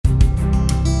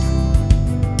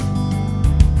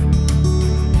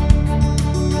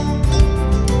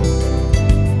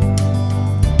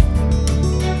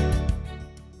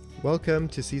Welcome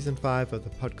to Season 5 of the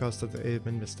podcast of the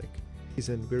Urban Mystic.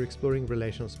 We're exploring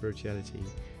relational spirituality.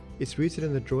 It's rooted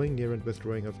in the drawing near and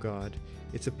withdrawing of God.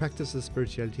 It's a practice of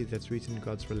spirituality that's rooted in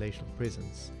God's relational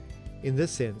presence. In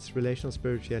this sense, relational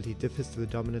spirituality differs to the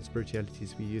dominant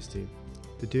spiritualities we used to.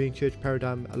 The Doing Church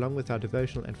paradigm, along with our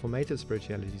devotional and formative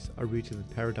spiritualities, are rooted in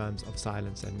paradigms of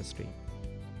silence and mystery.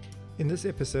 In this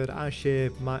episode, I share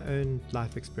my own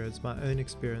life experience, my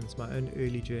own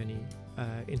early journey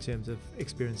in terms of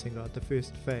experiencing God. The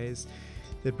first phase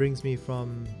that brings me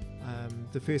from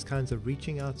the first kinds of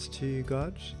reaching out to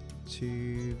God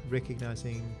to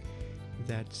recognizing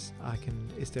that I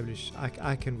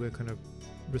can work on a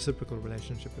reciprocal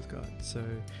relationship with God. So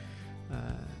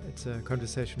it's a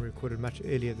conversation recorded much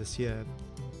earlier this year,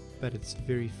 but it's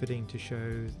very fitting to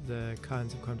show the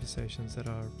kinds of conversations that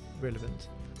are relevant.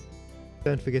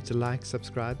 Don't forget to like,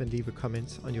 subscribe, and leave a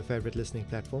comment on your favorite listening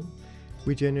platform.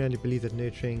 We genuinely believe that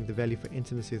nurturing the value for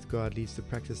intimacy with God leads to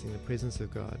practicing the presence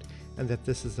of God, and that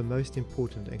this is the most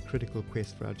important and critical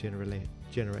quest for our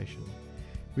generation.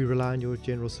 We rely on your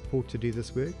general support to do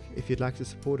this work. If you'd like to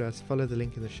support us, follow the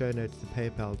link in the show notes to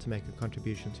PayPal to make a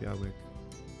contribution to our work.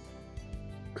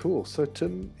 Cool. So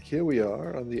Tim, here we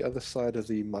are on the other side of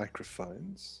the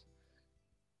microphones,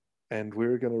 and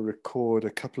we're going to record a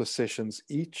couple of sessions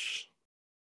each,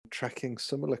 tracking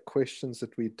similar questions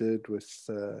that we did with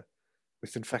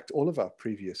in fact all of our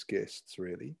previous guests,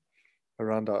 really,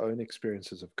 around our own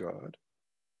experiences of God.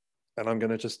 And I'm going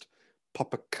to just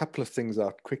pop a couple of things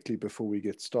out quickly before we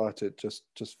get started,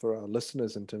 just for our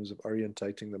listeners in terms of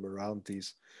orientating them around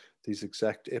these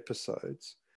exact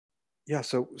episodes. Yeah,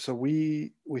 so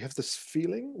we have this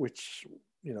feeling, which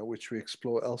we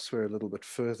explore elsewhere a little bit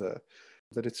further,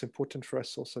 that it's important for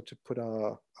us also to put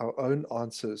our own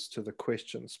answers to the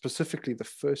question, specifically the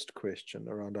first question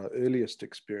around our earliest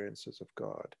experiences of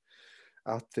God,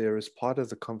 out there as part of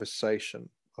the conversation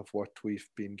of what we've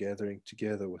been gathering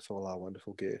together with all our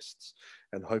wonderful guests.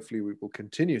 And hopefully we will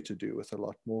continue to do with a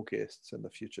lot more guests in the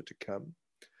future to come.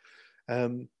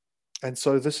 And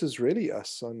so this is really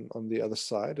us on the other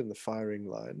side in the firing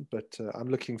line, but I'm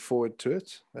looking forward to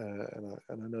it, and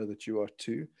I know that you are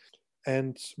too.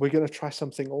 And we're going to try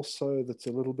something also that's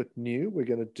a little bit new. We're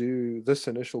going to do this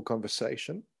initial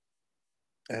conversation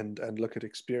and look at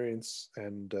experience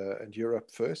and Europe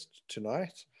first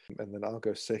tonight, and then I'll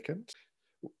go second.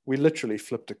 We literally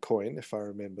flipped a coin, if I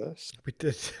remember. We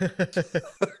did.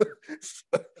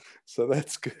 So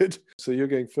that's good. So you're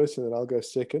going first and then I'll go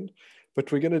second.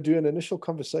 But we're going to do an initial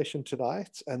conversation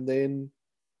tonight, and then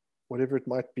whatever it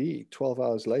might be, 12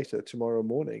 hours later, tomorrow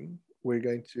morning, we're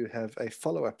going to have a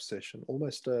follow-up session,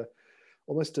 almost a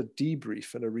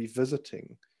debrief and a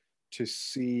revisiting to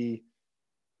see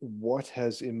what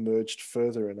has emerged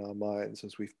further in our minds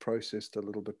as we've processed a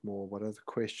little bit more. What are the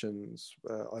questions?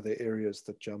 Are there areas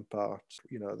that jump out,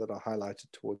 that are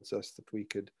highlighted towards us that we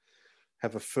could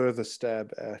have a further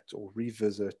stab at or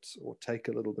revisit or take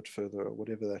a little bit further, or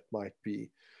whatever that might be.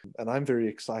 And I'm very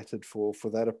excited for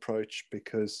that approach,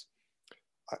 because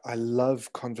I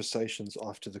love conversations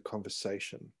after the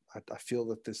conversation. I feel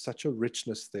that there's such a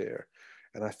richness there.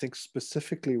 And I think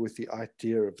specifically with the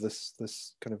idea of this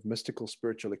kind of mystical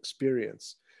spiritual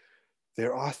experience,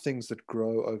 there are things that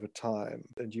grow over time.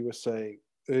 And you were saying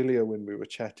earlier when we were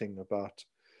chatting about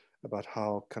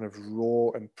how kind of raw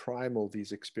and primal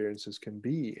these experiences can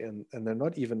be. And they're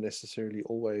not even necessarily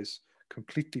always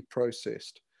completely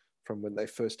processed from when they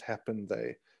first happen.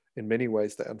 In many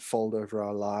ways, they unfold over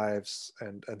our lives,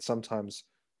 and sometimes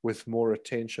with more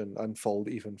attention unfold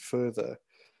even further.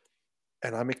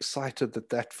 And I'm excited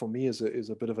that for me is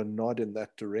a bit of a nod in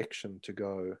that direction to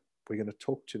go, we're going to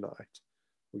talk tonight.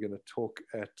 We're going to talk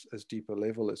at as deep a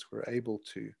level as we're able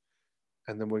to.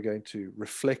 And then we're going to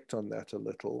reflect on that a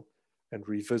little and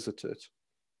revisit it.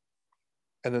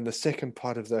 And then the second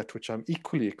part of that, which I'm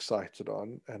equally excited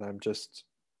on, and I'm just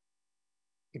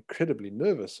incredibly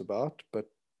nervous about, but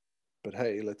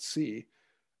hey, let's see,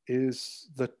 is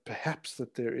that perhaps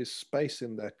that there is space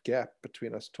in that gap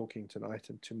between us talking tonight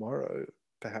and tomorrow,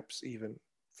 perhaps even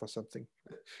for something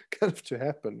kind of to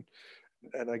happen.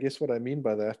 And I guess what I mean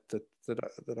by that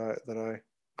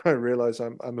I realize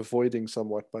I'm avoiding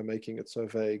somewhat by making it so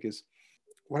vague, is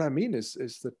what I mean is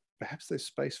that perhaps there's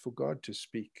space for God to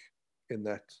speak in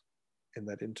that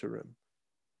interim,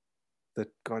 that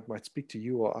God might speak to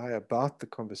you or I about the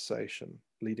conversation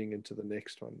leading into the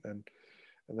next one. And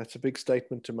that's a big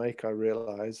statement to make, I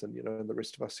realize. And, in the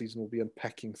rest of our season, we'll be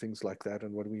unpacking things like that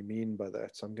and what do we mean by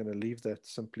that. So I'm going to leave that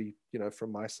simply,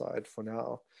 from my side for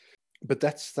now. But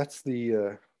that's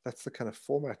the kind of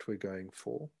format we're going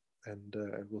for. And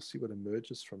we'll see what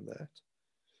emerges from that.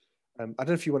 I don't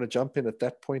know if you want to jump in at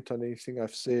that point on anything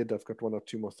I've said. I've got one or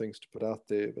two more things to put out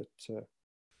there, but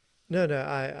No,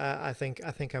 I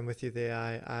think I'm with you there.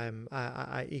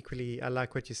 I equally I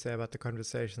like what you say about the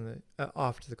conversation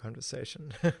after the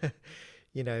conversation.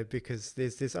 Because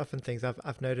there's often things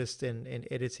I've noticed in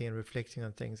editing and reflecting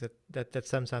on things that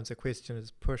sometimes a question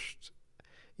is pushed.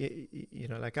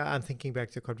 Like I'm thinking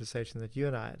back to a conversation that you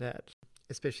and I had,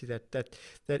 especially that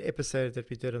episode that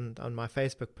we did on my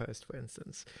Facebook post, for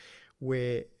instance,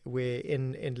 where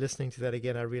in listening to that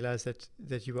again, I realized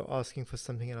that you were asking for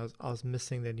something, and I was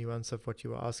missing the nuance of what you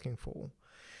were asking for.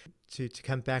 To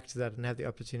come back to that and have the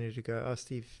opportunity to go, oh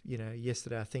Steve,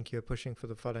 yesterday I think you were pushing for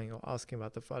the following or asking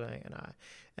about the following,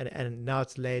 and now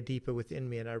it's layered deeper within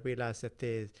me, and I realized that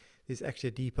there's actually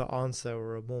a deeper answer,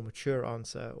 or a more mature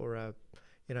answer, or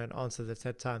an answer that's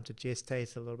had time to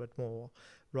gestate a little bit more,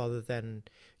 rather than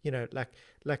like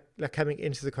coming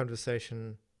into the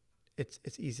conversation.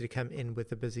 It's easy to come in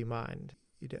with a busy mind.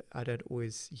 I don't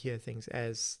always hear things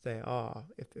as they are,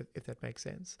 if that makes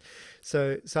sense.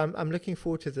 So I'm looking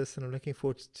forward to this, and I'm looking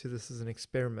forward to this as an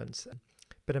experiment.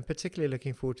 But I'm particularly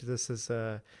looking forward to this as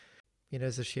a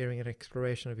sharing and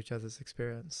exploration of each other's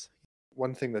experience.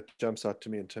 One thing that jumps out to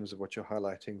me in terms of what you're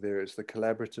highlighting there is the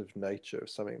collaborative nature of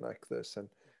something like this,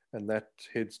 and that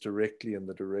heads directly in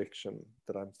the direction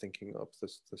that I'm thinking of.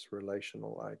 This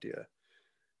relational idea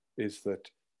is that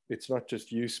it's not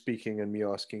just you speaking and me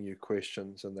asking you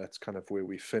questions, and that's kind of where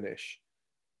we finish.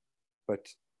 But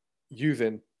you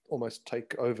then almost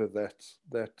take over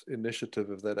that initiative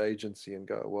of that agency and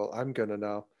go, well, I'm going to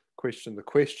now question the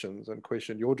questions and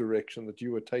question your direction that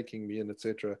you were taking me in,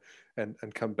 etc., and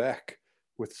come back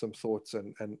with some thoughts. And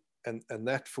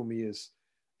that for me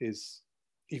is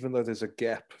even though there's a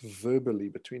gap verbally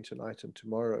between tonight and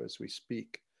tomorrow as we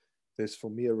speak, there's for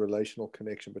me a relational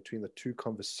connection between the two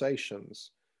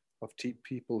conversations of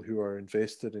people who are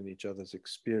invested in each other's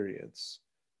experience,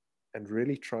 and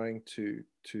really trying to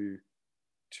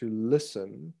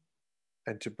listen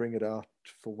and to bring it out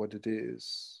for what it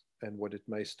is and what it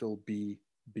may still be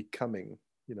becoming,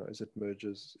 as it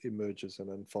emerges and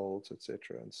unfolds,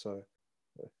 etc. And so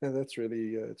that's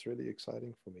really it's really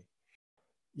exciting for me.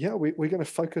 Yeah, we're going to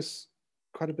focus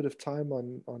quite a bit of time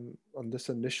on this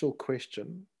initial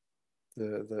question,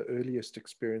 the earliest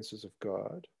experiences of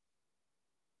God.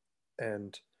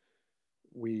 And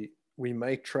we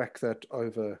may track that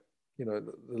over,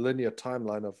 the linear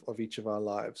timeline of each of our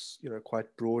lives, quite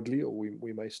broadly, or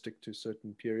we may stick to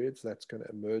certain periods. That's going to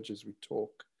emerge as we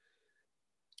talk.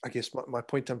 I guess my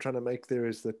point I'm trying to make there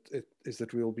is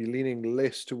that we'll be leaning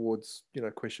less towards,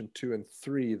 question 2 and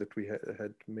 3 that we had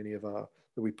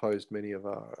that we posed many of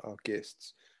our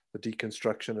guests, the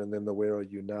deconstruction and then the where are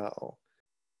you now,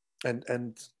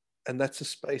 and that's a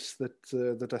space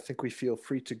that I think we feel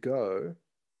free to go,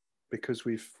 because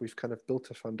we've kind of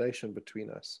built a foundation between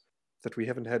us that we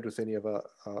haven't had with any of our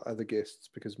other guests,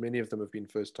 because many of them have been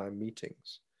first-time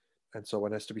meetings. And so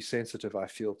one has to be sensitive, I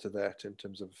feel, to that in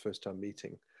terms of a first-time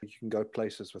meeting. You can go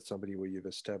places with somebody where you've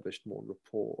established more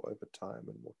rapport over time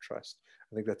and more trust.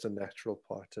 I think that's a natural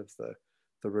part of the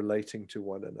relating to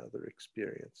one another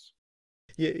experience.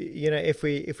 If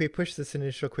we push this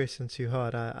initial question too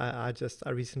hard, I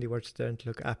recently watched Don't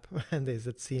Look Up, and there's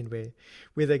that scene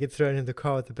where they get thrown in the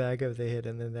car with the bag over their head,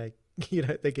 and then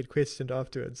they get questioned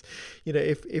afterwards.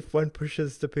 If one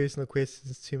pushes the personal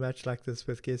questions too much like this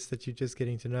with guests that you're just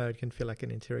getting to know, it can feel like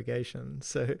an interrogation.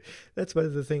 So that's one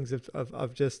of the things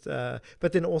of just.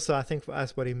 But then also, I think for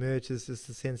us, what emerges is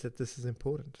the sense that this is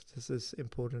important. This is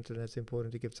important, and it's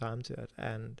important to give time to it.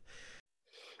 And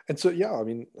so, yeah, I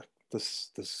mean, this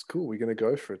is cool. We're going to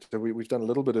go for it. So we've done a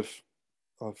little bit of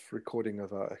recording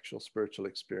of our actual spiritual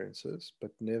experiences,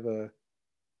 but never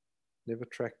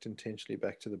tracked intentionally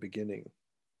back to the beginning.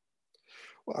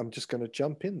 Well, I'm just going to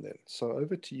jump in then. So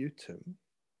over to you, Tim.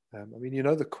 I mean,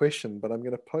 the question, but I'm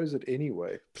going to pose it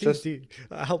anyway. Please do.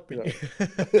 Help me.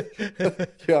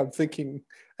 Yeah, I'm thinking,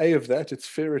 of that, it's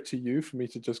fairer to you for me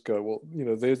to just go, well,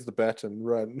 there's the bat and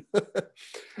run.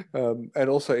 And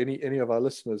also any of our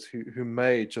listeners who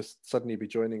may just suddenly be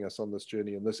joining us on this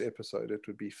journey in this episode, it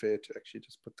would be fair to actually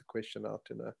just put the question out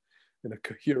in a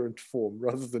coherent form,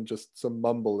 rather than just some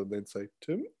mumble and then say,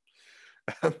 Tim.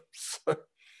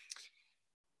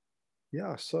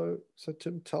 So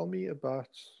Tim, tell me about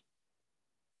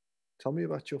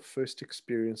your first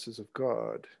experiences of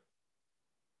God.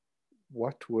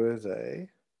 What were they?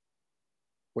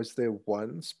 Was there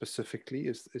one specifically?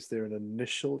 Is there an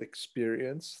initial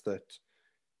experience that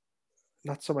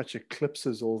not so much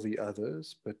eclipses all the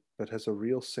others, but has a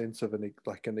real sense of an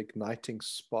igniting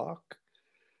spark?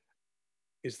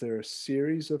 Is there a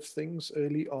series of things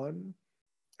early on?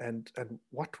 and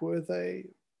what were they?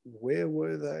 Where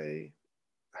were they?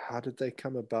 How did they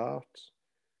come about?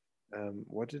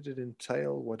 What did it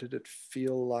entail? What did it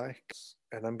feel like?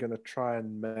 And I'm going to try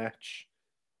and match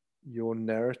your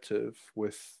narrative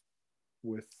with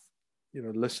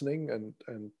listening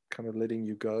and kind of letting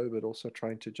you go, but also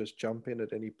trying to just jump in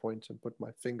at any point and put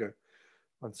my finger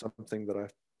on something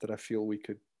that I feel we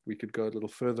could go a little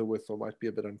further with, or might be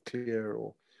a bit unclear,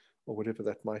 or whatever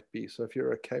that might be. So if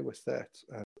you're okay with that,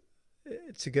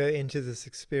 to go into this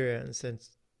experience and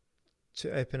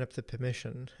to open up the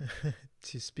permission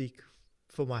to speak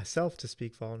for myself, to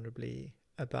speak vulnerably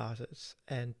about it,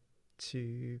 and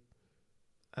to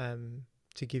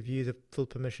give you the full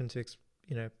permission to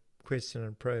question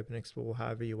and probe and explore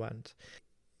however you want.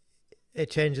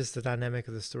 It changes the dynamic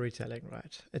of the storytelling,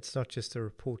 right? It's not just a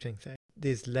reporting thing.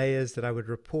 There's layers that I would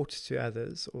report to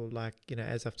others, or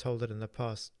as I've told it in the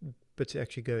past, but to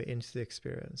actually go into the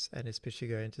experience, and especially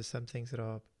go into some things that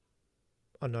are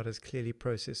not as clearly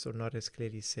processed or not as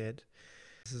clearly said.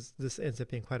 This ends up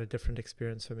being quite a different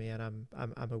experience for me, and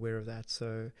I'm aware of that.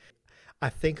 So I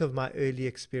think of my early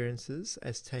experiences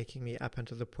as taking me up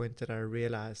until the point that I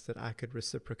realized that I could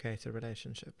reciprocate a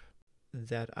relationship,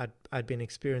 that I'd been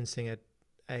experiencing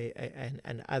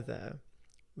an other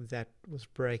that was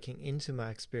breaking into my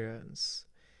experience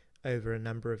over a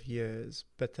number of years,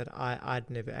 but that I'd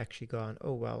never actually gone,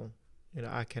 oh well,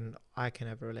 I can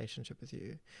have a relationship with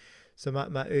you. So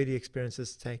my early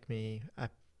experiences take me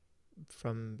up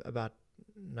from about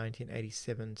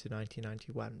 1987 to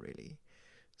 1991, really.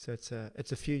 So it's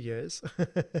a few years.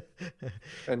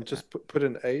 And just put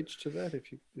an age to that,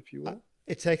 if you will.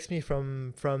 It takes me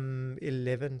from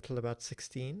 11 till about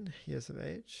 16 years of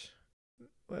age.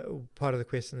 Well, part of the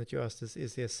question that you asked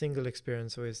is there a single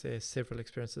experience or is there several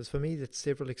experiences? For me, that's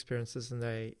several experiences, and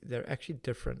they're actually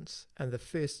different. And the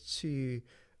first two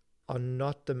are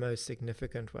not the most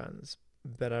significant ones,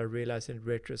 but I realize in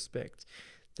retrospect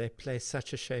they play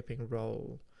such a shaping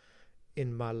role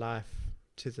in my life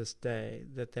to this day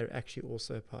that they're actually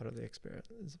also part of the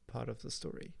experience, part of the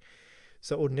story.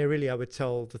 So ordinarily I would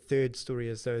tell the third story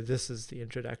as though this is the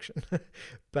introduction,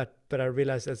 but I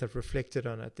realized as I've reflected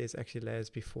on it, there's actually layers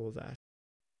before that.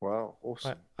 Wow,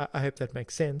 awesome. I hope that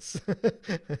makes sense.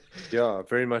 Yeah,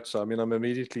 very much so. I mean, I'm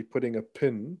immediately putting a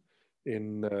pin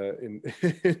in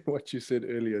what you said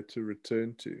earlier to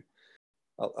return to.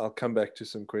 I'll come back to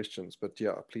some questions, but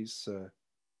yeah, please.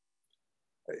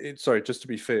 Sorry, just to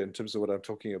be fair, in terms of what I'm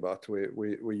talking about,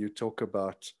 where you talk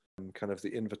about kind of the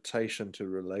invitation to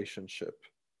relationship,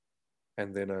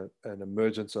 and then an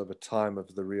emergence over time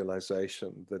of the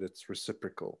realization that it's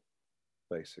reciprocal,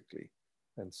 basically.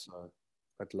 And so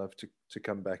I'd love to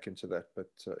come back into that, but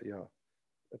yeah,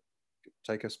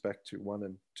 take us back to 1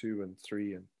 and 2 and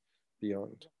 3 and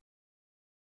beyond.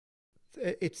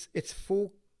 It's 4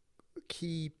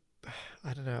 key,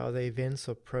 I don't know, are they events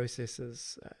or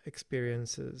processes,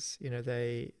 experiences?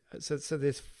 So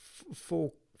there's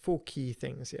 4 key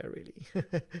things here, really.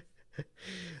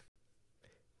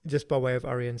 Just by way of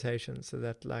orientation, so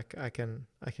that I can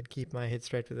keep my head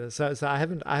straight with this. So I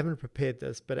haven't prepared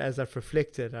this, but as I've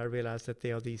reflected, I realized that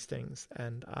there are these things,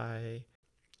 and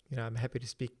I'm happy to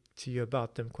speak to you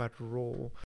about them quite raw.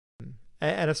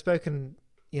 And I've spoken,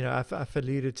 I've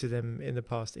alluded to them in the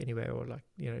past anyway, or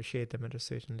shared them at a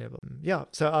certain level. Yeah.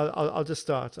 So I'll just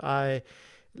start.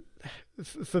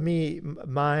 For me,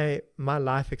 my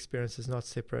life experience is not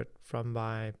separate from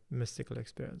my mystical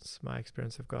experience, my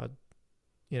experience of God,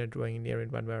 drawing near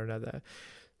in one way or another.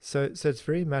 So it's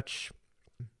very much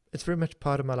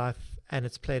part of my life, and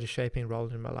it's played a shaping role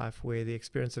in my life, where the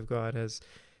experience of God has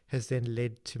then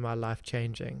led to my life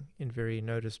changing in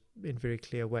very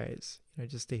clear ways.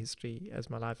 Just the history as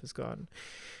my life has gone.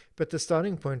 But the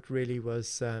starting point really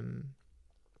was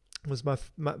my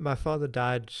father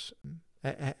died.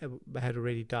 Had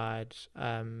already died.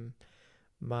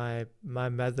 My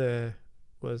mother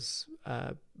was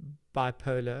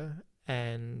bipolar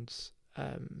and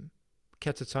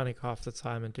catatonic half the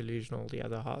time and delusional the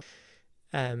other half,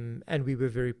 and we were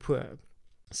very poor.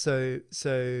 So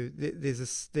there's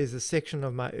a section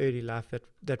of my early life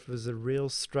that was a real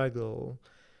struggle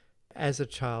as a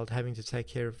child, having to take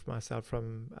care of myself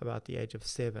from about the age of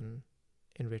 7.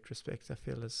 In retrospect, I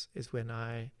feel is when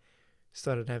I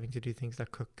started having to do things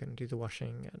like cook and do the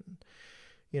washing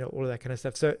and all of that kind of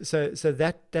stuff. So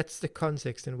that's the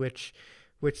context in which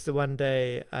the one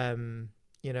day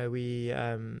we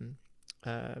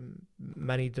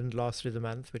money didn't last through the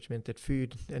month, which meant that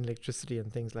food and electricity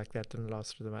and things like that didn't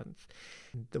last through the month.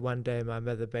 The one day my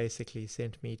mother basically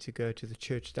sent me to go to the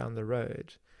church down the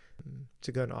road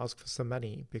to go and ask for some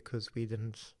money, because we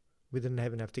didn't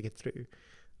have enough to get through.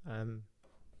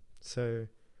 So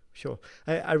sure,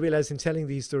 I realize in telling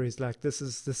these stories, like this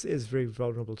is very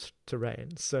vulnerable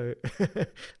terrain. So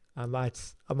I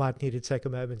might need to take a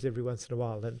moment every once in a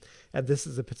while, and this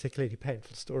is a particularly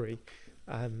painful story.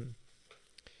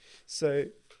 So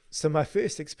my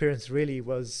first experience really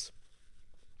was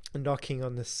knocking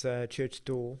on this church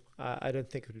door. I don't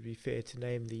think it would be fair to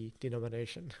name the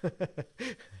denomination.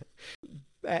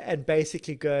 And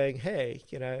basically going, hey,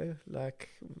 like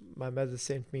my mother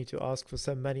sent me to ask for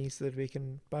some money so that we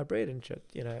can buy bread and shit,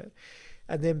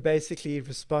 and then basically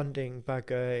responding by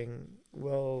going,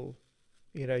 well,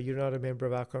 you're not a member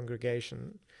of our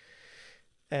congregation,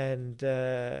 and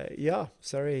yeah,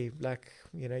 sorry, like,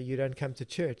 you don't come to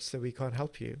church, so we can't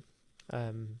help you.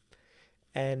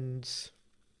 And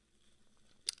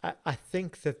I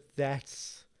think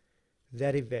that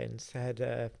event had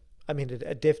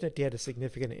it definitely had a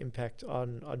significant impact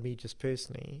on me just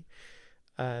personally,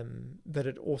 but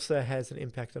it also has an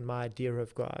impact on my idea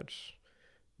of God,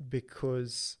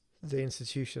 because the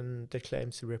institution that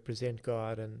claims to represent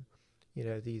God, and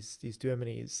these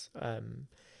dominees, and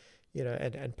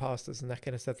pastors and that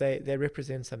kind of stuff, they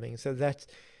represent something. So that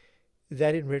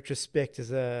in retrospect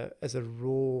is a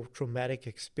raw traumatic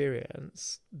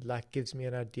experience, like gives me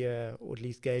an idea, or at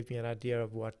least gave me an idea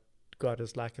of what God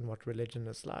is like and what religion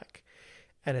is like.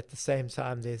 And at the same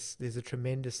time, there's a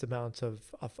tremendous amount of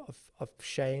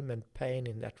shame and pain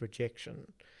in that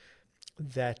rejection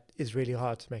that is really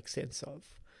hard to make sense of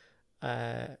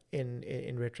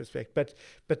in retrospect. But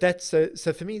that's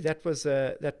so for me, that was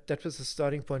a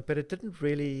starting point. But it didn't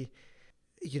really,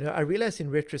 I realized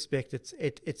in retrospect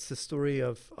it's the story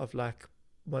of like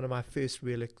one of my first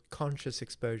real conscious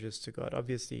exposures to God.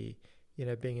 Obviously,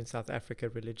 being in South Africa,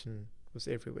 religion was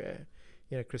everywhere,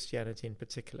 Christianity in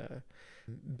particular.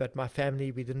 But my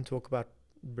family, we didn't talk about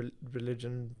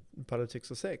religion,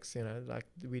 politics, or sex, like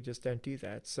we just don't do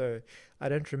that. So I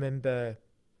don't remember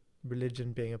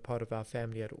religion being a part of our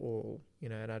family at all,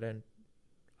 and I don't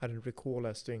recall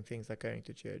us doing things like going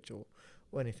to church or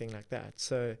anything like that.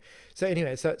 So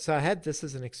anyway, so I had this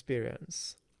as an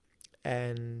experience,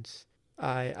 and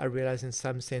I realize in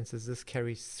some senses this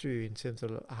carries through in terms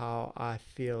of how I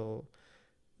feel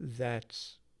that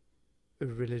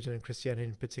religion, and Christianity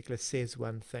in particular, says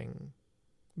one thing,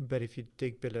 but if you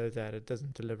dig below that, it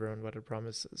doesn't deliver on what it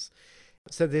promises.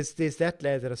 So there's that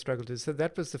layer that I struggled with. So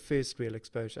that was the first real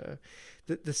exposure.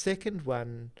 The second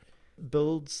one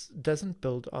doesn't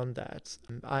build on that.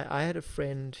 I had a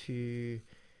friend who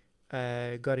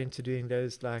got into doing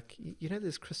those, like,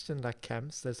 those Christian like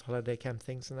camps, those holiday camp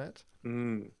things and that.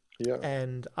 Yeah.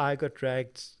 And I got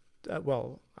dragged.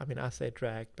 I say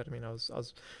dragged, but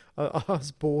I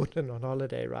was bored and on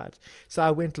holiday, right? So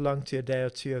I went along to a day or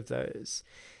two of those,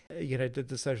 did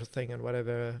the social thing and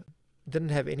whatever. Didn't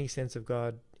have any sense of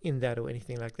God in that or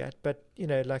anything like that. But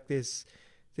like there's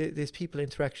people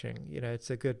interaction. It's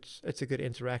a good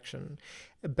interaction.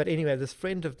 But anyway, this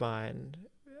friend of mine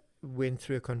went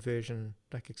through a conversion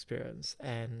like experience,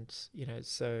 and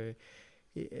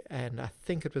and I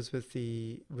think it was with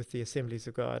the Assemblies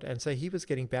of God, and so he was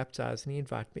getting baptized, and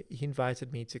he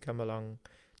invited me to come along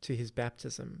to his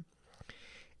baptism.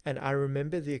 And I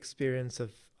remember the experience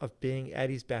of being at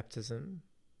his baptism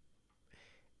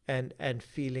and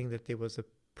feeling that there was a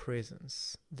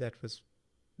presence that was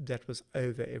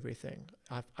over everything.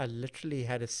 I literally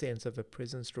had a sense of a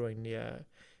presence drawing near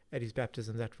at his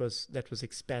baptism that was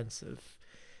expansive,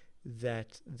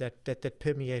 that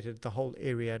permeated the whole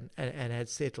area and had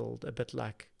settled a bit,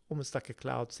 like almost like a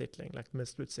cloud settling, like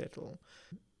mist would settle.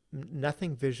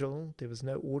 Nothing visual. There was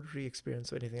no auditory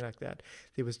experience or anything like that.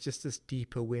 There was just this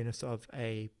deep awareness of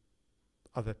a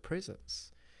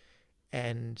presence,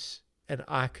 and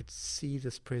I could see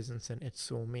this presence, and it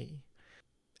saw me,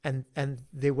 and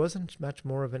there wasn't much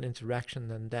more of an interaction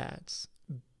than that,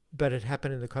 but it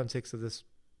happened in the context of this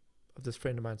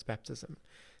friend of mine's baptism.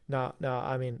 Now,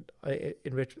 I mean, I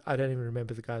don't even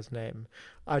remember the guy's name.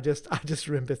 I just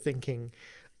remember thinking,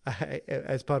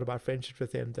 as part of my friendship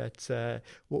with him, that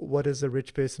what does a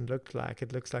rich person look like?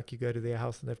 It looks like you go to their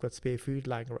house and they've got spare food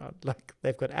lying around, like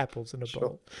they've got apples in a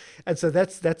bowl. And so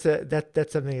that's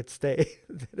something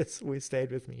that's always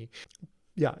stayed with me.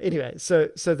 Yeah. Anyway, so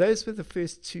those were the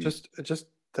first two. Just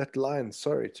that line.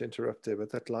 Sorry to interrupt there,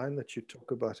 but that line that you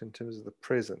talk about in terms of the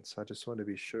presence, I just want to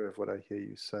be sure of what I hear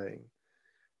you saying.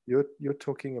 You're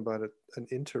talking about an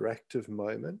interactive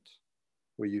moment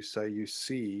where you say you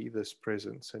see this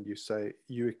presence, and you say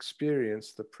you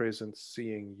experience the presence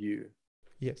seeing you.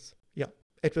 Yes. Yeah.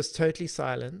 It was totally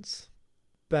silence,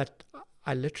 but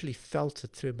I literally felt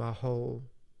it through my whole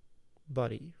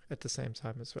body at the same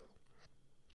time as well.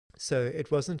 So it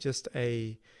wasn't just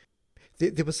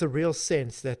there was a real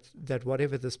sense that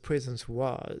whatever this presence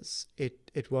was,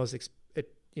 it was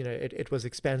it was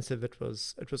expansive. It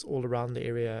was all around the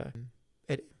area.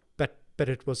 But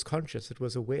it was conscious. It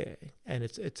was aware, and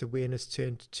its awareness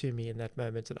turned to me in that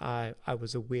moment, and I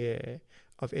was aware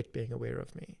of it being aware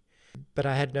of me. But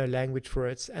I had no language for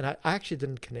it, and I actually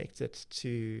didn't connect it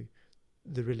to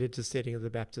the religious setting of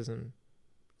the baptism.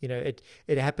 It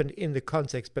happened in the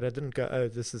context, but I didn't go, oh,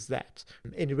 this is that.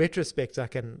 In retrospect, I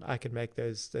can make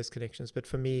those connections, but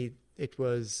for me, it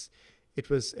was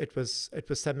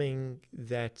something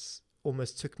that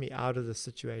almost took me out of the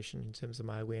situation in terms of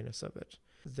my awareness of it.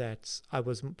 That I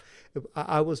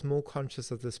was more conscious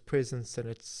of this presence and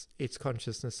its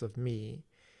consciousness of me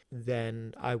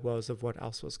than I was of what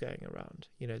else was going around.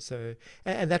 So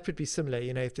and that would be similar.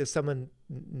 If there's someone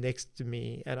next to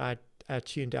me and I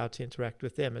tuned out to interact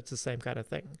with them, it's the same kind of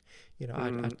thing.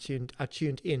 I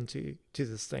tuned into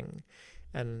this thing,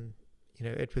 and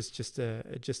it was just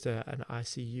an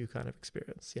ICU kind of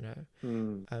experience,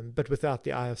 but without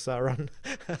the Eye of Sauron,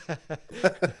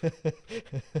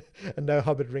 and no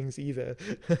Hobbit rings either.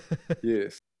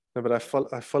 Yes, no, but I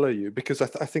follow you, because I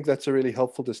think that's a really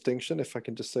helpful distinction. If I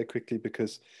can just say quickly,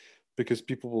 because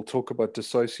people will talk about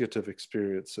dissociative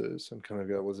experiences and kind of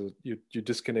go, was it you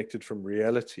disconnected from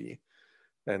reality,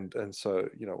 and so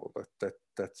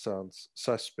that sounds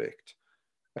suspect,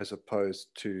 as opposed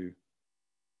to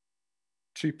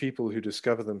two people who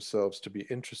discover themselves to be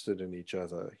interested in each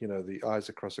other, the eyes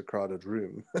across a crowded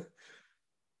room,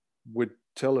 would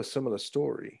tell a similar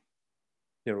story.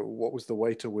 What was the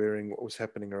waiter wearing? What was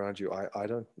happening around you? I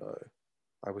don't know.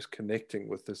 I was connecting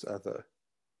with this other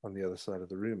on the other side of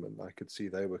the room, and I could see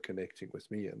they were connecting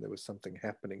with me, and there was something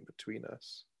happening between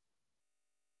us.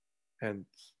 And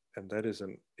that is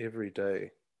an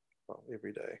everyday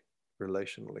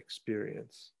relational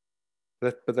experience.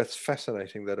 But that's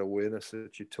fascinating, that awareness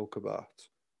that you talk about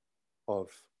of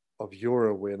your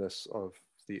awareness of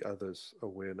the other's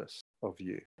awareness of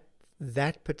you.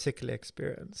 That particular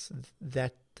experience,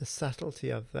 that the subtlety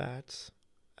of that,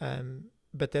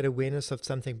 but that awareness of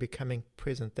something becoming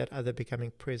present, that other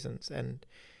becoming present, and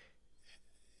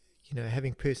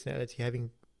having personality,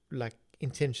 having like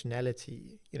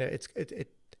intentionality.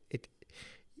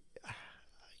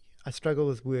 I struggle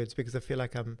with words because I feel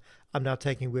like I'm now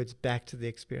taking words back to the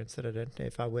experience that I don't know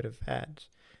if I would have had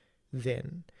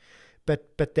then.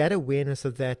 But that awareness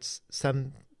of that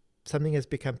something has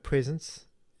become present,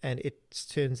 and it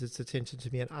turns its attention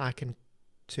to me, and I can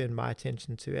turn my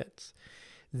attention to it.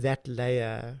 That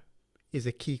layer is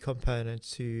a key component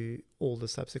to all the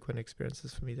subsequent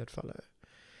experiences for me that follow.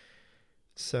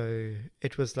 So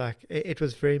it was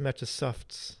very much a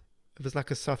soft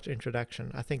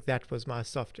introduction. I think that was my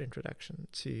soft introduction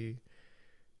to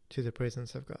the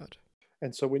presence of God.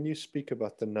 And so when you speak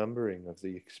about the numbering of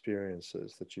the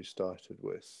experiences that you started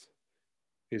with,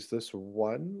 is this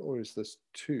one or is this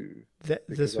two?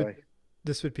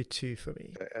 This would be two for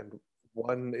me. And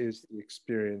one is the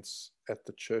experience at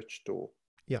the church door.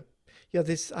 Yeah.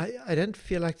 I don't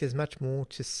feel like there's much more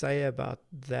to say about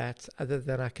that, other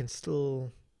than I can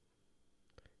still.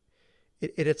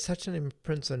 It had such an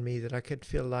imprint on me that I could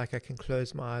feel like I can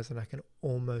close my eyes and I can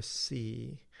almost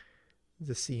see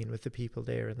the scene with the people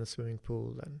there in the swimming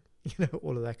pool, and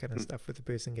all of that kind of stuff, with the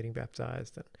person getting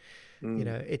baptized, and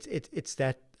it's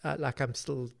that like I'm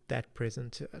still that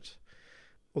present to it.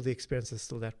 All the experience is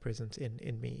still that present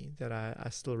in me, that I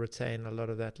still retain a lot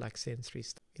of that like sensory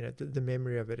stuff. The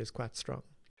memory of it is quite strong.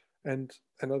 And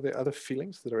are there other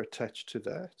feelings that are attached to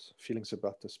that? Feelings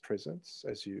about this presence,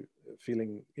 as you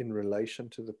feeling in relation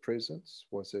to the presence?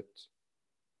 Was it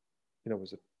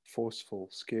forceful,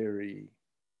 scary,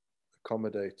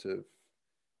 accommodative,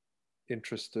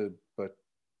 interested but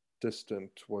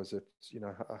distant? Was it,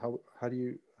 how do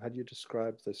you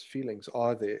describe those feelings?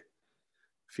 Are there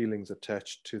feelings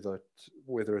attached to that,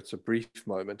 whether it's a brief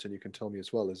moment, and you can tell me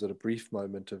as well, is it a brief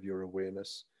moment of your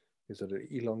awareness? Is it an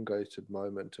elongated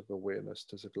moment of awareness?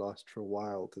 Does it last for a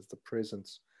while? Does the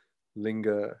presence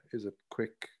linger? Is it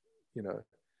quick?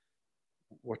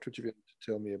 What would you be able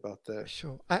to tell me about that?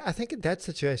 Sure. I think in that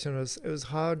situation it was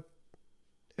hard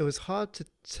to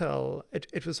tell.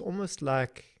 It was almost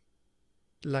like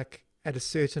at a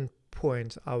certain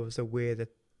point I was aware that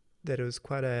it was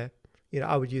quite a,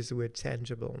 I would use the word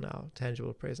tangible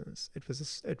presence. It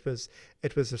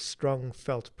was a strong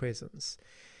felt presence.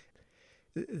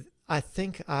 I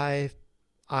think I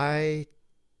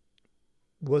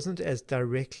wasn't as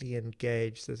directly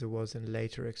engaged as it was in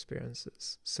later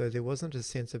experiences. So there wasn't a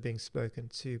sense of being spoken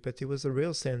to, but there was a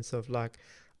real sense of like,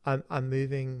 I'm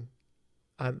moving.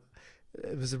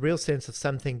 it was a real sense of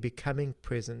something becoming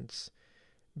present,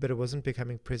 but it wasn't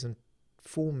becoming present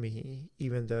for me,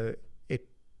 even though it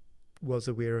was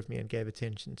aware of me and gave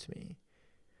attention to me.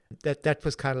 That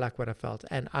was kind of like what I felt.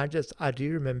 And I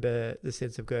do remember the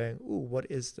sense of going, "Ooh, what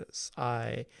is this?"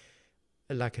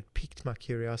 It piqued my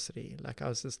curiosity. Like I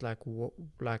was just like, what,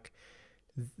 like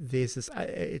there's this,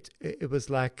 it was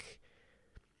like,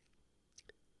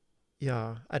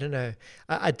 yeah, I don't know.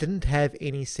 I didn't have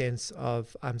any sense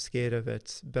of I'm scared of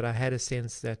it, but I had a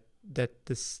sense that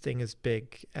this thing is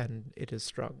big and it is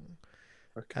strong.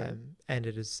 Okay. And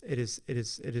it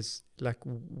is like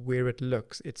where it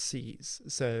looks, it sees.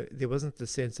 So there wasn't the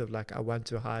sense of like I want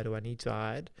to hide or I need to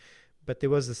hide, but there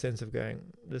was the sense of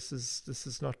going, this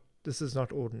is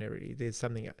not ordinary. There's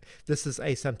something. This is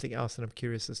something else, and I'm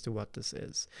curious as to what this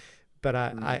is. But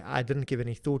I didn't give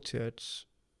any thought to it,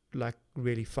 like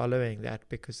really following that,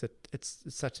 because it's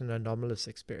such an anomalous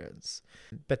experience.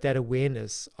 But that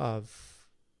awareness of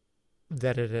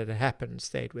that it had happened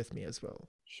stayed with me as well.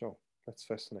 Sure. That's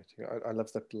fascinating. I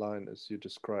love that line as you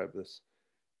describe this.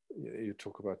 You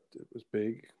talk about it was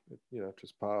big, it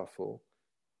was powerful.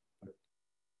 But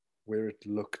where it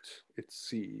looked, it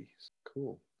sees.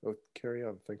 Cool. Oh, carry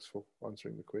on. Thanks for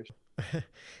answering the question.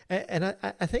 And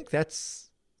I think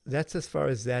that's as far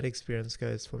as that experience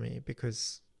goes for me,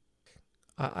 because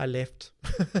I left.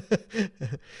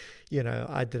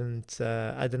 I didn't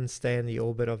stay in the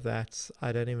orbit of that.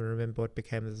 I don't even remember what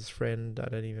became of his friend. I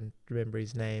don't even remember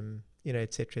his name,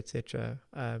 etc., etc.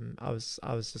 I was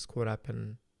just caught up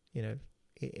in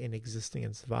existing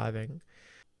and surviving,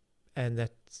 and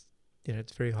that's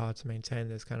it's very hard to maintain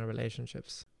those kind of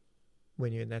relationships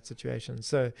when you're in that situation.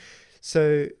 So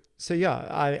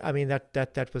yeah, I mean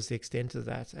that was the extent of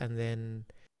that. And then,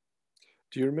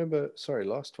 do you remember, sorry,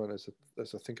 last one as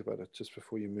I think about it, just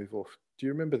before you move off, do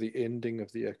you remember the ending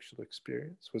of the actual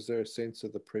experience? Was there a sense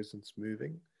of the presence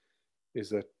moving? Is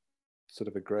that sort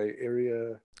of a gray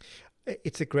area?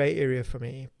 It's a gray area for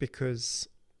me, because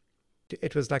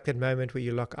it was like that moment where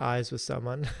you lock eyes with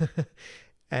someone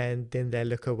and then they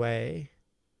look away,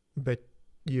 but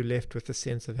you're left with the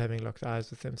sense of having locked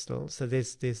eyes with them still. So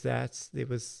there's that.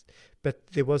 But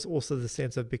there was also the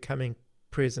sense of becoming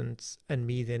present and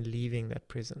me then leaving that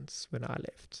presence when I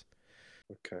left.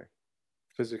 Okay.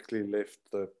 Physically left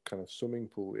the kind of swimming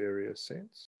pool area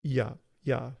sense? Yeah.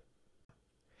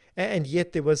 And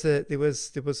yet there was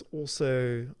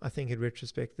also, I think in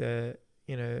retrospect,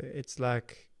 it's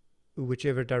like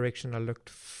whichever direction I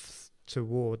looked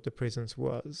toward, the presence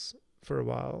was for a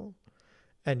while.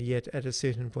 And yet at a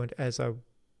certain point, as I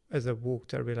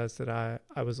walked, I realized that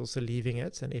I was also leaving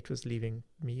it, and it was leaving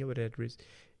me. Or it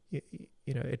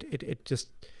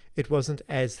wasn't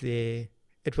as there.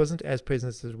 It wasn't as present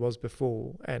as it was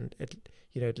before, and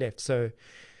it left. So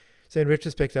in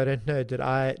retrospect, I don't know. Did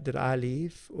I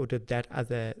leave, or did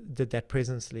that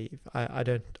presence leave?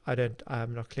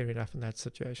 I'm not clear enough in that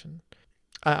situation.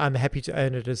 I'm happy to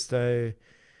own it as though,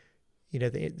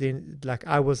 like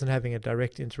I wasn't having a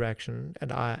direct interaction,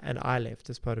 and I left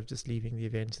as part of just leaving the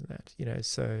event and that,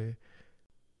 so,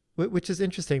 which is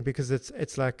interesting, because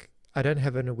it's like I don't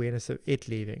have an awareness of it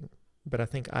leaving, but I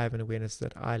think I have an awareness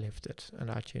that I left it and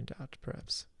I tuned out,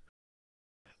 perhaps.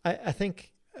 I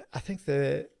think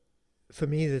for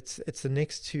me, it's the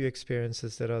next two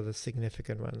experiences that are the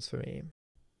significant ones for me,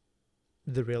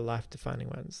 the real life defining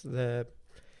ones.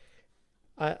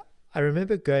 I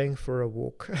remember going for a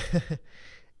walk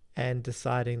and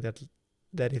deciding that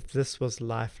if this was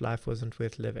life wasn't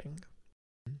worth living,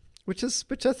 which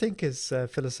I think is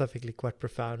philosophically quite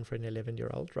profound for an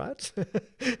 11-year-old, right?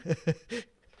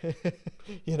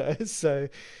 So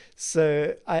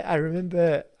I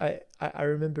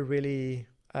remember really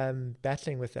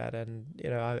battling with that, and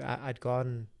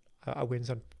I went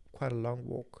on quite a long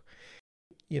walk.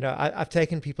 I've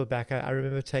taken people back. I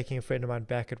remember taking a friend of mine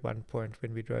back at one point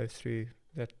when we drove through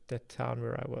that town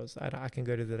where I was. I can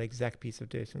go to that exact piece of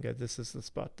dirt and go, this is the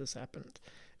spot this happened.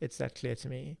 It's that clear to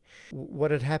me.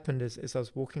 What had happened is I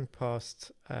was walking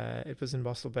past, it was in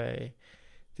Mossel Bay.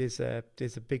 There's a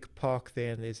big park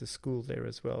there, and there's a school there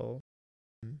as well.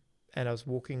 And I was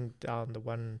walking down the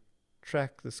one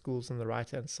track, the school's on the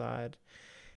right-hand side.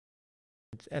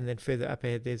 And then further up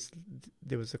ahead,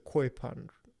 there was a koi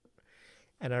pond.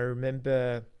 And I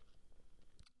remember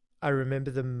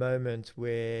the moment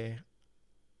where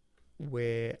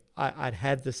I'd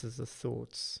had this as a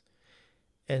thought,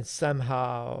 and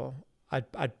somehow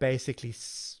I'd basically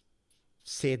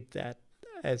said that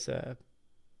as a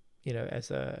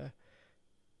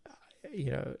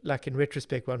like in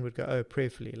retrospect one would go, oh,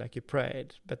 prayerfully, like you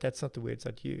prayed, but that's not the words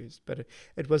I'd used. But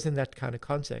it was in that kind of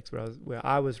context where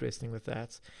I was wrestling with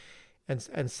that.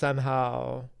 and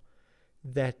somehow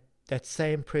that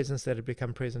same presence that had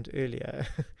become present earlier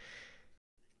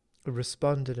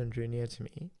responded and drew near to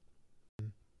me.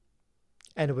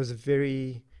 And it was a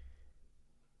very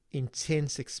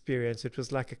intense experience. It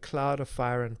was like a cloud of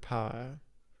fire and power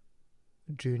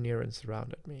drew near and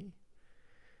surrounded me.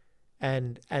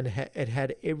 And it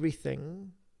had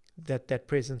everything that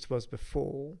presence was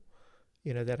before,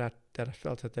 that I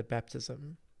felt at that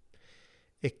baptism.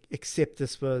 Except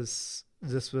this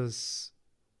was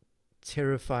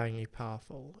terrifyingly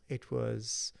powerful. It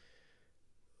was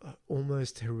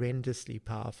almost horrendously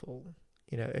powerful.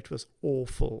 It was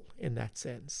awful in that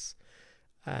sense.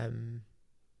 And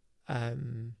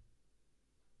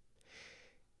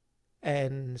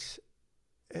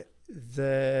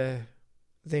the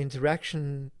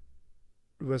interaction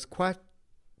was quite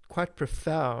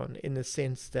profound in the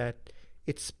sense that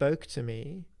it spoke to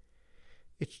me.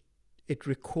 It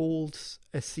recalled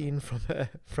a scene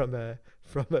from a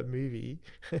movie.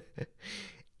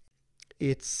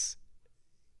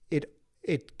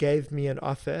 It gave me an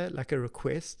offer, like a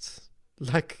request,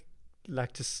 like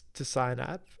to sign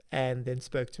up, and then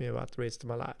spoke to me about the rest of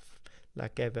my life.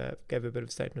 Like gave a bit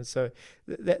of statement. So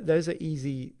those are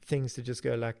easy things to just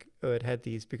go like, oh, it had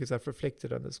these, because I've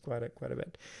reflected on this quite a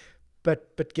bit.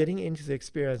 But getting into the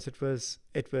experience, it was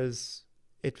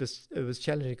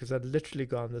challenging, because I'd literally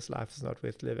gone, this life is not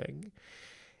worth living,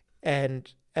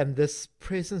 and this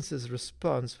presence's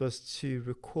response was to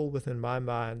recall within my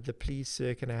mind the "Please,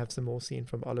 sir, can I have some more" scene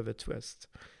from Oliver Twist,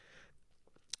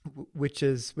 which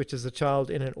is a child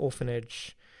in an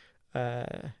orphanage,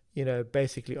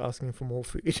 basically asking for more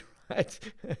food, right?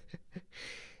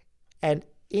 And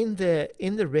in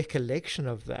the recollection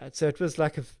of that, so it was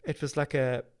like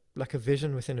a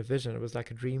vision within a vision. It was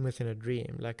like a dream within a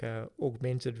dream, like a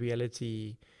augmented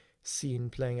reality scene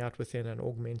playing out within an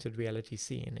augmented reality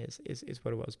scene is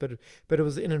what it was. But it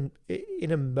was in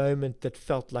a moment that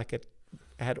felt like it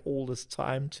had all this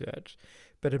time to it,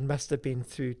 but it must have been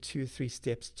through 2-3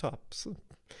 steps tops,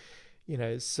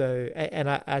 so, and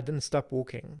I didn't stop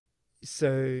walking.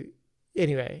 So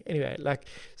anyway, like,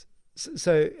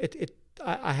 so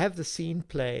I have the scene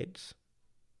played,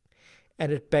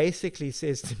 and it basically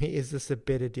says to me, is this a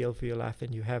better deal for your life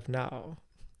than you have now?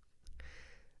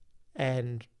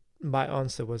 And my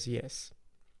answer was yes.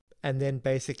 And then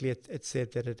basically it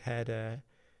said that it had a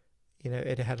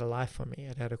life for me.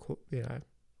 It had a,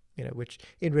 which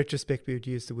in retrospect we would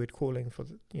use the word calling for,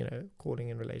 calling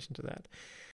in relation to that.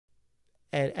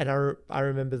 And I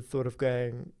remember the thought of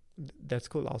going, that's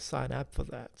cool, I'll sign up for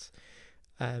that.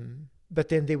 But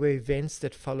then there were events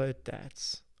that followed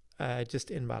that, just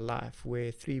in my life,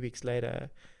 where 3 weeks later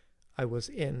I was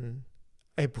in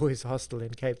a boys' hostel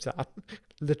in Cape Town,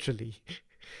 literally.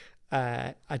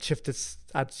 I'd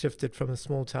shifted from a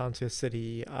small town to a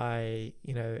city. It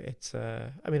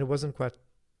wasn't quite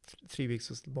 3 weeks,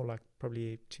 it was more like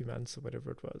probably 2 months or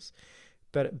whatever it was.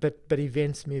 But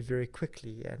events moved very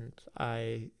quickly, and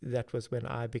that was when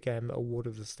I became a ward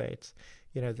of the state.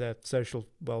 The social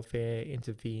welfare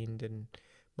intervened, and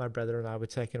my brother and I were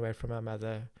taken away from our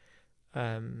mother.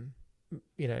 It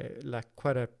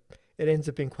ends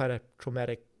up being quite a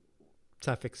traumatic,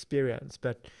 tough experience.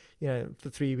 But for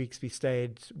 3 weeks we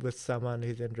stayed with someone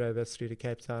who then drove us through to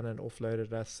Cape Town and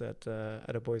offloaded us at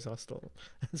a boys' hostel.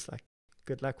 It's like,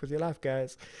 good luck with your life,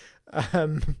 guys.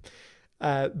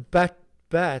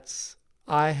 But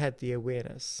I had the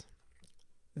awareness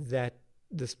that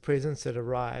this presence had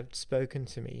arrived, spoken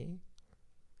to me,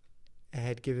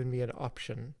 had given me an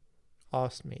option,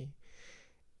 asked me,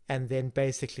 and then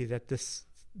basically that this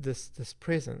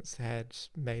presence had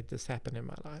made this happen in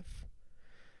my life,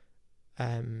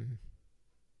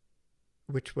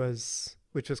 which was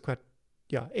quite,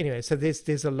 yeah. Anyway, so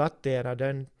there's a lot there,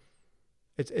 and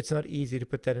it's not easy to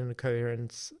put that in a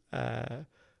coherent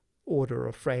order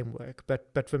or framework,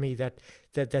 but for me that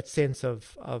sense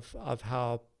of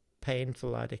how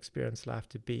painful I'd experienced life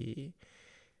to be,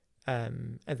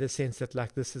 and the sense that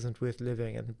like this isn't worth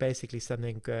living, and basically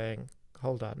something going,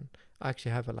 hold on, I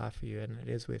actually have a life for you, and it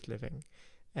is worth living,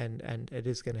 and it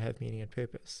is going to have meaning and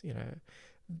purpose,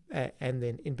 and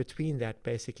then in between that,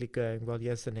 basically going, well,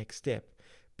 here's the next step,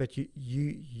 but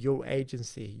your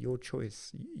agency, your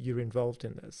choice, you're involved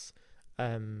in this,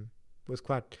 was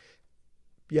quite.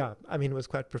 Yeah, it was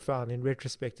quite profound. In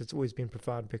retrospect, it's always been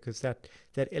profound, because that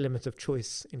element of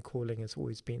choice in calling has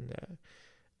always been there.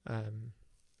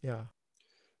 Yeah.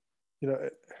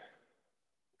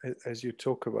 As you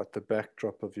talk about the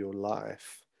backdrop of your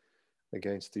life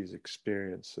against these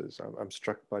experiences, I'm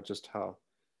struck by just how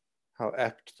how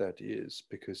apt that is,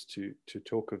 because to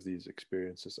talk of these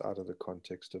experiences out of the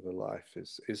context of a life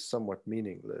is somewhat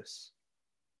meaningless.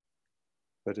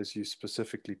 But as you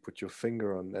specifically put your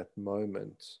finger on that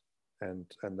moment, and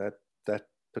that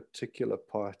particular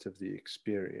part of the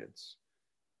experience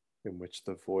in which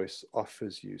the voice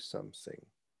offers you something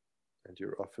and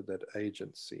you're offered that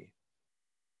agency,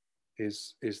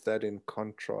 is that in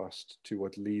contrast to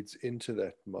what leads into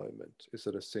that moment? Is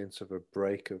it a sense of a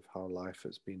break of how life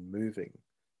has been moving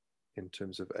in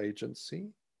terms of agency?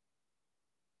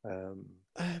 Um,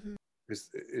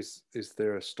 Is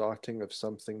there a starting of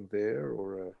something there,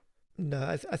 or a...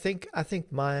 no, I think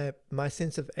my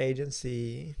sense of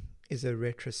agency is a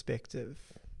retrospective.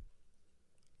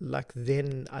 Like,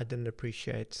 then I didn't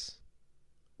appreciate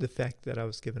the fact that I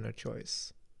was given a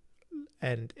choice,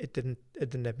 and it didn't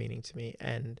have meaning to me.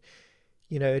 And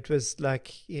it was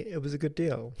like, it was a good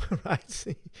deal, right?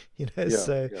 So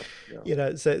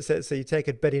so you take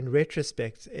it, but in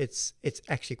retrospect, it's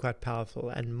actually quite powerful,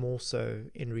 and more so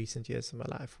in recent years of my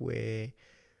life, where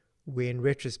in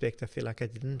retrospect I feel like I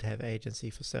didn't have agency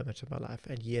for so much of my life,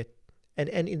 and yet and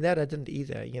in that I didn't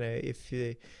either. If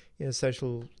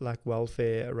social like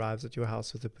welfare arrives at your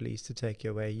house with the police to take you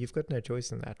away, you've got no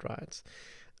choice in that, right?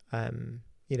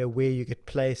 Where you get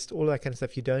placed, all that kind of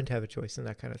stuff, you don't have a choice in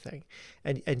that kind of thing.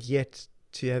 And yet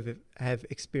to have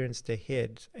experienced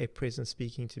ahead a presence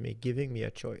speaking to me, giving me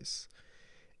a choice,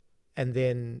 and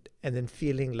then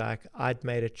feeling like I'd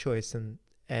made a choice,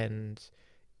 and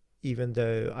even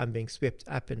though I'm being swept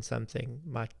up in something,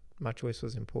 my choice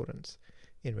was important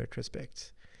in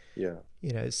retrospect.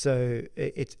 So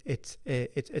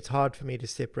it's hard for me to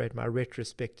separate my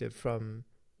retrospective from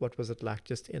what was it like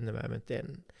just in the moment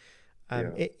then.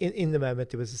 In the moment,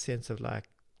 there was a sense of like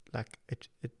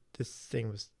this thing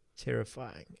was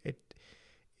terrifying.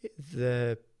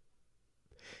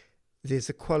 There's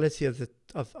a quality of the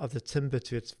timbre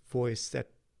to its voice that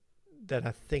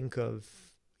I think of,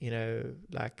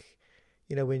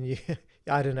 when you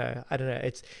I don't know.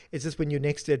 It's just when you're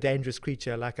next to a dangerous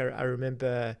creature. Like I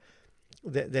remember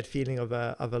that feeling of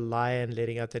a lion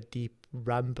letting out that deep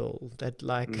rumble that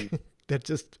that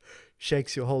just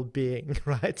shakes your whole being,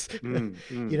 right?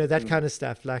 That kind of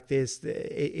stuff. Like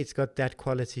it's got that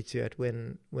quality to it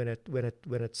when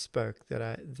it spoke,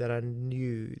 that I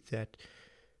knew that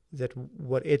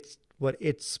what it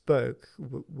spoke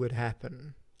would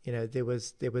happen. There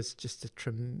was just a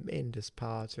tremendous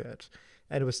power to it,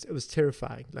 and it was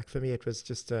terrifying. Like for me, it was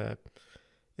just a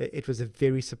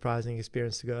very surprising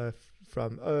experience to go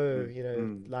from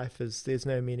life there's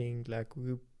no meaning, like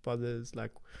who bothers,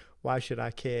 like why should I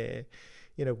care,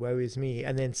 woe is me,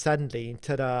 and then suddenly,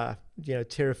 ta-da,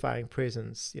 terrifying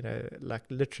presence, like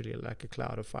literally like a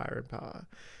cloud of fire and power.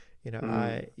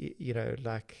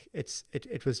 Like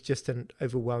it was just an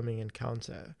overwhelming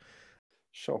encounter.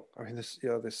 Sure. I mean,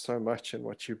 there's so much in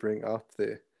what you bring out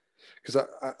there, because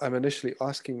I'm initially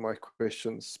asking my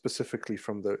questions specifically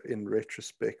from the in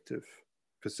retrospective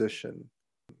position,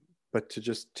 but to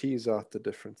just tease out the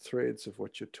different threads of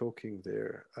what you're talking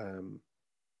there.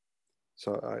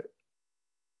 So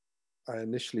I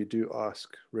initially do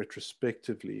ask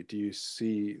retrospectively, do you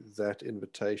see that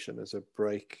invitation as a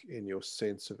break in your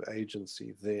sense of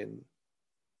agency then,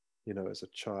 as a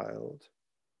child,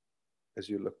 as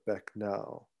you look back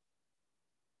now?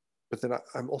 But then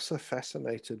I'm also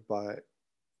fascinated by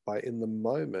in the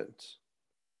moment,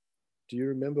 do you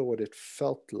remember what it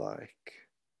felt like?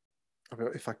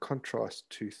 If I contrast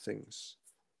two things,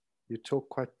 you talk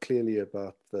quite clearly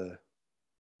about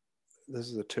this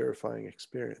is a terrifying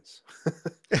experience.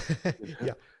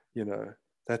 Yeah.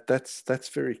 That's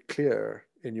very clear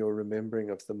in your remembering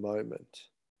of the moment.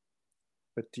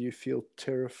 But do you feel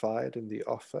terrified in the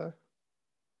offer?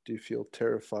 Do you feel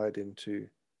terrified into,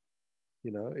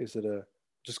 is it a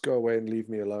just go away and leave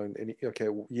me alone? Okay,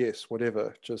 yes,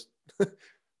 whatever, just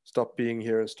stop being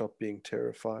here and stop being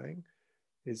terrifying.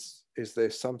 Is there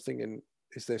something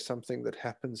that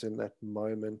happens in that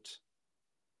moment?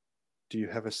 Do you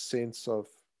have a sense of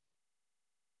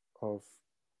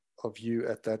you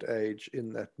at that age,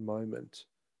 in that moment,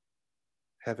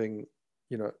 having,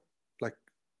 like,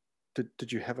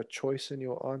 did you have a choice in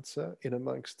your answer in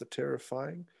amongst the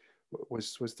terrifying?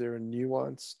 Was there a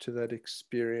nuance to that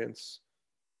experience?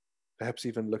 Perhaps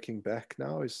even looking back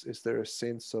now, is there a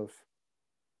sense of,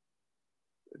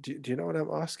 do you know what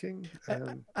I'm asking?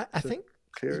 I think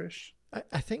clearish.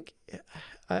 I think,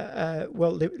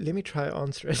 well, let me try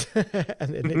answer it,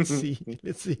 and then let's see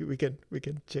if we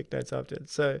can check notes after it.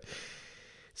 So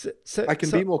I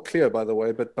can be more clear, by the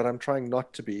way, but I'm trying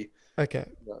not to be. Okay.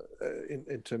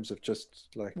 In terms of just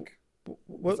like I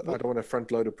don't want to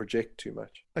front load a project too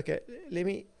much. Okay, let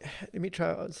me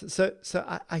try.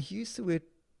 I used the word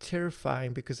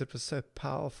terrifying because it was so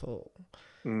powerful,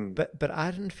 but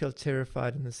I didn't feel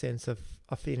terrified in the sense of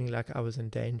feeling like I was in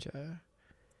danger.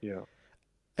 Yeah.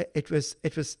 It was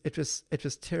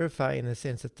terrifying in the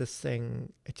sense that this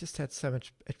thing, it just had so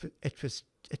much. It was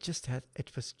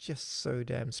just so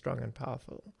damn strong and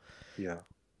powerful. Yeah.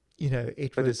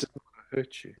 It But was. it didn't want to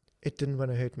hurt you. It didn't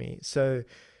want to hurt me. So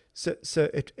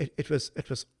it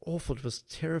was awful. It was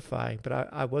terrifying, but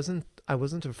I wasn't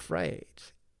afraid.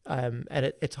 And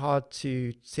it's hard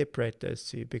to separate those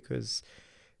two because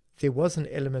there was an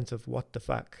element of what the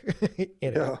fuck,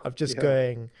 of just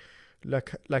going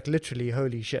like literally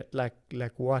holy shit, like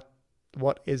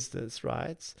what is this,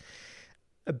 right?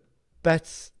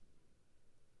 But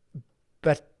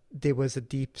there was a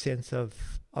deep sense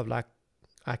of like,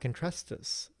 I can trust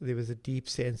this. There was a deep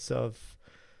sense of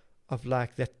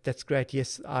like that's great.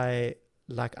 Yes, I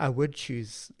would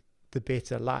choose the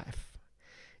better life,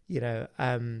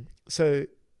 so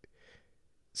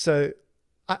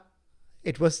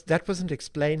that wasn't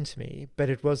explained to me, but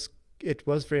it was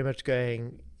very much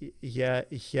going, yeah,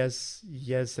 here's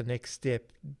the next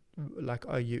step. Like,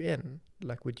 are you in?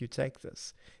 Like, would you take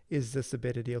this? Is this a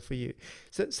better deal for you?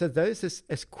 So those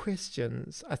as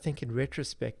questions, I think in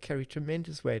retrospect, carry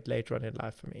tremendous weight later on in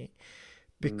life for me,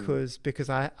 because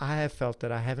I have felt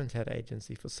that I haven't had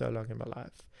agency for so long in my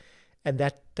life, and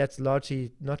that's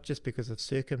largely not just because of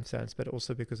circumstance, but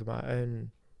also because of my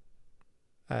own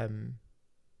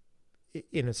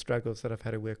inner struggles that I've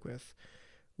had to work with,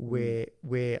 where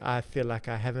I feel like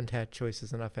I haven't had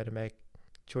choices and I've had to make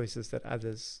choices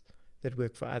that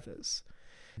work for others,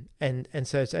 and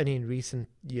so it's only in recent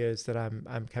years that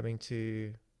I'm coming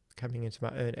into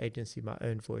my own agency, my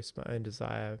own voice, my own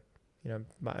desire,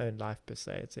 my own life per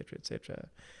se, etc., etc.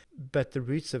 But the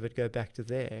roots of it go back to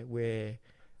there, where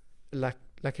like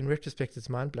in retrospect, it's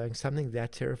mind blowing. Something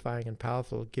that terrifying and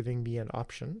powerful giving me an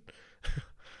option.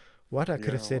 What, I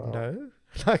could have said no?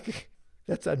 Like,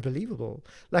 that's unbelievable.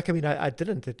 Like, I mean, I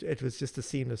didn't. It was just a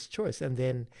seamless choice, and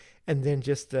then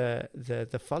just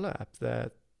the follow up,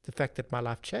 the fact that my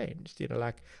life changed.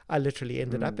 Like, I literally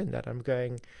ended up in that. I'm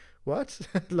going, what?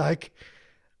 like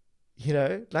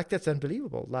that's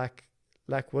unbelievable. Like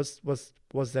was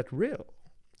that real?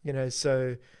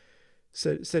 So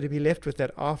to be left with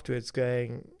that afterwards,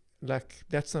 going like,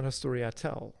 that's not a story I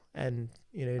tell. And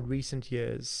in recent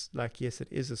years, like, yes, it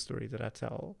is a story that I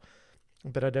tell,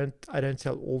 but I don't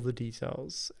tell all the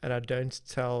details, and I don't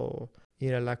tell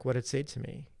like what it said to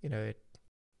me.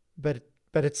 But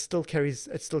it still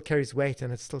carries weight,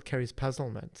 and it still carries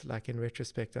puzzlement. Like, in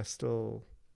retrospect, I still.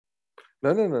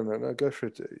 No, go for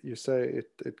it. You say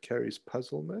it carries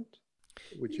puzzlement?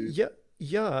 Would you?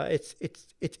 Yeah, it's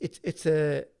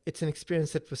an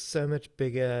experience that was so much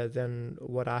bigger than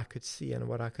what I could see and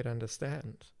what I could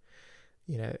understand.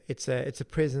 It's a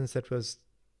presence that was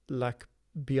like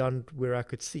beyond where I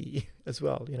could see as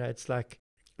well. It's like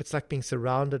being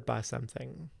surrounded by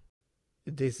something.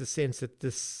 There's a sense that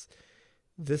this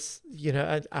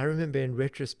I remember in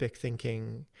retrospect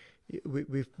thinking,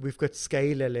 we've got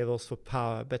scalar levels for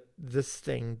power, but this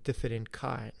thing differed in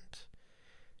kind.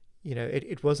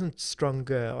 It wasn't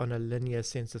stronger on a linear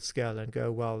sense of scale and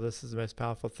go, well, this is the most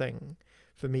powerful thing.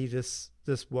 For me, this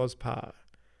was power.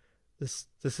 This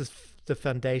is the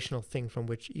foundational thing from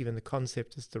which even the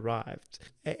concept is derived,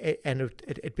 and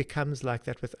it becomes like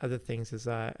that with other things as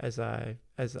I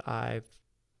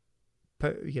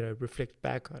reflect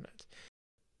back on it.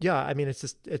 Yeah, I mean, it's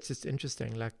just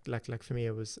interesting. Like for me,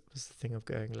 it was the thing of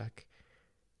going like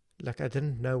I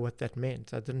didn't know what that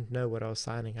meant. I didn't know what I was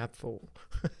signing up for.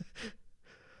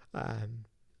 I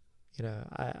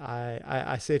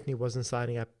certainly wasn't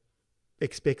signing up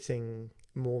expecting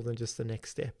more than just the next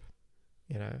step.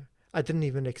 I didn't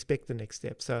even expect the next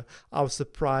step, so I was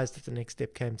surprised that the next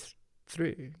step came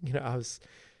through. I was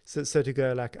so to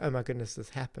go like, oh my goodness, this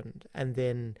happened, and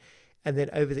then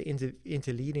over the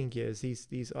interleading years,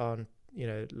 these aren't,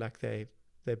 like they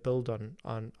build on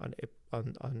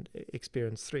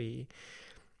experience 3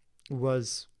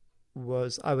 was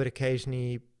I would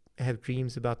occasionally have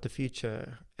dreams about the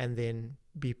future and then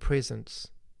be present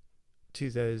to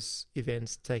those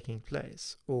events taking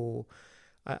place, or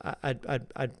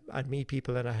I'd meet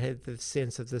people and I had the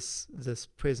sense of this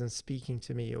presence speaking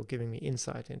to me or giving me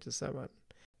insight into someone,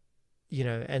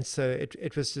 and so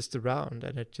it was just around,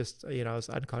 and it just, I was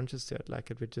unconscious to it.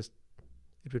 Like, it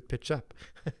would pitch up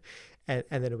and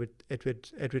then it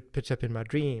would pitch up in my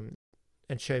dream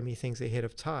and show me things ahead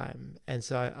of time. And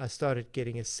so I started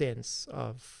getting a sense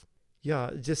of,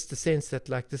 just the sense that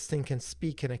like this thing can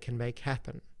speak and it can make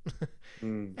happen.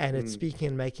 and it's speaking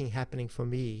and making happening for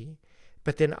me.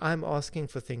 But then I'm asking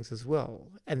for things as well,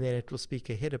 and then it will speak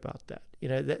ahead about that,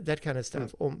 that kind of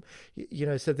stuff.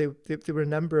 So there were a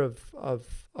number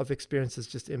of experiences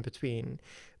just in between,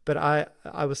 but I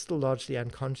was still largely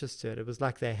unconscious to it. It was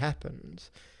like they happened,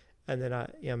 and then I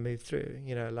moved through.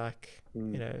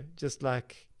 Just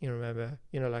like remember,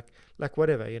 like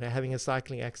whatever, having a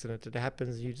cycling accident, it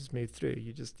happens, you just move through,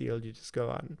 you just deal, you just go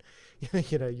on.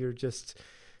 You're just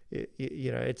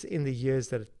it's in the years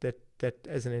that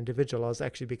as an individual I was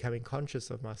actually becoming conscious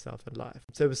of myself and life.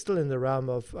 So it was still in the realm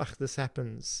of this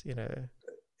happens.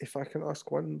 If I can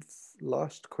ask one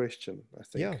last question, I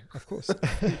think. Yeah, of course.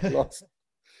 Last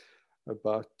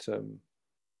about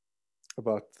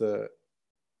the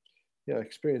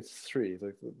experience 3,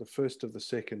 the first of the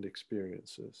second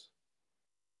experiences.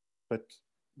 But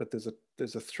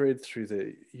there's a thread through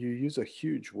there. You use a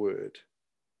huge word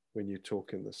when you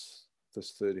talk in this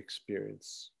third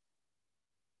experience,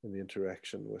 in the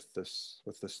interaction with this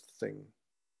thing.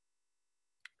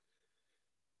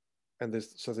 And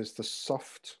there's the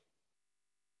soft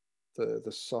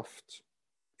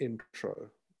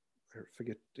intro. I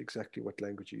forget exactly what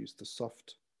language you used. The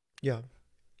soft. Yeah.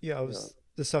 It was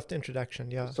the soft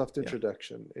introduction. Yeah. The soft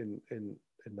introduction in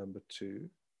number 2.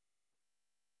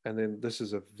 And then this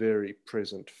is a very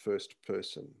present first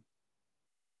person.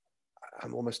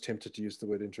 I'm almost tempted to use the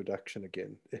word introduction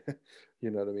again.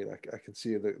 You know what I mean? I can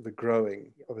see the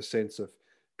growing of a sense of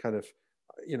kind of,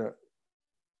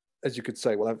 as you could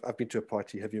say, well, I've been to a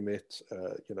party. Have you met,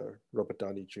 Robert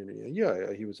Downey Jr.?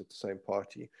 Yeah, he was at the same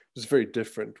party. It was very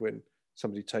different when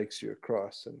somebody takes you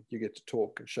across and you get to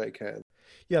talk and shake hands.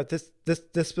 Yeah, this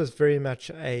was very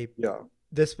much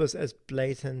this was as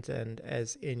blatant and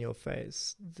as in your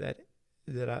face an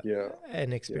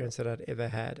experience that I'd ever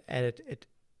had, and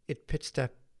it pitched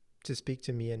up to speak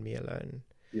to me and me alone.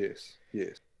 Yes.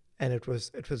 And it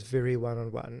was very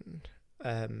one-on-one.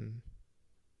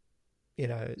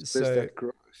 There's that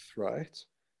growth, right?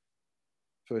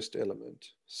 First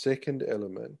element. Second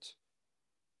element,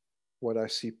 what I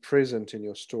see present in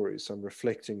your stories, I'm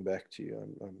reflecting back to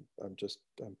you. I'm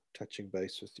touching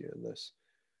base with you in this.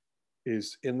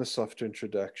 Is in the soft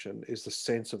introduction is the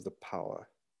sense of the power,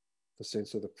 the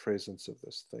sense of the presence of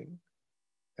this thing,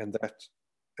 and that,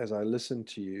 as I listen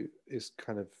to you, is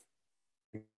kind of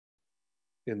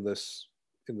in this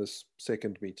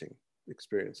second meeting,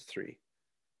 experience 3,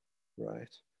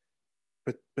 right?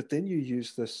 But then you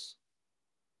use this.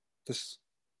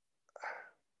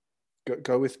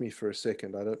 Go with me for a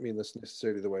second. I don't mean this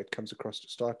necessarily the way it comes across to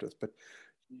start with, but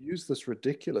you use this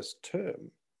ridiculous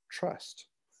term, trust.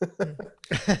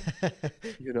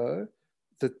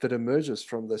 That emerges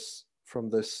from this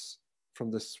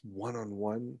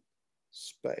one-on-one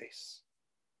space.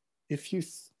 If you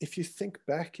think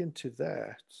back into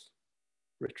that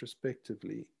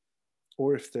retrospectively,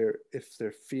 or if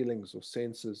they're feelings or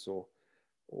senses or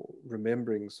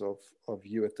rememberings of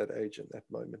you at that age and that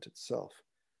moment itself,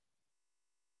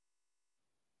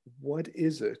 what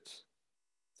is it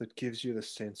that gives you the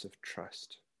sense of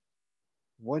trust?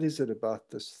 What is it about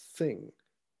this thing?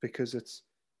 Because it's,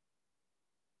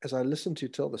 as I listen to you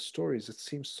tell the stories, it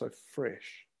seems so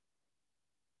fresh.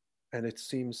 And it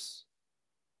seems,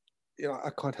 I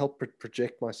can't help but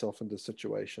project myself into the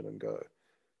situation and go,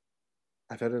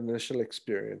 I've had an initial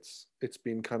experience. It's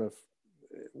been kind of,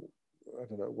 I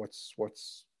don't know, what's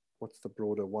the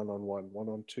broader one-on-one,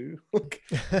 one-on-two?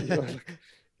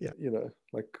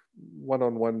 Like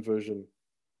one-on-one version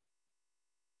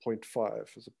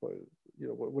 0.5 as opposed,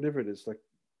 whatever it is, like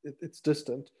it's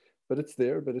distant, but it's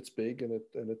there, but it's big, and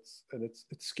it's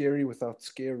scary without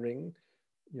scaring.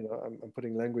 I'm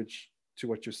putting language to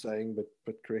what you're saying,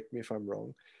 but correct me if I'm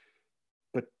wrong.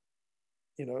 But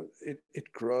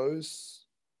it grows,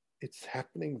 it's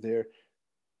happening there.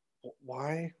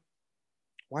 Why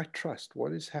trust?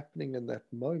 What is happening in that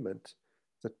moment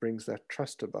that brings that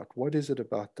trust about? What is it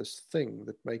about this thing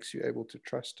that makes you able to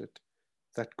trust it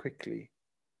that quickly?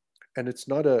 And it's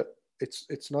not a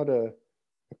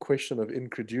question of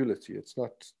incredulity. It's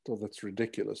not, oh, that's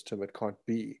ridiculous, Tim, it can't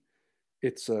be.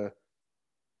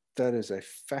 That is a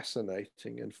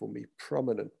fascinating and, for me,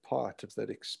 prominent part of that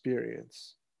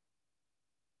experience.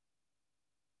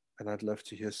 And I'd love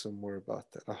to hear some more about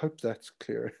that. I hope that's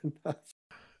clear enough.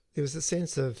 There was a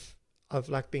sense of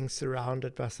like being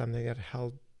surrounded by something that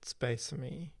held space for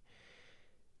me.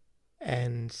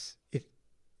 And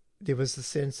there was a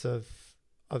sense of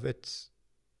it,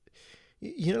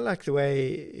 like the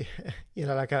way,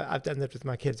 like I've done that with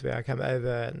my kids, where I come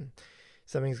over and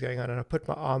something's going on and I put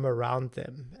my arm around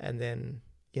them, and then,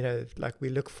 like we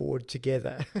look forward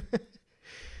together.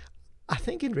 I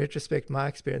think in retrospect, my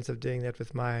experience of doing that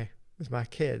with my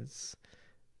kids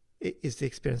is the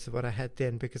experience of what I had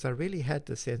then, because I really had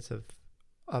the sense of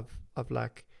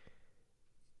like,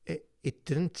 it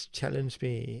didn't challenge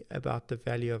me about the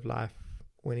value of life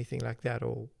or anything like that,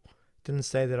 or didn't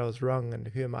say that I was wrong and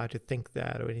who am I to think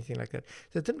that or anything like that.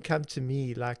 So it didn't come to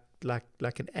me like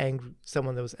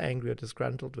someone that was angry or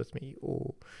disgruntled with me,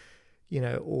 or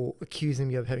or accusing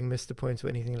me of having missed the points or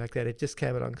anything like that. It just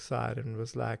came alongside and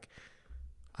was like,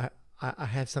 I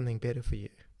have something better for you.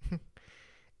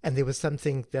 And there was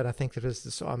something that I think that was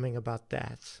disarming about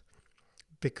that,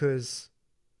 because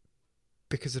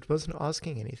it wasn't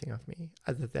asking anything of me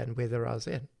other than whether I was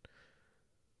in.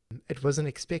 It wasn't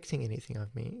expecting anything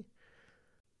of me.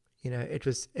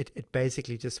 It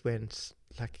basically just went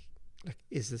like,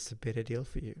 is this a better deal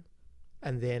for you?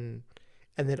 And then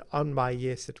on my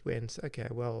yes, it went, okay,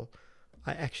 well,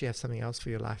 I actually have something else for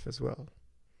your life as well.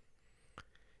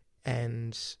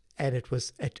 And it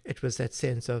was that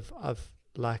sense of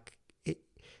like,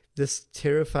 this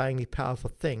terrifyingly powerful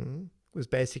thing was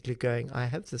basically going, I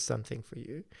have this something for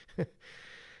you.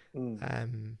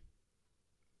 And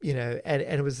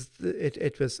it was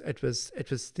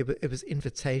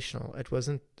invitational. It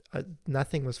wasn't,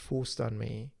 nothing was forced on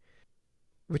me,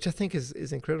 which I think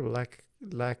is incredible.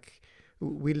 Like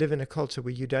we live in a culture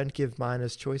where you don't give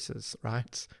minors choices,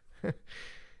 right?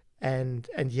 and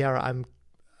yeah, I'm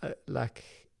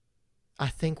I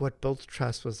think what built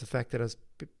trust was the fact that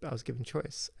I was given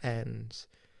choice, and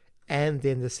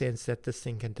then the sense that this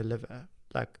thing can deliver,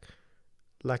 like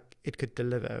it could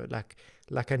deliver, like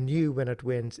I knew when it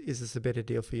went, is this a better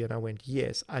deal for you? And I went,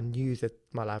 yes. I knew that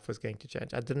my life was going to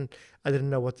change. I didn't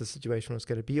know what the situation was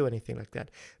going to be or anything like that,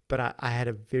 but I had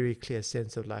a very clear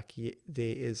sense of like, yeah,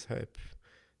 there is hope.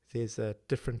 There's a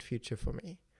different future for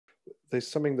me. There's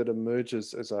something that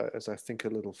emerges as I think a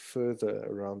little further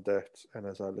around that, and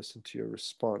as I listen to your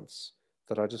response,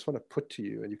 that I just want to put to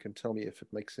you, and you can tell me if it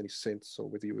makes any sense or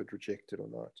whether you would reject it or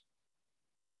not.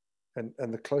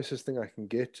 And the closest thing I can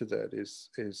get to that is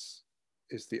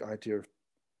the idea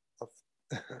of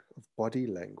body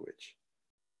language,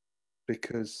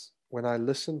 because when I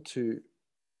listen to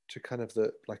kind of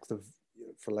the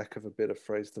for lack of a better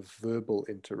phrase, the verbal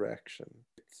interaction,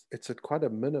 it's at quite a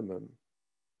minimum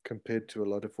compared to a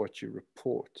lot of what you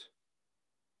report,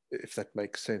 if that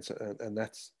makes sense. And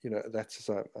that's as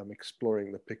I'm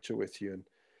exploring the picture with you. And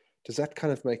does that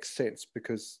kind of make sense?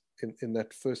 Because in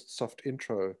that first soft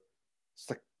intro,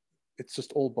 it's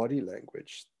just all body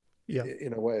language. Yeah.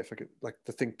 In a way, if I could, like,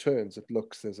 the thing turns, it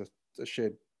looks, there's a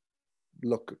shared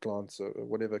look, a glance, or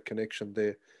whatever connection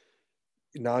there.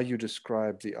 Now you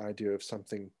describe the idea of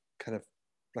something kind of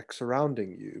like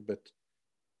surrounding you, but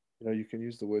you can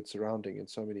use the word surrounding in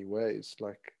so many ways.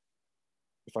 Like,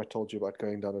 if I told you about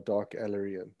going down a dark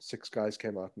alley and 6 guys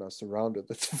came out and I was surrounded,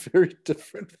 that's a very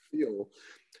different feel.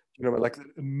 Like, it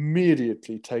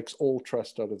immediately takes all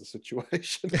trust out of the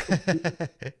situation.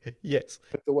 Yes.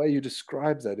 But the way you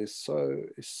describe that is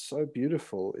so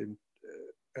beautiful. And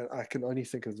I can only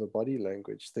think of the body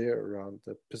language there around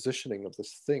the positioning of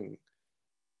this thing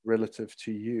relative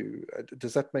to you.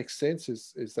 Does that make sense?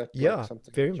 Is that like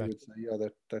something very that you much. would say, yeah,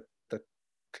 that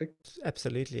clicked?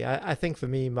 Absolutely. I think for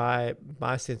me, my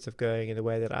sense of going in the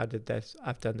way that I did that,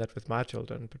 I've done that with my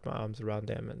children, put my arms around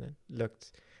them and then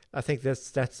looked. I think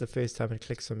that's the first time it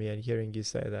clicks for me, and hearing you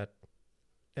say that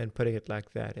and putting it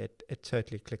like that, it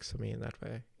totally clicks for me in that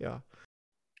way. Yeah.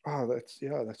 Oh,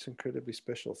 that's incredibly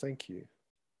special. Thank you.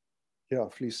 Yeah,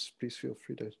 please feel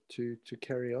free to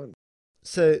carry on.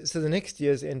 So the next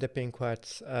years end up being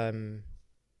quite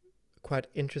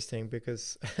interesting,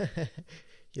 because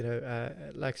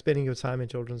like spending your time in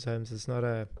children's homes is not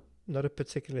a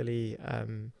particularly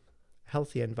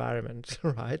healthy environment,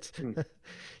 right?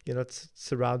 You're not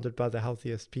surrounded by the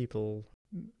healthiest people.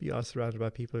 You are surrounded by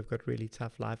people who've got really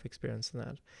tough life experience in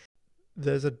that.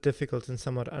 Those are difficult and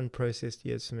somewhat unprocessed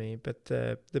years for me. But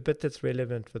the bit that's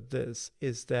relevant for this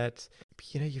is that,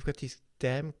 you've got these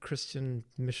damn Christian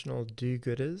missional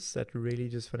do-gooders that really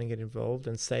just want to get involved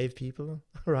and save people,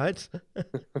 right?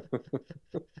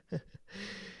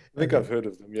 I think I've heard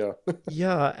of them, yeah.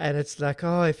 Yeah, and it's like,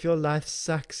 oh, if your life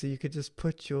sucks, you could just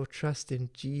put your trust in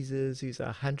Jesus, who's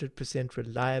 100%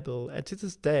 reliable. And to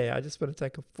this day, I just want to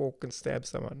take a fork and stab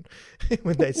someone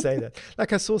when they say that.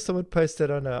 Like, I saw someone post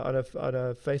that on a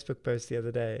Facebook post the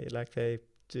other day, like they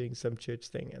doing some church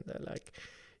thing, and they're like,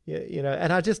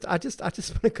 and I just want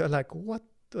to go like, what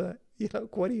the,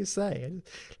 what do you say?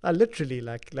 I literally,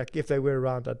 like if they were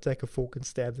around, I'd take a fork and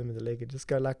stab them in the leg and just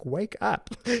go like, wake up,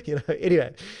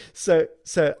 Anyway, so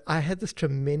I had this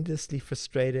tremendously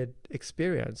frustrated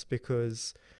experience,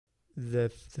 because the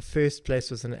first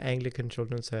place was an Anglican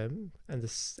children's home, and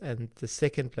the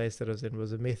second place that I was in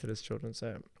was a Methodist children's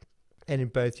home. And in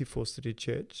both, you're forced to do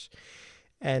church.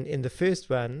 And in the first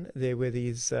one, there were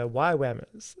these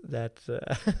YWAMers that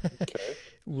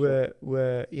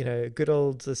were good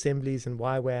old assemblies and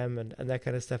YWAM and that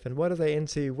kind of stuff. And what are they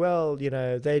into? Well,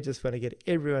 they just want to get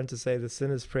everyone to say the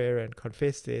sinner's prayer and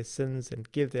confess their sins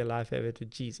and give their life over to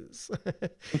Jesus.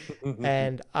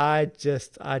 And I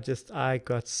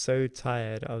got so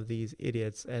tired of these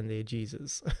idiots and their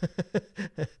Jesus.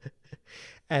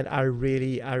 And I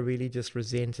really just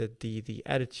resented the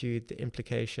attitude, the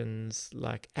implications,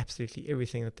 like absolutely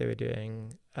everything that they were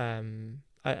doing.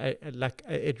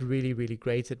 It really, really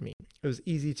grated me. It was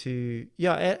easy to,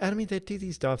 I mean, they do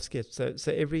these daft skits.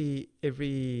 So every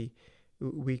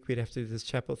week we'd have to do this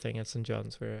chapel thing at St.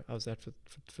 John's, where I was at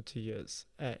for 2 years,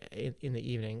 in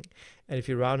the evening. And if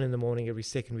you're around in the morning, every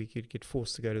second week you'd get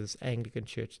forced to go to this Anglican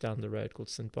church down the road called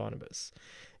St. Barnabas.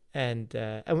 And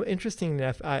interestingly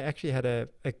enough, I actually had a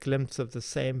glimpse of the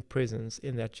same presence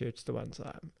in that church the one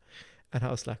time. And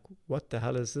I was like, what the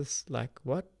hell is this? Like,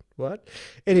 what?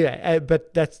 Anyway,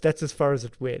 but that's as far as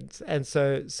it went. And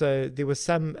so there was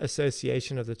some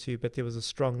association of the two, but there was a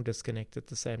strong disconnect at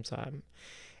the same time.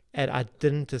 And I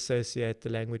didn't associate the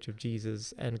language of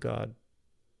Jesus and God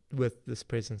with this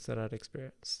presence that I'd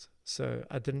experienced. So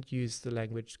I didn't use the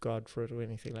language God for it or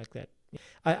anything like that.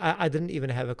 I didn't even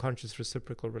have a conscious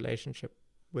reciprocal relationship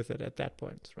with it at that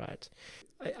point, right?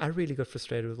 I really got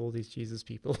frustrated with all these Jesus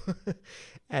people.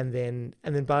 and then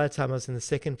by the time I was in the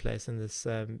second place in this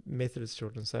Methodist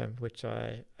children's home, which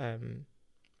I had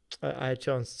a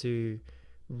chance to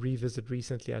revisit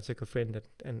recently. I took a friend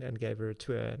and gave her a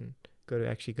tour and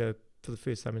go for the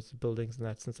first time into the buildings and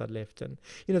that since I'd left, and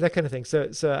that kind of thing. So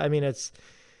I mean, it's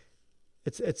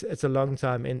a long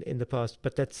time in the past.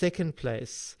 But that second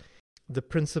place, the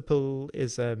principal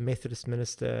is a Methodist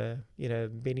minister.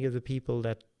 Many of the people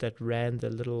that ran the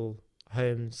little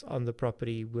homes on the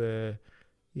property were,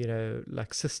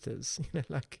 like sisters,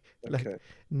 like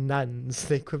nuns,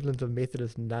 the equivalent of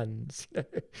Methodist nuns,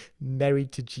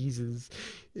 married to Jesus,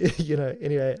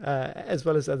 anyway, as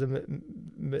well as other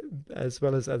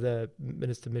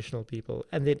minister missional people.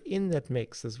 And then in that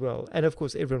mix as well, and of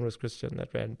course everyone was Christian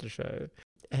that ran the show.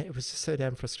 And it was just so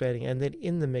damn frustrating. And then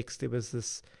in the mix there was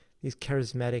these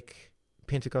charismatic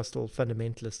Pentecostal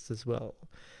fundamentalists as well.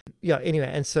 Anyway,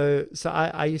 and so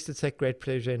I used to take great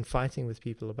pleasure in fighting with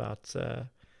people about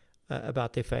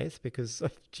their faith, because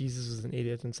Jesus was an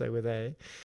idiot and so were they.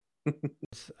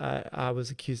 I was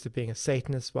accused of being a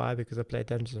Satanist. Why? Because I played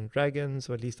Dungeons and Dragons,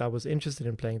 or at least I was interested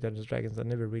in playing Dungeons and Dragons. I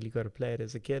never really got to play it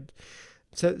as a kid.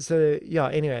 So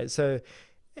anyway, so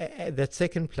at that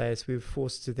second place, we were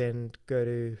forced to then go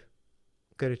to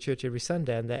church every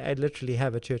Sunday, and I literally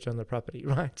have a church on the property,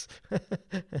 right?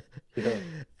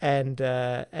 And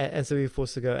so we were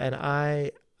forced to go, and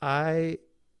I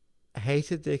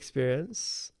hated the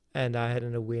experience, and I had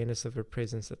an awareness of her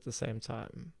presence at the same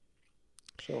time.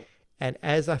 Sure. And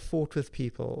as I fought with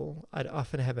people, I'd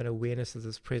often have an awareness of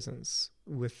this presence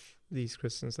with these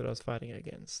Christians that I was fighting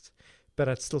against, but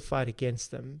I'd still fight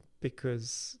against them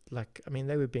because,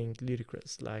 they were being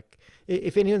ludicrous. Like,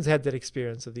 if anyone's had that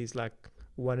experience of these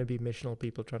wannabe missional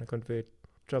people trying to convert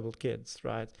troubled kids,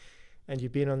 right? And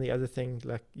you've been on the other thing,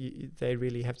 they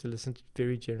really have to listen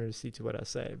very generously to what I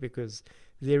say, because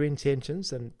their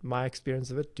intentions and my experience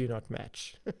of it do not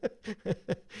match.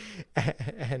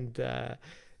 And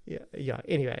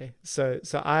anyway, so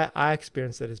I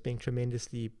experienced that as being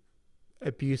tremendously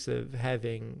abusive,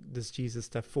 having this Jesus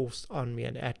stuff forced on me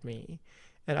and at me,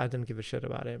 and I didn't give a shit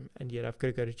about him. And yet I've got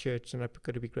to go to church, and I've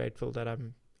got to be grateful that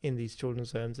I'm in these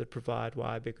children's homes that provide.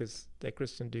 Why? Because they're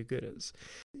Christian do-gooders.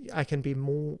 I can be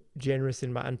more generous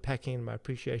in my unpacking and my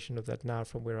appreciation of that now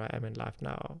from where I am in life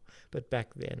now. But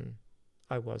back then,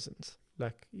 I wasn't.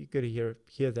 You got to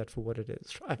hear that for what it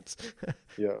is, right?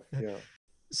 Yeah.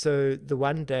 So the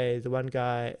one day,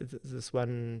 this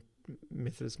one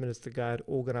Methodist minister guy had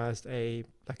organized a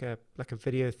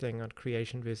video thing on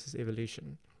creation versus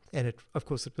evolution. And it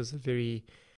was a very,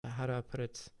 how do I put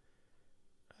it,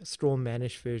 straw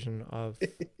mannish version of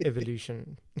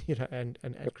evolution, and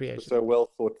creation. So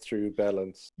well thought through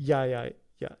balance. Yeah.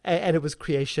 And it was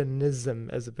creationism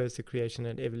as opposed to creation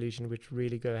and evolution, which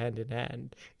really go hand in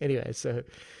hand. Anyway, so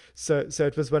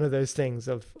it was one of those things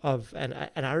and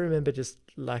I remember just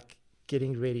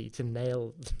getting ready to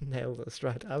nail this,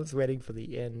 right? I was waiting for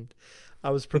the end. I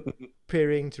was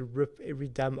preparing to rip every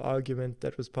dumb argument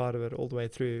that was part of it all the way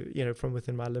through, from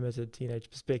within my limited teenage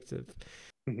perspective.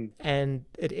 Mm-hmm. And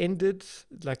it ended,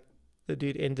 the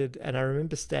dude ended, and I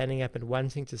remember standing up and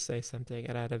wanting to say something,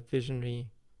 and I had a visionary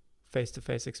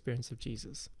face-to-face experience of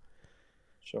Jesus.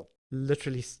 Sure.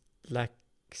 Literally, like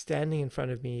standing in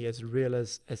front of me, as real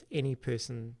as any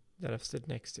person that I've stood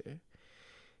next to.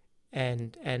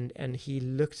 And he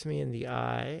looked me in the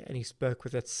eye, and he spoke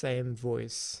with that same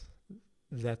voice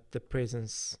that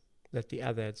the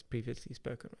other had previously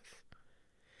spoken with.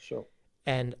 Sure.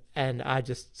 And I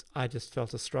just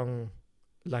felt a strong,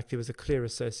 like there was a clear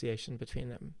association between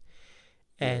them.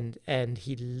 And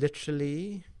he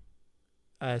literally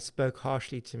spoke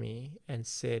harshly to me and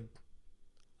said,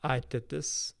 I did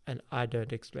this, and I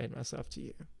don't explain myself to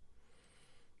you.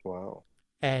 Wow.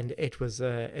 And it was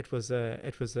a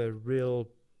real,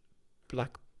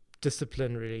 like,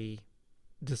 disciplinary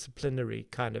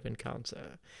kind of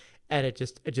encounter, and it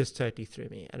just totally threw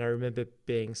me. And I remember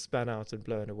being spun out and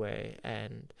blown away,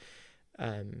 and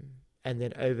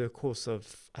then over the course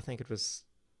of, I think it was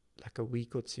like a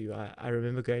week or two, I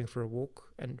remember going for a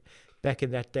walk. And back in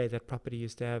that day, that property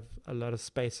used to have a lot of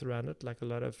space around it, like a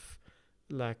lot of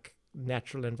like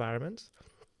natural environment.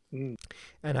 And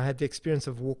I had the experience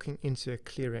of walking into a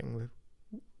clearing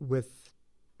with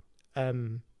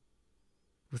an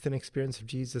experience of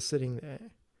Jesus sitting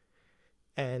there,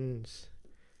 and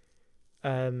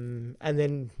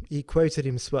then he quoted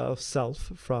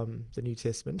himself from the New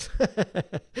Testament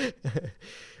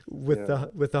with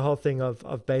the whole thing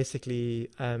of basically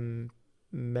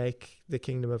make the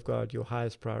kingdom of God your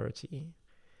highest priority,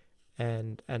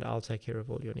 and I'll take care of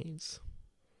all your needs.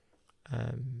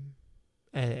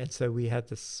 And so we had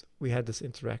this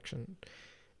interaction,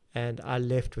 and I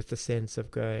left with the sense of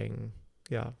going,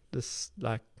 this,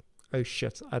 like, oh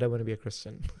shit, I don't want to be a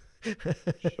Christian.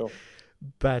 Sure.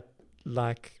 But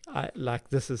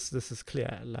this is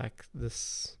clear, like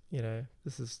this,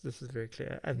 this is very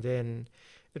clear. And then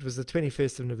it was the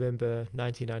 21st of November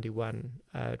 1991.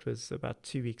 It was about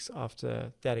 2 weeks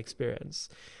after that experience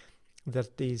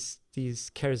that these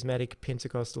charismatic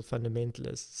Pentecostal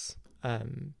fundamentalists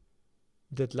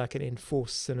did like an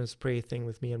enforced sinner's prayer thing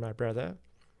with me and my brother.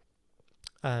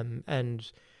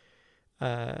 It's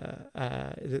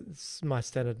my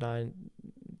standard 9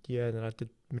 year, and then I did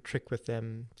matric with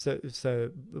them.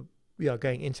 So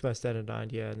going into my standard 9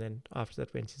 year, and then after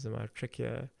that went into my matric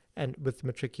year. And with the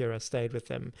matric year, I stayed with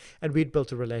them, and we'd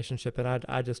built a relationship, and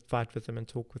I'd just fight with them and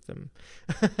talk with them.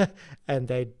 And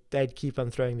they'd keep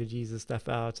on throwing the Jesus stuff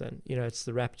out, and, it's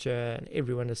the rapture, and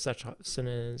everyone is such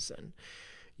sinners, and,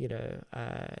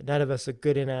 none of us are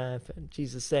good enough, and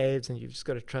Jesus saves, and you've just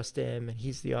got to trust him, and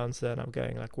he's the answer. And I'm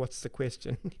going like, what's the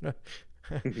question?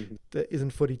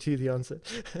 Isn't 42 the answer?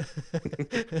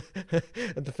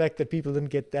 And the fact that people didn't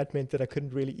get that meant that I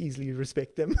couldn't really easily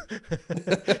respect them.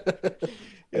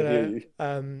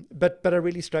 But I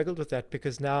really struggled with that,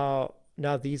 because now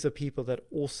these are people that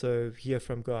also hear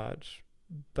from God,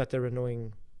 but they're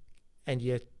annoying, and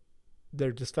yet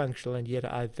they're dysfunctional, and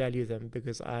yet I value them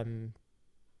because I'm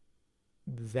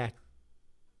that,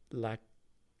 like,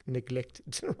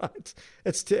 neglected, right?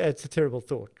 It's a terrible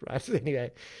thought, right?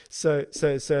 Anyway, so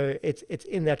it's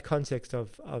in that context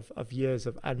of years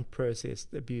of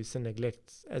unprocessed abuse and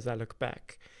neglect as I look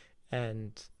back,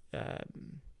 and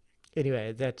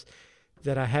anyway, that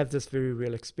I have this very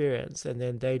real experience. And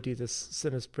then they do this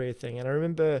sinner's prayer thing, and I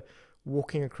remember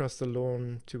walking across the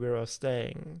lawn to where I was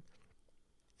staying,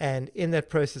 and in that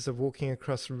process of walking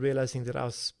across, realizing that I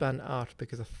was spun out,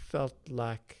 because I felt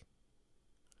like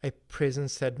a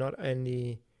presence had not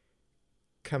only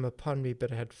come upon me, but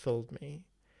it had filled me.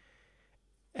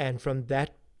 And from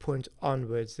that point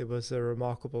onwards, there was a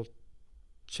remarkable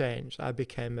change. I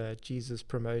became a Jesus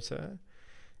promoter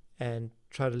and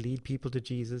tried to lead people to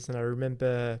Jesus. And I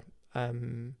remember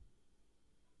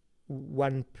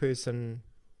one person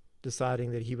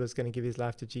deciding that he was going to give his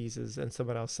life to Jesus, and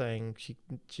someone else saying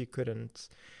she couldn't.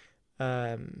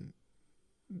 And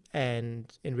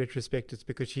in retrospect, it's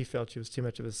because she felt she was too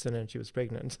much of a sinner and she was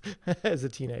pregnant as a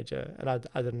teenager, and I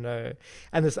didn't know.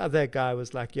 And this other guy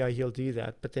was like, yeah, he'll do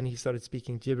that. But then he started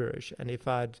speaking gibberish, and if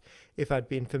I'd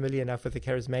been familiar enough with the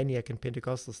charismaniac and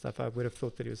Pentecostal stuff, I would have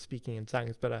thought that he was speaking in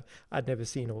tongues, but I'd never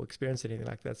seen or experienced anything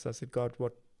like that. So I said, God,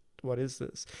 what is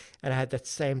this? And I had that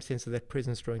same sense of that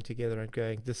presence drawing together and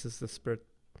going, this is the Spirit.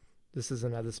 This is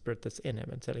another spirit that's in him,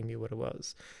 and telling me what it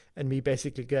was. And me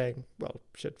basically going, well,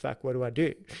 shit, fuck, what do I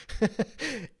do?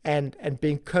 and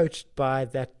being coached by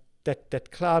that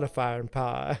cloud of fire and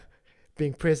power,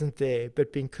 being present there,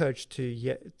 but being coached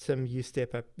to, Tim, you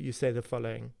step up, you say the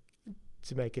following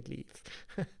to make it leave.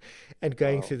 And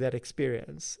going through that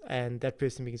experience, and that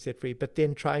person being set free, but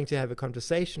then trying to have a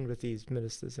conversation with these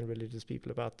ministers and religious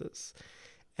people about this.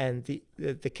 And the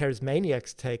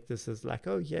charismaniacs take this as like,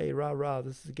 oh yay, rah rah,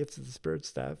 this is the gifts of the Spirit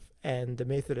stuff. And the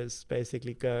Methodists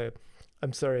basically go,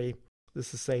 I'm sorry,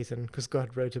 this is Satan, because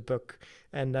God wrote a book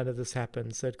and none of this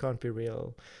happened, so it can't be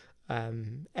real.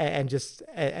 And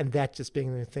that just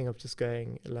being the thing of just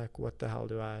going like, what the hell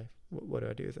what do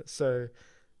I do with this? So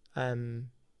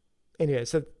anyway,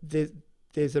 so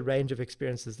there's a range of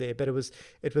experiences there, but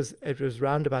it was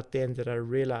round about then that I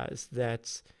realized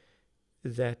that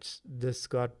this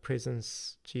God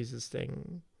presence Jesus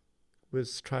thing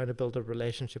was trying to build a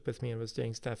relationship with me and was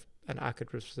doing stuff, and I could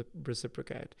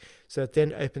reciprocate. So it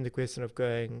then opened the question of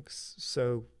going,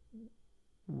 so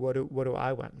what do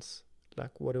I want?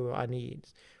 Like, what do I need?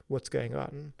 What's going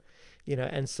on?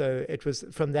 And so it was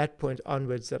from that point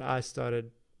onwards that I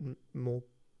started more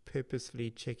purposefully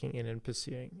checking in and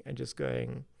pursuing and just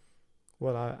going,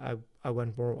 well, I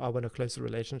want more. I want a closer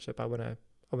relationship. I want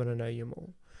to know you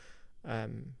more.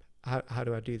 How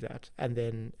do I do that? And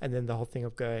then the whole thing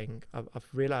of going, of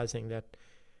realizing that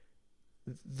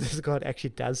this God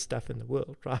actually does stuff in the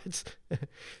world, right?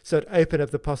 So it opened up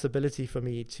the possibility for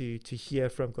me to hear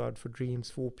from God for dreams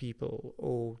for people,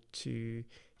 or to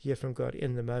hear from God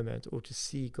in the moment, or to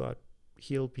see God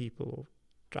heal people or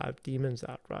drive demons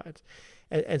out, right?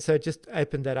 And so it just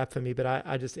opened that up for me. But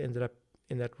I just ended up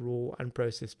in that raw,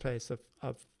 unprocessed place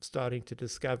of starting to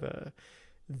discover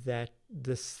that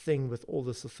this thing with all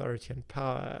this authority and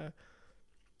power,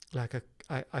 like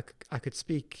I could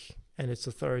speak and its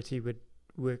authority would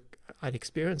work. I'd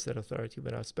experience that authority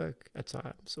when I spoke at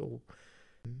times, or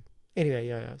anyway,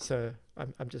 yeah. So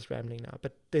I'm just rambling now,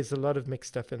 but there's a lot of mixed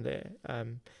stuff in there.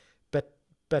 But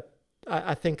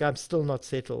I think I'm still not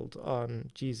settled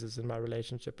on Jesus and my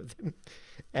relationship with him,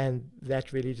 and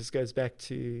that really just goes back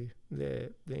to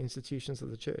the institutions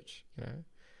of the church,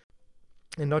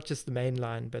 and not just the main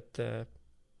line, but the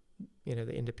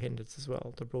independents as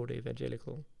well, the broader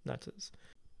evangelical nutters.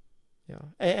 Yeah,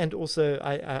 and also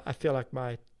I feel like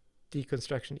my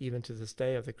deconstruction, even to this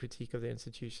day, of the critique of the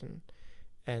institution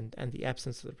and the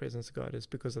absence of the presence of God is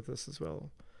because of this as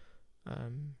well.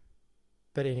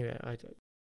 But anyway,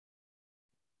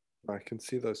 I can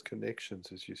see those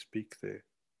connections as you speak there.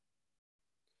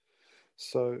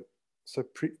 So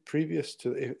previous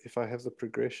to, if I have the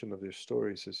progression of your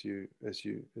stories as you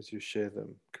share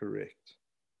them correct,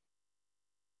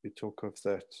 you talk of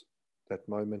that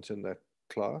moment in that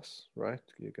class, right?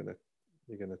 You're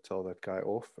gonna tell that guy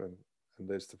off, and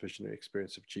there's the visionary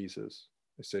experience of Jesus,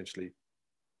 essentially,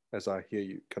 as I hear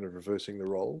you, kind of reversing the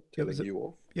role, telling you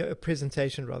off. Yeah, a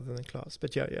presentation rather than class,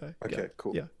 but yeah. Okay,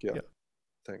 cool. Yeah.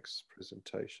 Thanks,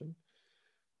 presentation.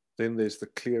 Then there's the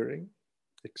clearing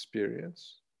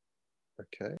experience.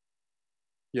 Okay.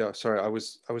 Yeah, sorry, I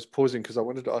was pausing because I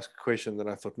wanted to ask a question, then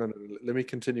I thought, no, let me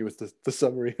continue with the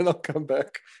summary and I'll come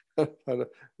back. Let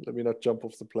me not jump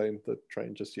off the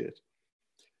train just yet.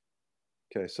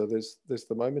 Okay, so there's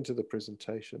the moment of the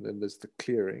presentation, then there's the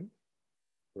clearing,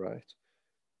 right?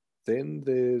 Then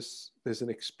there's an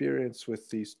experience with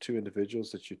these two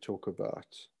individuals that you talk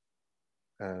about.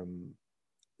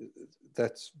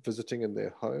 That's visiting in their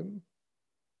home,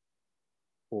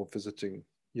 or visiting,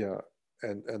 yeah.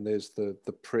 And there's the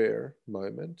prayer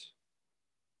moment,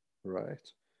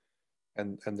 right?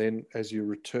 And then as you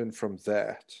return from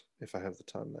that, if I have the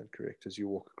timeline correct, as you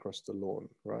walk across the lawn,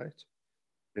 right?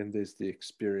 Then there's the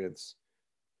experience.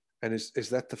 And is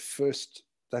that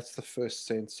that's the first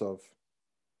sense of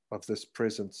this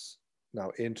presence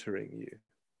now entering you?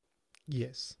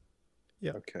 Yes.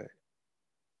 Yeah. Okay.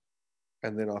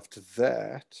 And then after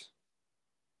that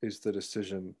is the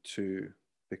decision to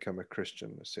become a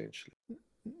Christian, essentially.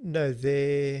 No,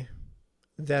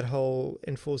 that whole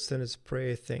enforced sinners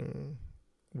prayer thing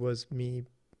was me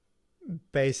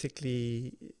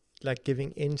basically like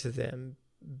giving into them,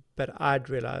 but I'd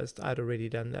realized I'd already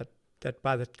done that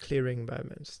by the clearing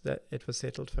moment, that it was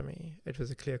settled for me. It was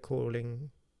a clear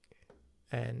calling,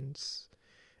 and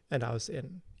I was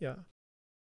in. Yeah.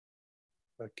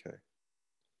 Okay.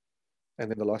 And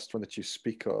then the last one that you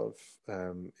speak of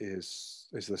is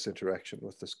this interaction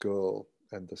with this girl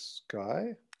and this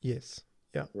guy. Yes.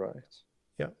 Yeah. Right.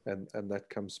 Yeah. And that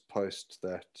comes post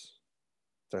that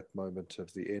moment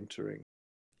of the entering.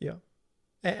 Yeah.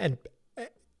 And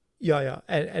yeah.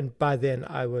 And by then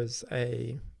I was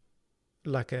a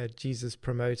Jesus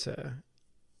promoter,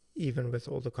 even with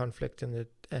all the conflict and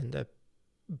the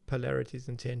polarities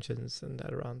and tensions and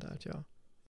that around that. Yeah.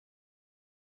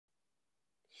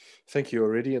 Thank you.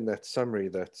 Already in that summary,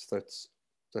 that's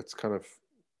kind of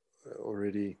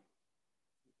already.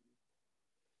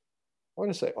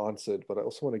 want to say answered, but I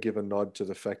also want to give a nod to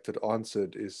the fact that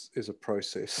answered is a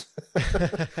process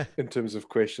in terms of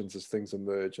questions as things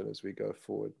emerge and as we go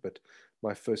forward. But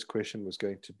my first question was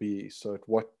going to be, so at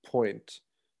what point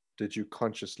did you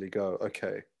consciously go,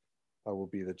 okay, I will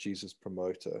be the Jesus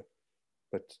promoter?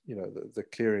 But the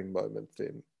clearing moment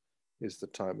then is the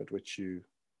time at which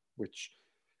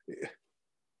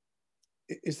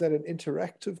is that an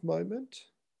interactive moment,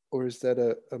 or is that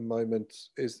a moment?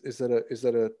 Is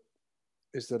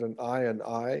that an I and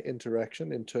I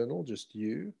interaction, internal, just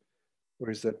you, or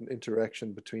is that an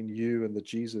interaction between you and the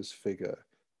Jesus figure?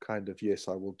 Kind of, yes,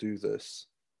 I will do this.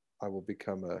 I will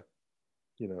become a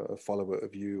follower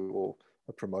of you, or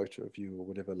a promoter of you, or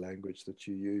whatever language that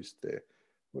you used there.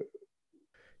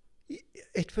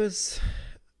 It was,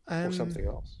 Or something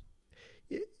else.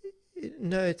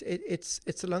 no,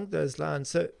 it's along those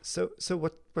lines. So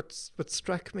what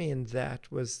struck me in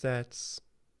that was that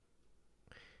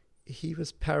he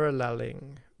was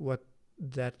paralleling what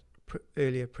that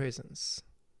earlier presence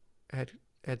had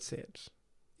said.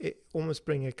 It almost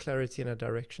bring a clarity and a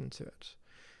direction to it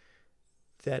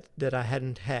that I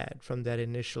hadn't had from that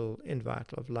initial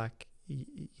invite of like,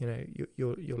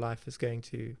 your life is going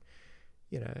to,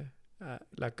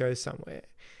 like go somewhere.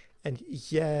 And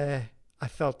yeah, I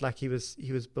felt like he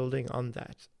was building on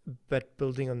that, but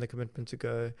building on the commitment to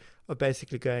go, or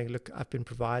basically going, look, I've been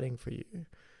providing for you,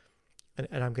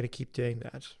 and I'm going to keep doing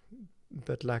that.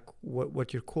 But like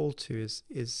what you're called to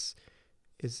is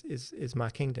my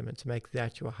kingdom, and to make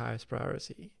that your highest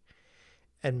priority.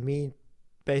 And me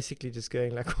basically just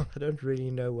going like, well, I don't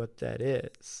really know what that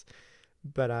is,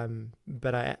 but I'm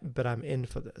in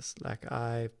for this. Like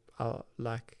I'll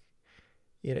like,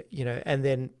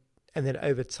 and then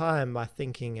over time my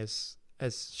thinking has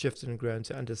shifted and grown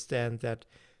to understand that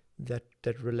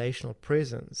relational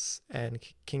presence and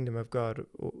kingdom of God,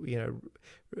 or,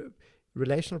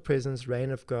 relational presence,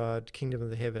 reign of God, kingdom of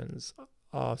the heavens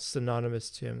are synonymous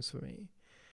terms for me.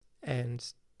 And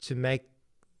to make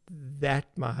that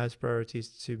my highest priority is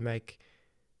to make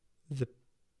the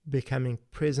becoming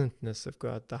presentness of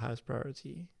God the highest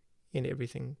priority in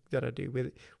everything that I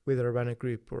do, whether I run a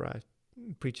group, or I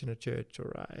preach in a church,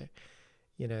 or I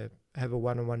have a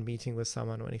one-on-one meeting with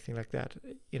someone, or anything like that.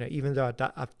 Even though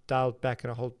I've dialed back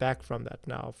and I hold back from that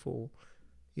now for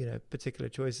particular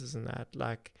choices, and that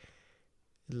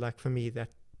like for me,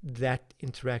 that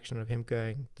interaction of him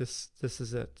going, this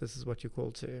is it, this is what you're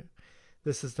called to,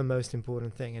 this is the most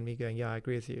important thing, and me going, yeah, I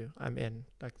agree with you, I'm in,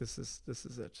 like this is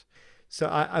it. So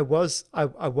I was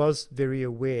very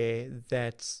aware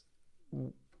that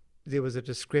there was a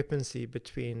discrepancy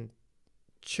between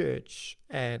church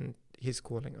and his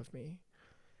calling of me,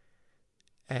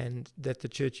 and that the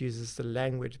church uses the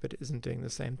language but isn't doing the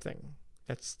same thing.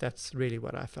 That's really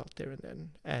what I felt there and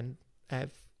then,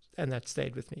 and that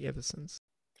stayed with me ever since.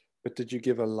 But did you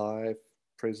give a live,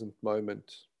 present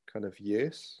moment kind of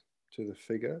yes to the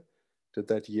figure? Did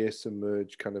that yes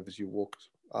emerge kind of as you walked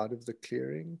out of the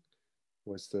clearing?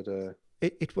 Was that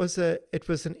it was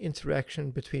an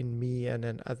interaction between me and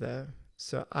an other.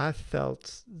 So I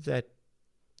felt that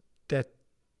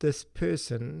this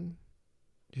person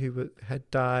who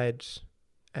had died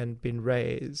and been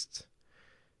raised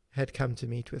had come to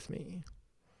meet with me.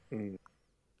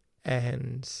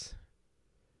 And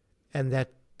that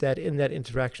in that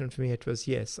interaction for me, it was,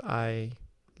 yes, I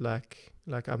like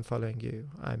I'm following you.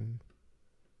 I'm,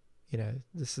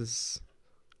 this is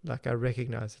like, I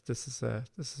recognize that this is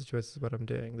what I'm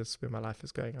doing. This is where my life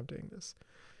is going. I'm doing this.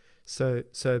 So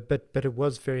but it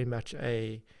was very much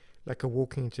a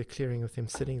walking into a clearing with him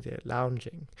sitting there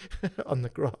lounging on the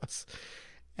grass,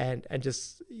 and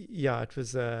just, yeah, it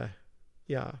was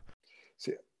yeah.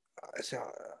 See,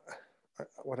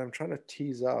 what I'm trying to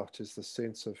tease out is the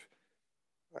sense of,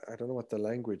 I don't know what the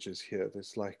language is here.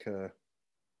 There's like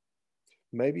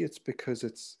maybe it's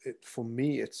because for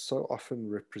me, it's so often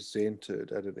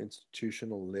represented at an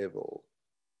institutional level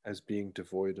as being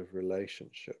devoid of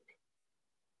relationship.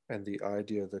 And the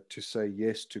idea that to say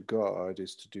yes to God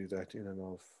is to do that in and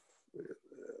of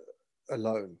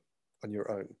alone, on your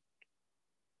own.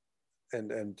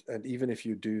 And even if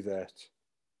you do that,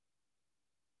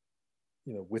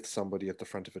 with somebody at the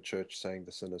front of a church saying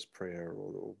the sinner's prayer,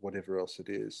 or whatever else it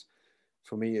is,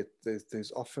 for me,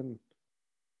 there's often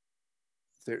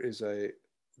there is a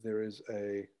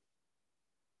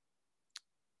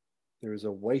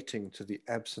weighting to the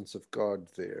absence of God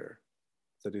there,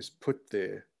 that is put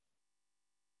there.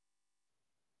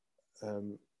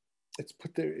 It's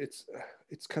put there.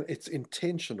 It's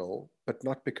intentional, but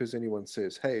not because anyone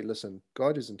says, "Hey, listen,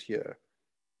 God isn't here.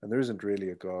 and there isn't really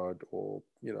a God, or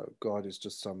God is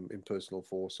just some impersonal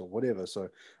force or whatever. So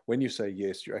when you say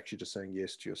yes, you're actually just saying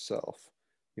yes to yourself.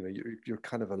 You're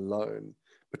kind of alone.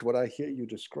 But what I hear you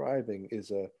describing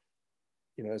is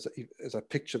as I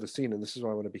picture the scene, and this is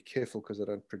why I want to be careful because I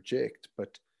don't project,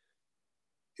 but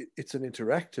it's an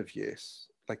interactive yes.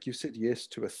 Like you said yes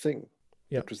to a thing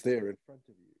Yeah. that was there in front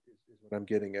of you, is what I'm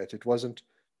getting at. It wasn't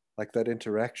like that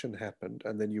interaction happened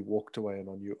and then you walked away, and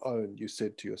on your own you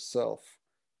said to yourself,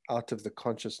 out of the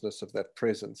consciousness of that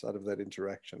presence, out of that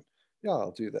interaction, yeah,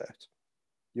 I'll do that.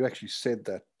 You actually said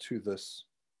that to this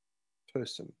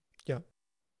person. Yeah.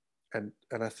 And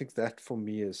I think that for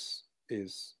me is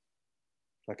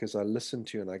like, as I listen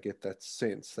to you and I get that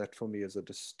sense, that for me is a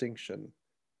distinction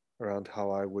around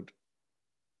how I would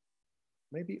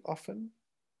maybe often,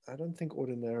 I don't think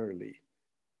ordinarily,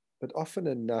 but often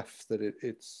enough that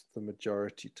it's the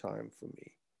majority time for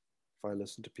me. If I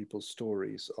listen to people's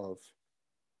stories of,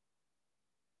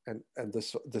 and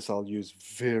this I'll use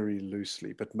very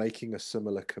loosely, but making a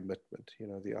similar commitment,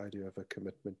 the idea of a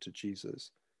commitment to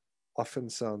Jesus often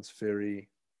sounds very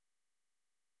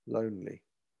lonely.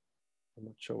 I'm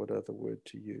not sure what other word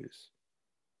to use.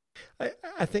 Does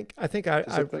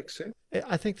that make sense?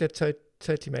 I think that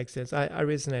totally makes sense. I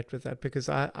resonate with that because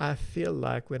I feel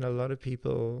like when a lot of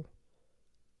people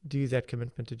do that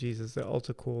commitment to Jesus, the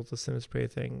altar call, the sinner's prayer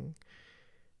thing,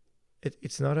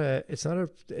 it's not a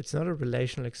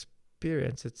relational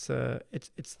experience. It's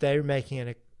they're making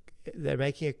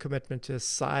a commitment to a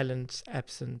silent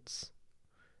absence,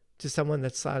 to someone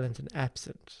that's silent and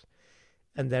absent,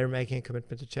 and they're making a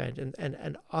commitment to change,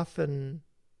 and often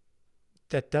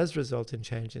that does result in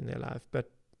change in their life,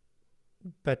 but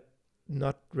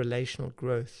not relational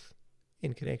growth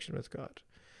in connection with God.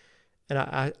 And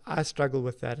I struggle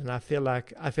with that, and I feel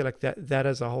like that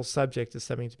as a whole subject is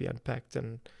something to be unpacked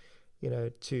and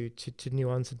to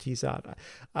nuance and tease out.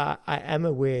 I am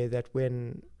aware that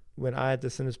when I had the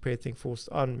sinner's prayer thing forced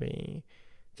on me,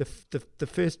 the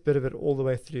first bit of it all the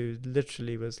way through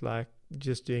literally was like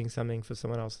just doing something for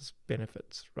someone else's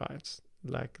benefits, right?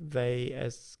 Like they,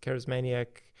 as charismaniac,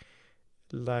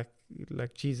 like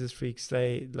Jesus freaks,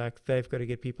 they've got to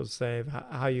get people saved.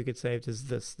 How you get saved is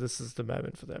this is the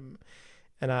moment for them.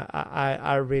 And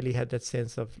I really had that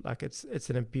sense of like it's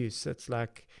an abuse. It's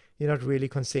like you're not really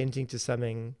consenting to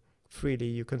something freely,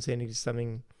 you're consenting to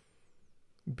something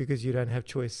because you don't have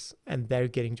choice, and they're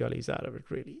getting jollies out of it,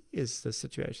 really is the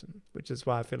situation, which is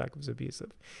why I feel like it was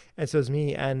abusive. And so it was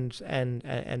me and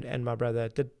my brother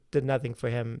did nothing for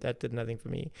him, that did nothing for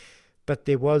me. But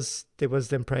there was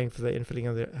them praying for the infilling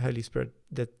of the Holy Spirit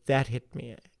that hit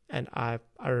me, and I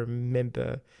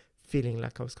remember feeling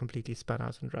like I was completely spun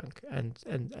out and drunk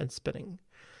and spinning,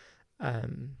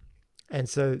 and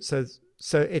so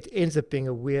it ends up being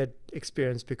a weird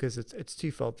experience because it's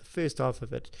twofold. The first half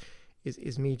of it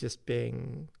is me just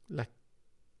being like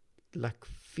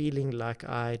feeling like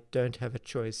I don't have a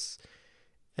choice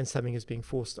and something is being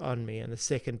forced on me, and the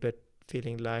second bit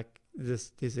feeling like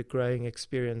there's a growing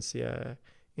experience here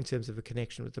in terms of a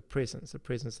connection with the presence. The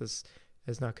presence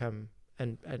has now come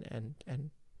and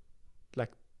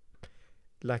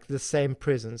like the same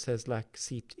presence has like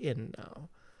seeped in now,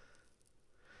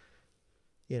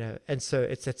 and so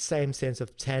it's that same sense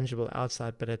of tangible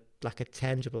outside, but like a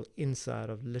tangible inside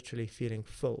of literally feeling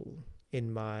full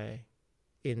in my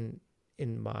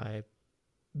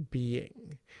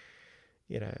being,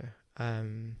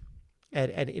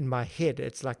 and in my head,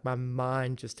 it's like my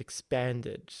mind just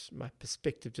expanded, my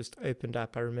perspective just opened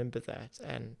up. I remember that,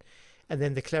 and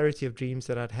then the clarity of dreams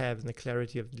that I'd have and the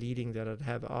clarity of leading that I'd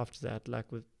have after that, like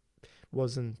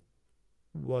was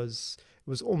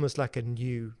almost like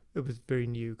it was very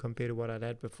new compared to what I'd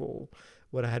had before.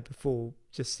 What I had before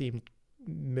just seemed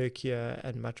murkier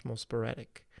and much more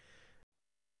sporadic.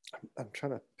 I'm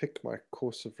trying to pick my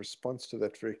course of response to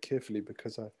that very carefully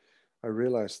because I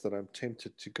realize that I'm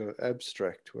tempted to go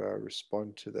abstract where I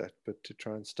respond to that, but to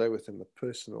try and stay within the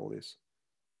personal is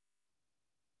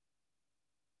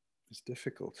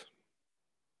difficult.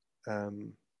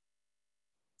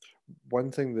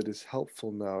 One thing that is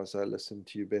helpful now as I listen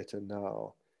to you better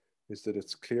now is that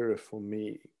it's clearer for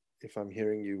me, if I'm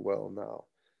hearing you well now,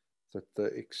 that the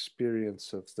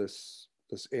experience of this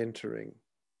entering,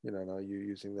 now you're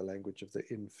using the language of the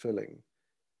infilling,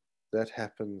 that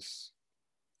happens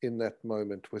in that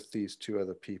moment with these two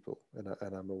other people, and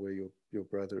I'm aware your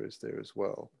brother is there as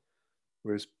well,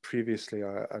 whereas previously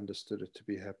I understood it to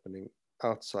be happening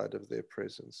outside of their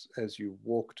presence as you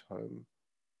walked home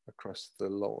across the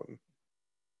lawn.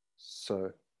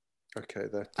 So Okay,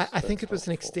 I think that's it was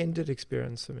an helpful. extended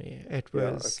experience for me. Yeah,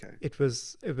 okay. It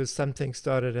was something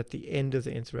started at the end of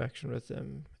the interaction with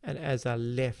them, and as I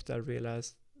left, I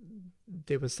realized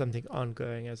there was something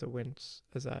ongoing as I went,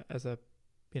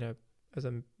 you know, as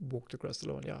I walked across the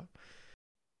lawn. Yeah.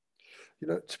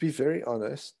 To be very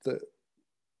honest, the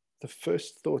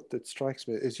first thought that strikes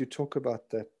me is you talk about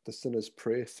that the sinner's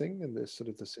prayer thing and there's sort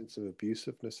of the sense of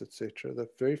abusiveness, etc. The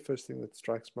very first thing that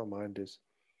strikes my mind is,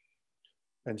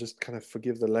 and just kind of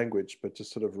forgive the language, but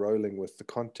just sort of rolling with the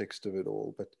context of it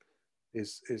all, but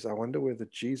is I wonder whether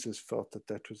Jesus felt that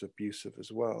that was abusive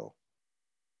as well,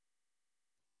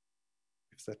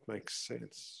 if that makes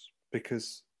sense.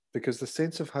 Because the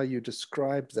sense of how you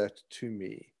describe that to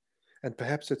me, and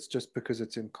perhaps it's just because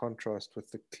it's in contrast with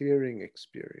the clearing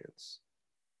experience,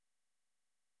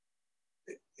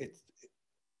 it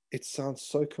it sounds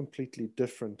so completely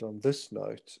different on this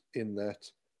note, in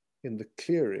that in the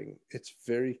clearing it's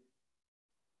very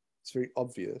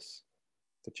obvious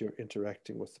that you're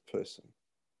interacting with the person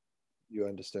you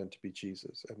understand to be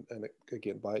Jesus. And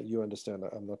again, by you understand,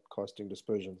 I'm not casting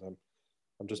dispersions.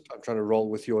 I'm trying to roll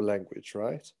with your language,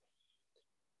 right?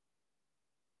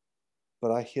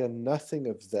 But I hear nothing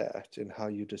of that in how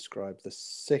you describe the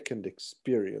second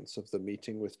experience of the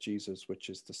meeting with Jesus, which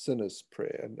is the sinner's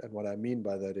prayer. And what I mean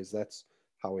by that is that's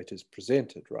how it is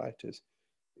presented, right? Is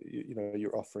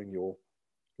you're offering your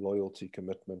loyalty,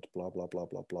 commitment, blah blah blah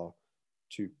blah blah,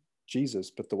 to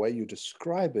Jesus, but the way you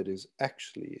describe it is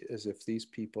actually as if these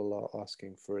people are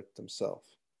asking for it themselves.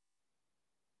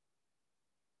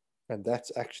 And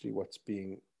that's actually what's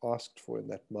being asked for in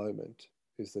that moment,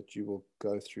 is that you will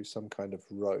go through some kind of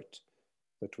rote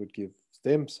that would give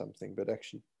them something, but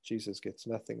actually Jesus gets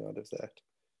nothing out of that.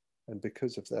 And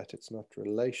because of that, it's not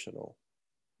relational,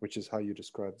 which is how you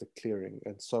describe the clearing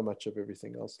and so much of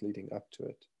everything else leading up to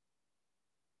it,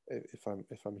 if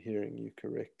I'm hearing you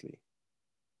correctly.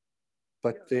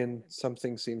 But then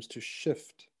something seems to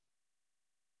shift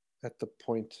at the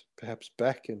point, perhaps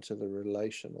back into the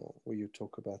relational, where you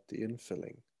talk about the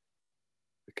infilling,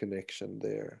 the connection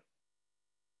there.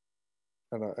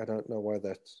 And I don't know why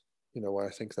that's, why I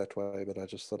think that way, but I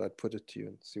just thought I'd put it to you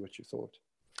and see what you thought.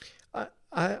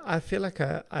 I feel like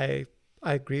I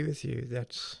agree with you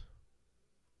that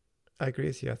I agree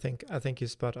with you. I think you're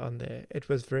spot on there. It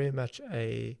was very much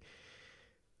a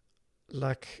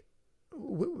like,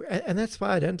 and that's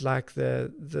why I don't like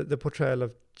the portrayal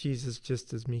of Jesus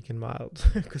just as meek and mild,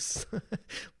 because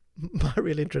my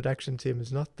real introduction to him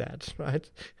is not that, right?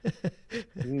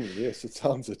 Yes, it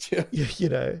sounds it. Yeah. you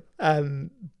know,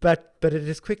 but it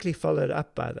is quickly followed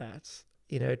up by that.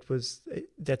 It was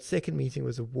that second meeting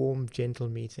was a warm, gentle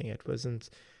meeting. It wasn't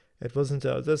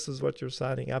a, this is what you're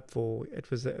signing up for. It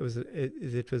was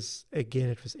again,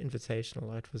 it was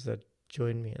invitational. It was a,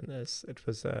 join me in this. It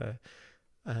was a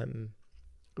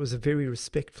very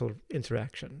respectful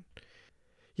interaction.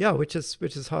 Yeah, which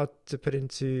is hard to put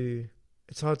into,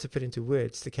 it's hard to put into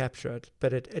words to capture it,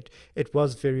 but it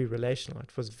was very relational.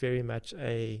 It was very much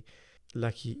a,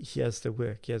 like, here's the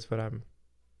work, here's what I'm,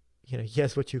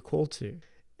 here's what you're called to.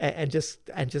 And just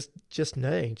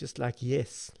knowing, just like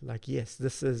yes,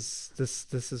 this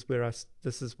is where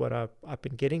this is what I've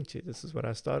been getting to, this is what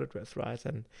I started with, right?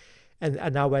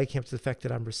 And now waking up to the fact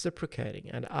that I'm reciprocating,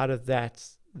 and out of that,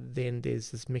 then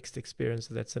there's this mixed experience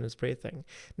of that sinner's prayer thing.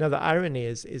 Now the irony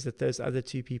is that those other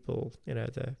two people,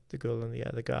 the girl and the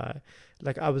other guy,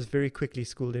 like, I was very quickly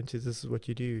schooled into, this is what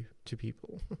you do to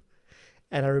people.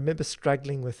 And I remember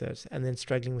struggling with it, and then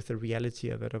struggling with the reality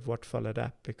of it, of what followed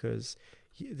up, because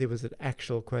there was an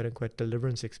actual quote unquote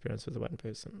deliverance experience with the one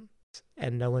person,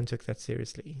 and no one took that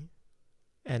seriously.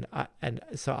 And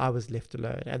so I was left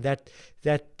alone, and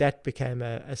that became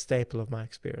a staple of my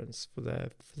experience for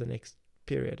the next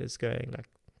period, is going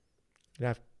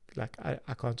like,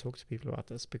 I can't talk to people about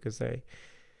this, because they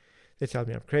tell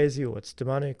me I'm crazy or it's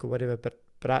demonic or whatever, but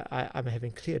I'm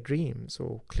having clear dreams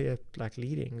or clear, like,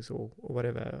 leadings or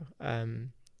whatever,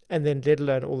 and then let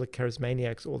alone all the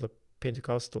charismaniacs, all the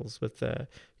Pentecostals with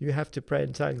you have to pray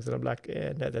in tongues, and I'm like,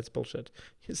 yeah, no, that's bullshit.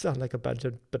 You sound like a bunch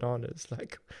of bananas.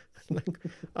 Like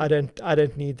I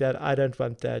don't need that. I don't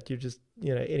want that. You just,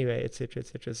 anyway, etc.,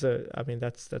 etc. So I mean,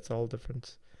 that's a whole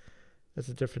different, that's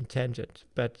a different tangent.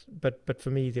 But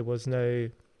for me, there was no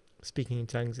speaking in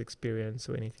tongues experience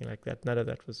or anything like that. None of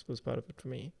that was part of it for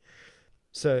me.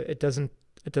 So it doesn't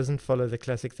follow the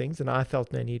classic things, and I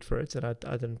felt no need for it, and I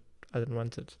didn't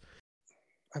want it.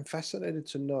 I'm fascinated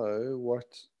to know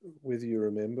whether you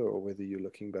remember or whether you're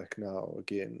looking back now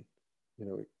again, we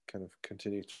kind of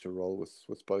continue to roll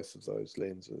with both of those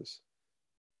lenses.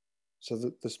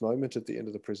 So this moment at the end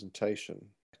of the presentation,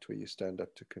 night where you stand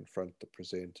up to confront the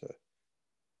presenter,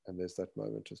 and there's that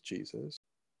moment with Jesus.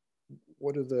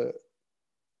 What are the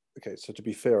okay? So to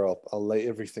be fair, I'll lay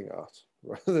everything out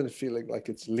rather than feeling like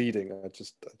it's leading. I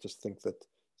just think that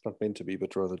it's not meant to be,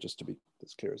 but rather just to be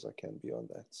as clear as I can be on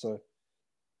that. So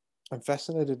I'm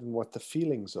fascinated in what the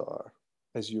feelings are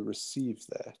as you receive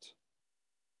that,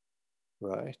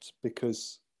 right?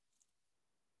 Because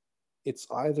it's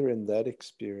either in that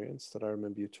experience that I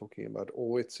remember you talking about,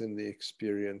 or it's in the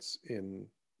experience in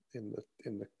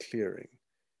the clearing.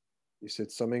 You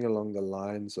said something along the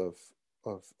lines of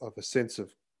a sense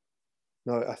of,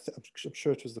 no, I'm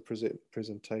sure it was the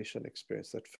presentation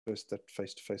experience, that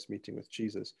face-to-face meeting with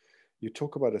Jesus. You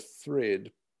talk about a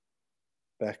thread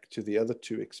back to the other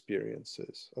two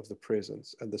experiences of the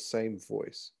presence and the same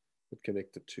voice that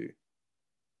connected to.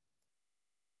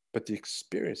 But the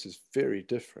experience is very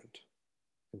different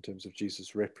in terms of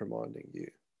Jesus reprimanding you.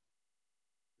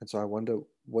 And so I wonder,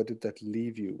 what did that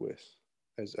leave you with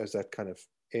as that kind of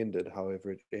ended,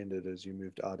 however it ended, as you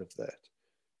moved out of that,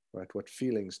 right? What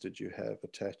feelings did you have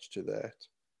attached to that?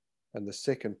 And the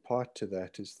second part to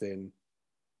that is then,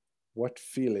 what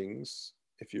feelings,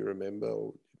 if you remember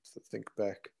or think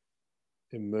back,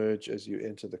 emerge as you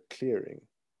enter the clearing?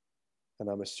 And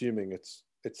I'm assuming it's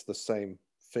the same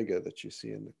figure that you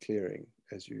see in the clearing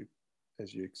as you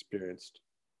experienced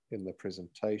in the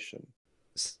presentation.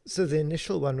 So the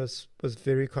initial one was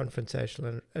very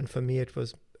confrontational, and for me it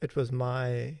wasn't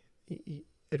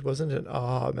an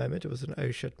aha moment, it was an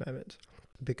oh shit moment,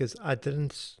 because I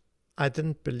didn't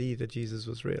believe that Jesus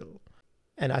was real,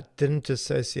 and I didn't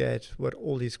associate what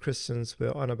all these Christians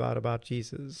were on about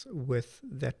Jesus with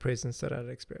that presence that I'd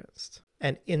experienced.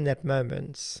 And in that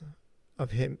moment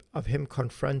of him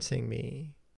confronting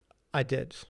me, I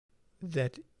did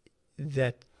that.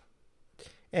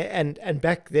 And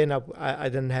back then I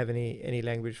didn't have any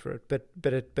language for it, but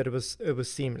it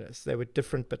was seamless. They were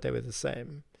different, but they were the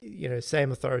same.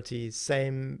 Same authorities,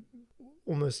 same,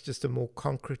 almost just a more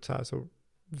concretized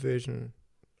version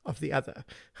of the other.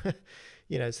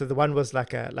 So the one was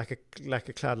like a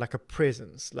cloud, like a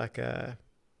presence, like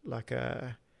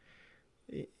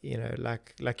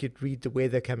you'd read the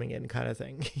weather coming in kind of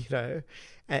thing,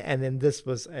 and then this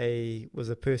was a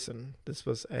person. This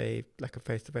was like a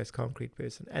face-to-face concrete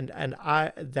person, and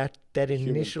I that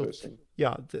initial person.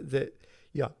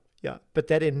 but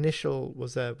that initial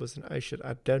was an oh shit,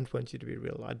 I don't want you to be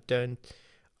real. I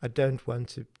don't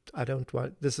want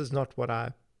this is not what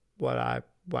I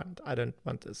want. I don't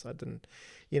want this. I didn't,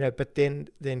 but then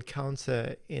the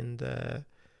encounter in the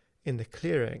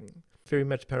clearing very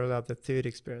much paralleled the third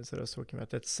experience that I was talking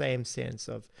about, that same sense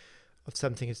of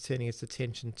something is turning its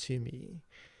attention to me,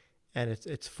 and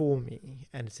it's for me,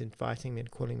 and it's inviting me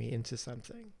and calling me into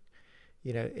something.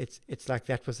 It's like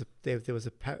that was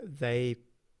they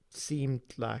seemed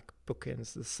like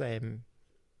bookends, the same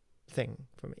thing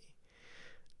for me.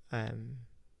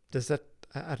 Does that,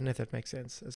 I don't know if that makes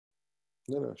sense.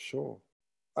 No, sure.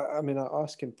 I mean, I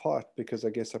ask in part because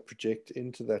I guess I project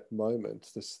into that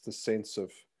moment the sense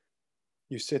of,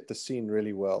 you set the scene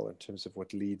really well in terms of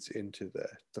what leads into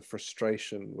the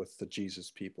frustration with the Jesus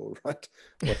people, right?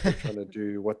 What they're trying to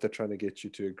do, what they're trying to get you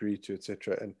to agree to,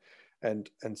 etc. And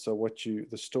so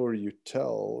the story you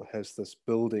tell has this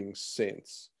building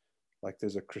sense, like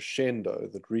there's a crescendo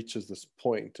that reaches this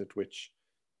point at which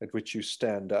you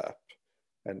stand up.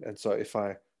 And so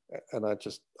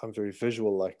I'm very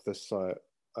visual like this. So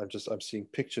I'm seeing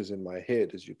pictures in my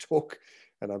head as you talk,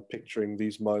 and I'm picturing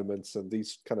these moments and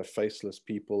these kind of faceless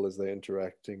people as they're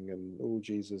interacting, and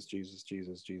Jesus, Jesus,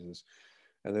 Jesus, Jesus.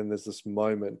 And then there's this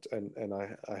moment, and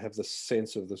I have this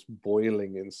sense of this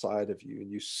boiling inside of you,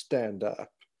 and you stand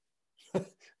up.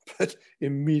 But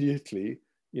immediately,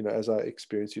 as I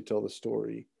experience you tell the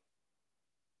story,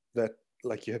 that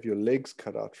like you have your legs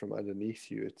cut out from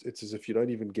underneath you. It's as if you don't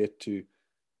even get to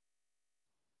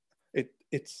it.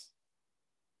 It's,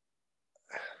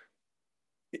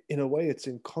 in a way, it's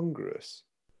incongruous,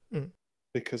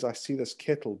 because I see this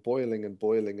kettle boiling and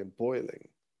boiling and boiling,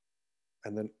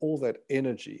 and then all that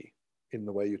energy in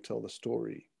the way you tell the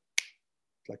story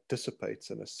like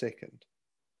dissipates in a second.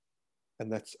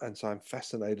 And so I'm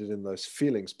fascinated in those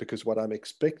feelings, because what I'm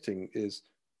expecting is,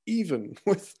 even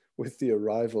with the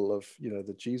arrival of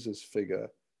the Jesus figure,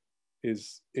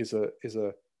 is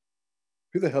a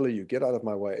who the hell are you? Get out of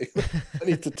my way. I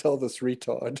need to tell this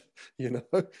retard,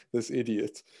 this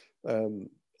idiot,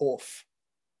 off.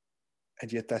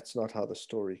 And yet that's not how the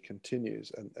story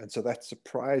continues. And so that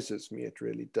surprises me. It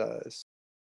really does.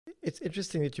 It's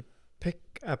interesting that you pick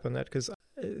up on that, because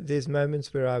there's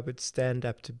moments where I would stand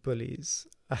up to bullies.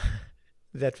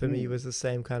 That for me was the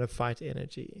same kind of fight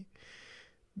energy.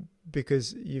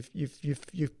 because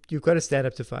you've got to stand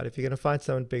up to fight. If you're going to fight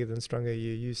someone bigger than stronger,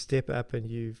 you step up and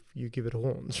you give it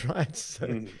horns, right?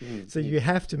 So you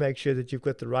have to make sure that you've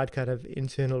got the right kind of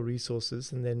internal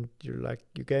resources, and then you're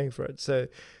going for it. So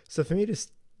for me,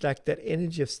 just like that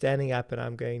energy of standing up, and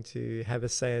I'm going to have a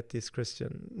say at this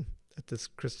Christian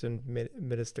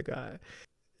minister guy.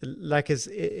 Like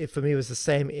for me, it was the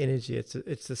same energy.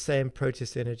 It's the same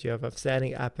protest energy of I'm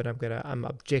standing up and I'm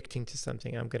objecting to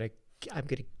something. I'm gonna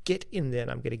get in there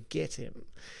and I'm gonna get him,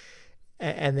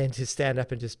 and then to stand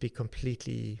up and just be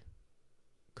completely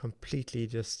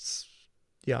just,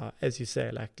 yeah, as you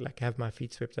say, like have my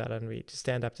feet swept out under me, to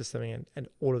stand up to something and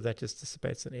all of that just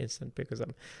dissipates in an instant, because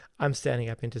I'm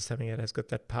standing up into something that has got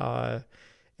that power.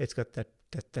 It's got that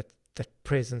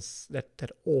presence,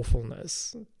 that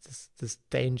awfulness, this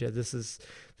danger. This is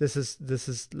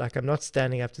like, I'm not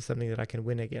standing up to something that I can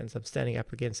win against. I'm standing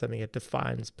up against something that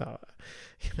defines power.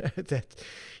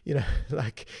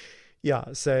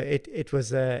 So it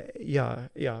was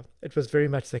it was very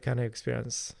much that kind of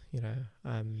experience,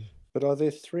 But are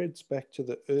there threads back to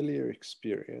the earlier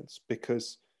experience?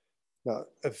 Because now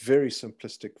a very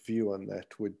simplistic view on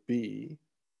that would be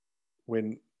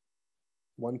when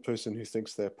one person who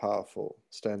thinks they're powerful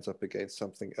stands up against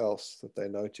something else that they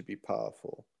know to be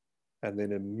powerful, and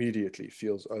then immediately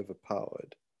feels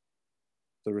overpowered.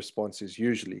 The response is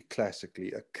usually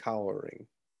classically a cowering.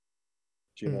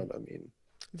 Do you know what I mean?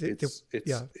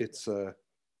 It's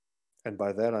and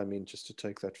by that I mean, just to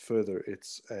take that further,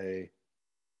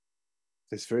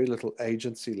 there's very little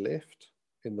agency left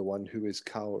in the one who is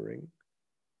cowering.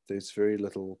 There's very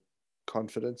little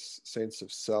confidence, sense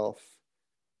of self.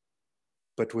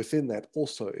 But within that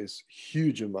also is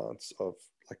huge amounts of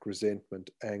like resentment,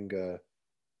 anger,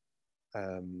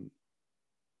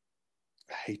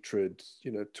 hatred,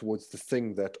 towards the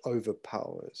thing that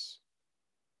overpowers.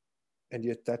 And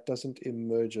yet that doesn't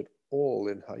emerge at all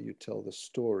in how you tell the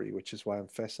story, which is why I'm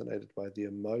fascinated by the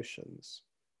emotions.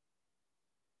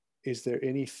 Is there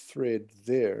any thread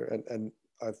there? And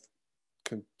I'm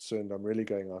really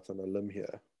going out on a limb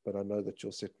here, but I know that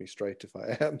you'll set me straight if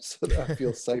I am, so that I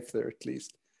feel safe there at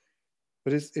least.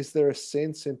 But is there a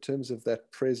sense in terms of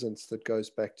that presence that goes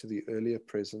back to the earlier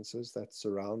presences, that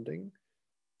surrounding,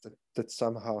 that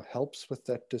somehow helps with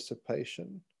that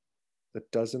dissipation, that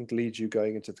doesn't lead you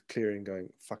going into the clearing going,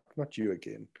 fuck, not you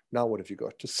again. Now what have you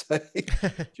got to say?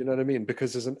 Do you know what I mean?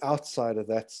 Because as an outsider,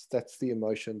 that's the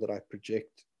emotion that I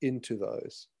project into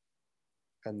those.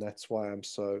 And that's why I'm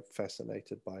so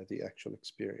fascinated by the actual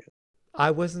experience.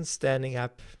 I wasn't standing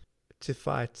up to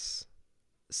fight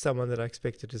someone that I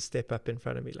expected to step up in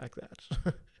front of me like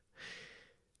that.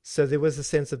 So there was a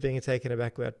sense of being taken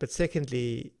aback with it. But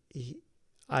secondly,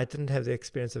 I didn't have the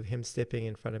experience of him stepping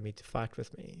in front of me to fight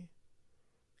with me.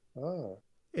 Oh.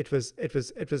 It was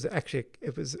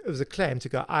a claim to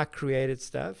go, I created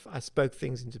stuff, I spoke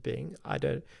things into being. I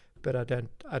don't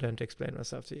explain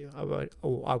myself to you. I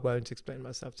won't explain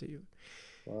myself to you.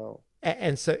 Wow.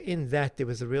 And so in that, there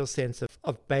was a real sense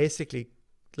of basically,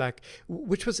 like,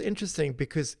 which was interesting,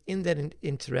 because in that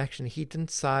interaction, he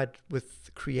didn't side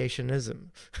with creationism,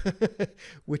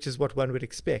 which is what one would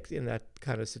expect in that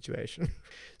kind of situation.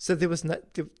 So there was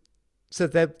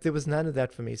there was none of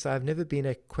that for me. So I've never been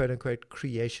a quote unquote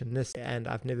creationist, and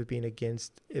I've never been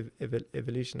against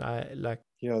evolution.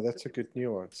 That's a good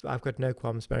nuance. I've got no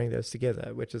qualms marrying those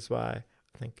together, which is why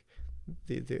I think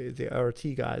the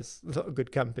RT guys are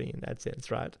good company in that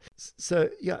sense, right? So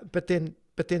but then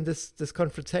this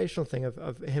confrontational thing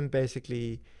of him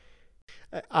basically,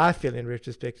 I feel in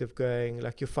retrospective going,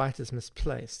 like, your fight is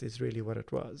misplaced is really what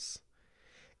it was,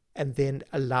 and then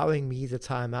allowing me the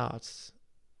time out,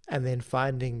 and then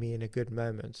finding me in a good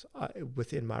moment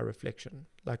within my reflection,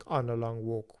 like on a long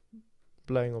walk,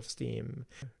 blowing off steam,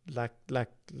 like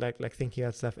thinking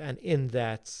about stuff, and in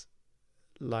that,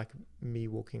 like, me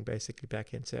walking basically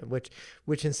back into him,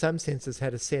 which in some senses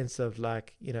had a sense of,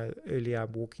 like, earlier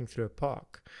I'm walking through a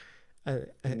park, and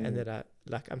that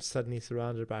I'm suddenly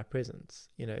surrounded by a presence.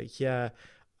 Here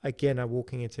again I'm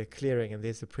walking into a clearing and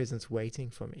there's a presence waiting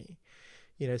for me.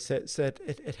 So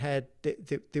it had,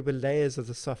 there were layers of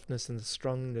the softness and the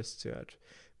strongness to it,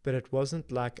 but it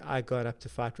wasn't like I got up to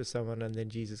fight with someone and then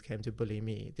Jesus came to bully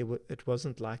me. It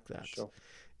wasn't like that. Sure.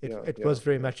 It was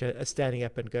very much a standing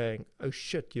up and going, oh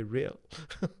shit, you're real.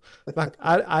 Like,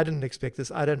 I didn't expect this.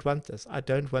 I don't want this. I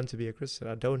don't want to be a Christian.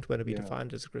 I don't want to be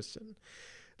defined as a Christian.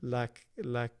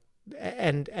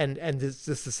 And there's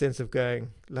just a sense of going,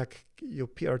 like, your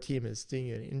PR team is doing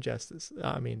you an injustice.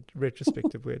 I mean,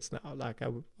 retrospective words now, like, I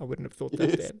wouldn't have thought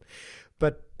that then.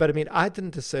 But I mean, I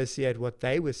didn't associate what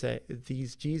they were saying,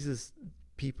 these Jesus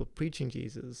people preaching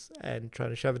Jesus and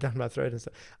trying to shove it down my throat and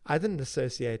stuff, I didn't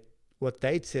associate what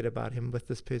they'd said about him with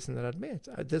this person that I'd met.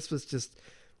 This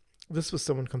was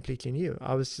someone completely new.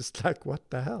 I was just like, what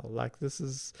the hell? Like, this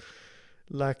is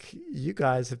like, you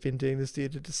guys have been doing this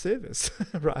dude a disservice,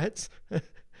 right?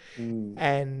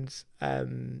 And I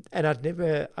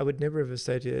would never have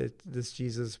associated this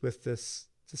Jesus with this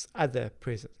other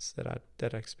presence that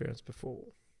I experienced before.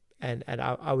 And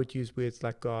I would use words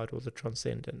like God or the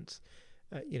transcendent,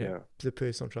 the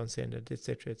personal transcendent,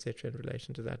 etc., in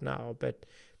relation to that now. But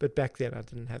back then I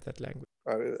didn't have that language.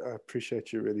 I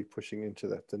appreciate you really pushing into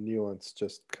that. The nuance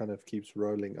just kind of keeps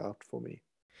rolling out for me.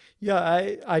 Yeah,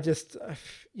 I just,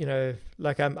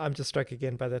 like I'm just struck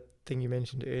again by that thing you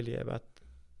mentioned earlier about,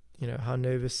 how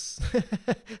nervous,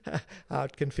 how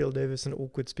it can feel nervous and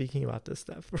awkward speaking about this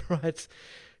stuff, right?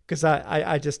 Because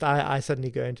I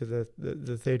suddenly go into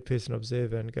the third person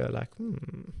observer and go like,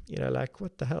 like,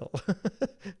 what the hell?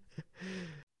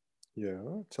 Yeah,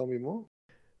 tell me more.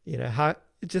 How,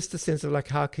 just a sense of like,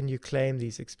 how can you claim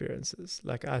these experiences?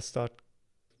 Like, I start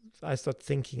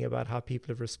thinking about how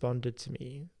people have responded to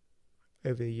me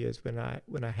over the years when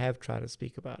I have tried to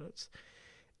speak about it,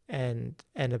 and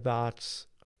about,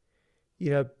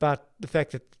 about the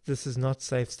fact that this is not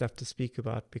safe stuff to speak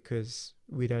about, because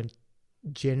we don't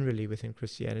generally within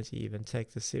Christianity even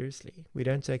take this seriously. We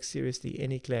don't take seriously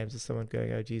any claims of someone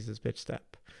going, oh, Jesus bitched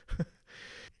up.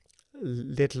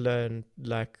 Let alone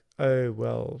like, oh,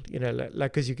 well,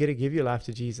 like, because you get to give your life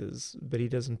to Jesus, but he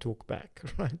doesn't talk back,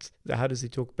 right? How does he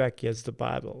talk back? He has the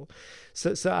Bible.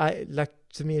 So I, like,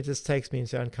 to me, it just takes me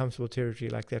into uncomfortable territory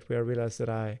like that, where I realize that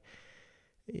I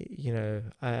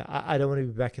don't want to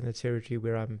be back in the territory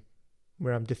where I'm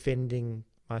defending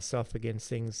myself against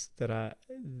things that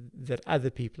other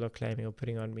people are claiming or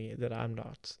putting on me that I'm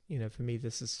not. For me,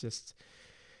 this is just,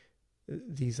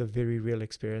 these are very real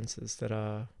experiences that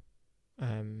are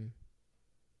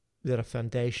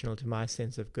foundational to my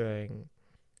sense of going,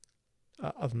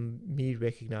 of me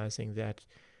recognizing that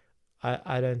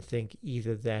I don't think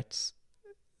either that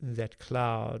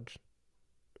cloud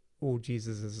or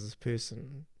Jesus as this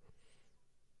person,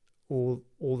 or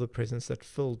the presence that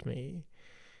filled me,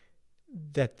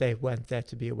 that they want that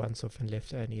to be a once-off and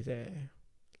left only there.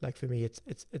 Like, for me,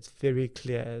 it's very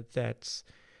clear that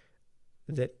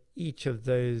each of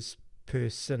those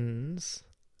persons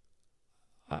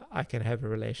I can have a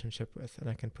relationship with, and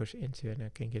I can push into, and I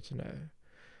can get to know.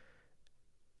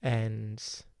 And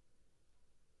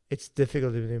it's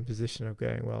difficult to be in a position of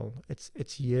going, well,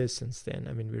 it's years since then.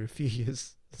 I mean, we're a few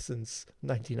years since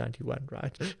 1991,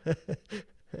 right?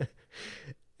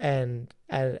 and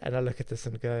I look at this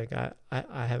and going,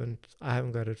 I haven't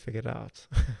got it figured out.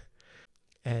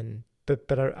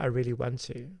 But I really want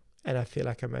to, and I feel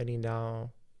like I'm only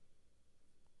now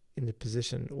in the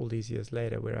position all these years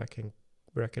later where I can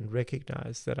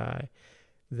recognize that I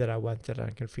want that, and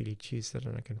I can freely choose that,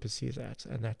 and I can pursue that,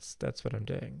 and that's what I'm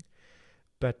doing.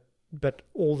 But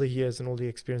all the years and all the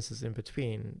experiences in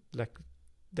between, like,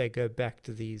 they go back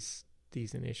to these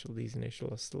initial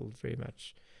are still very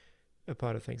much a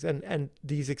part of things, and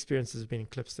these experiences have been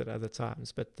eclipsed at other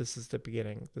times, but this is the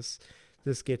beginning. This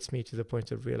gets me to the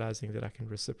point of realizing that I can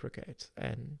reciprocate,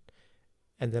 and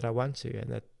that I want to,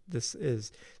 and that there's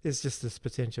just this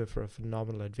potential for a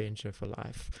phenomenal adventure for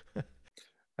life.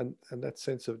 and that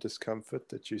sense of discomfort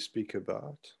that you speak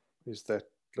about, is that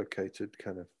located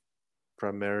kind of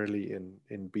primarily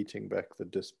in beating back the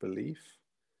disbelief?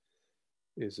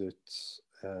 Is it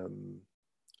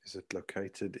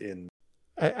located in?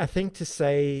 I think to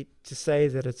say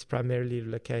that it's primarily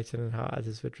located in how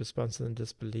others would respond to the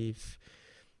disbelief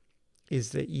is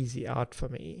the easy out for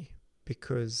me,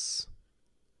 because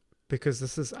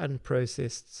this is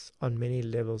unprocessed on many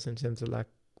levels in terms of like,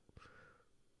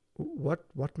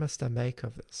 what must I make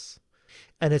of this?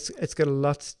 And it's got a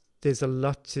lot. There's a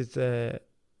lot to the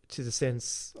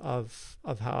sense of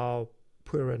how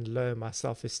poor and low my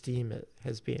self-esteem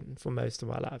has been for most of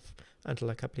my life, until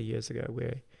a couple of years ago,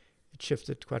 where it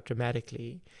shifted quite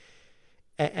dramatically.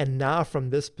 And now, from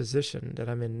this position that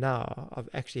I'm in now, of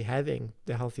actually having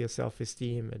the healthier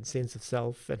self-esteem and sense of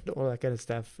self and all that kind of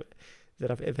stuff that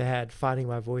I've ever had, finding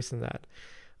my voice in that,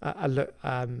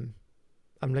 I'm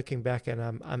looking back, and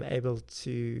I'm able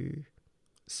to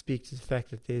speak to the fact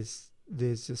that there's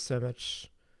just so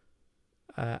much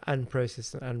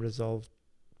unprocessed and unresolved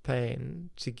pain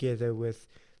together with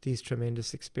these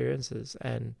tremendous experiences,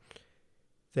 and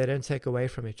they don't take away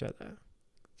from each other.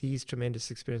 These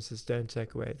tremendous experiences don't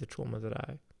take away the trauma that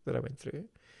I went through,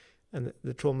 and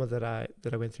the trauma that I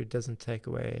went through doesn't take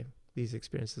away these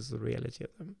experiences, the reality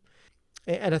of them.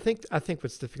 And I think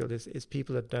what's difficult is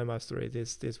people that know my story.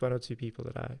 There's one or two people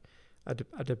that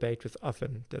I debate with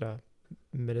often that are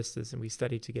ministers, and we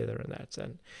study together and that.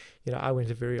 And I went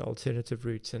a very alternative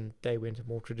route, and they went a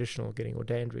more traditional, getting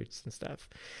ordained routes and stuff.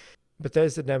 But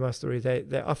those that know my story,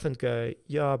 they often go,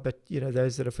 yeah, but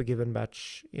those that are forgiven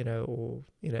much, or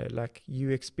like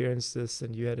you experienced this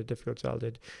and you had a difficult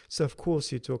childhood, so of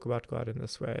course you talk about God in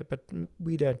this way, but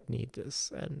we don't need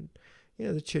this, and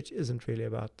the church isn't really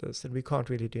about this, and we can't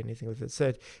really do anything with it.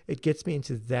 So it gets me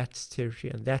into that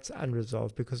territory, and that's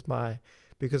unresolved because my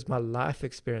life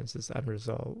experience is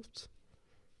unresolved.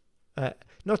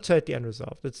 Not totally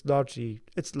unresolved. It's largely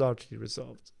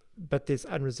resolved, but there's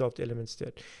unresolved elements to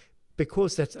it.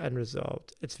 Because that's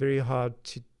unresolved, it's very hard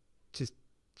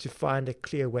to find a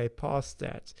clear way past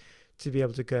that, to be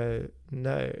able to go,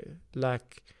 no,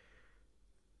 like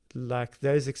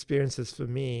those experiences for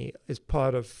me is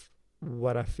part of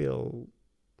what I feel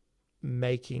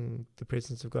making the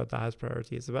presence of God the highest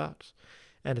priority is about.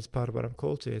 And it's part of what I'm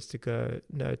called to, is to go,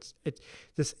 no,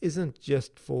 this isn't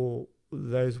just for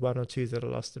those one or two that are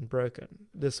lost and broken.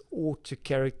 This ought to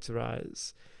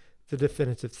characterize the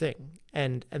definitive thing,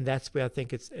 and that's where I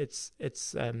think it's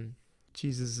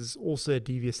Jesus is also a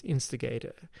devious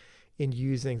instigator in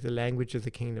using the language of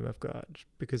the kingdom of God,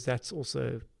 because that's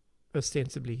also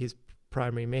ostensibly his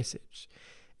primary message.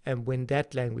 And when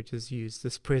that language is used,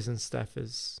 this present stuff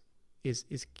is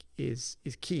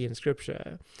key in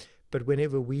Scripture. But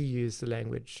whenever we use the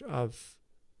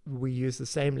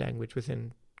same language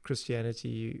within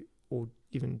Christianity, or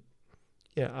even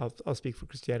I'll speak for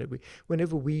Christianity.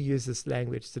 Whenever we use this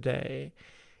language today,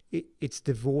 it's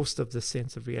divorced of the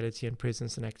sense of reality and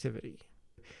presence and activity.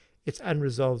 It's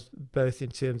unresolved both in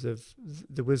terms of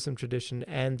the wisdom tradition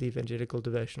and the evangelical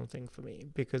devotional thing for me,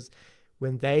 because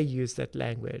when they use that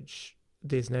language,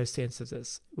 there's no sense of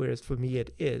this, whereas for me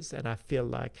it is, and I feel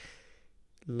like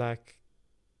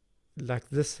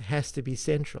this has to be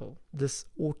central. This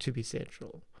ought to be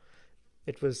central.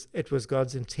 It was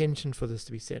God's intention for this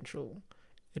to be central.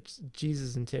 It's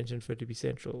Jesus' intention for it to be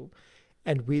central.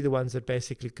 And we're the ones that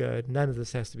basically go, none of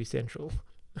this has to be central.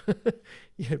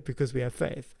 Because we have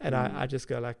faith. And I just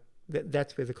go like,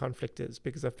 that's where the conflict is,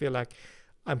 because I feel like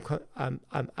I'm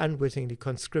unwittingly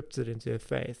conscripted into a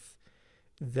faith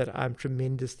that I'm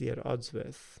tremendously at odds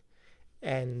with.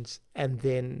 And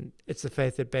then it's a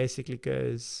faith that basically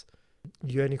goes,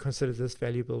 you only consider this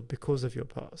valuable because of your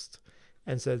past.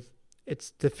 And so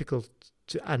it's difficult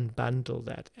to unbundle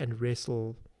that and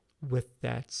wrestle with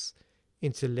that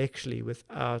intellectually,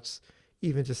 without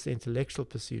even just the intellectual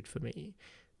pursuit for me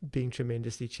being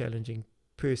tremendously challenging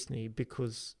personally,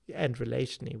 and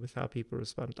relationally, with how people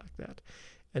respond like that.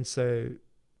 And so,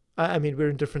 I mean, we're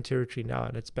in different territory now,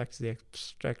 and it's back to the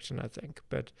abstraction, I think,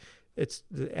 but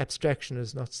the abstraction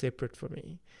is not separate for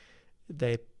me.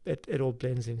 It all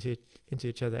blends into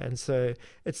each other. And so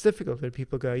it's difficult when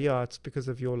people go, yeah, it's because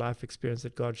of your life experience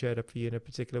that God showed up for you in a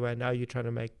particular way. Now you're trying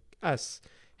to make us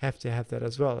have to have that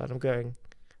as well. And I'm going,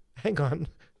 hang on.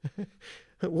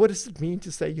 What does it mean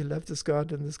to say you love this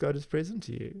God and this God is present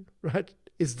to you, right?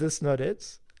 Is this not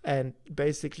it? And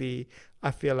basically, I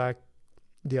feel like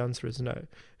the answer is no.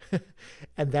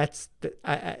 And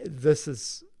this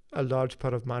is a large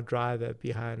part of my driver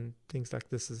behind things like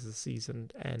this as a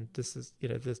season, and this is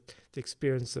the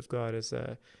experience of God as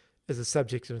a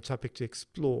subject and a topic to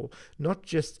explore, not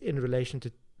just in relation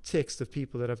to text of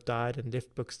people that have died and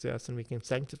left books to us and we can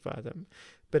sanctify them,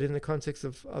 but in the context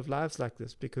of lives like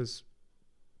this, because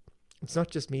it's not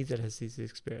just me that has this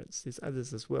experience, there's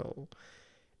others as well,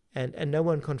 and no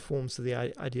one conforms to the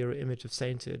idea or image of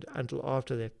sainthood until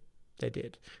after they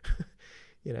did.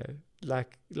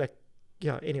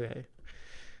 Yeah, anyway,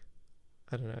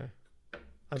 I don't know.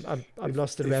 I'm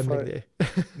lost and rambling there.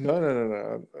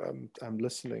 No. I'm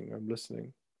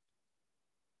listening.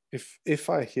 If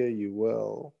I hear you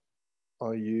well,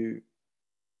 are you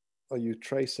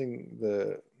tracing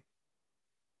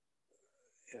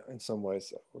in some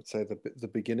ways, I would say the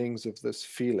beginnings of this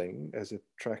feeling as it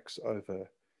tracks over,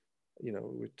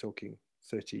 we're talking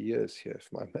 30 years here, if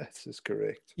my maths is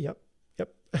correct. Yep.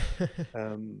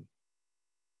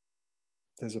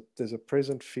 There's a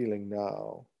present feeling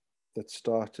now that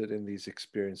started in these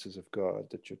experiences of God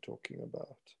that you're talking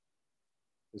about.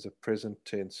 There's a present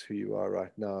tense who you are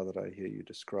right now that I hear you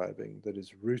describing, that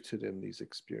is rooted in these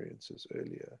experiences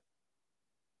earlier.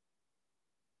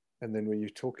 And then when you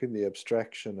talk in the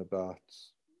abstraction about,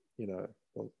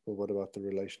 well, what about the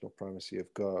relational primacy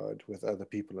of God with other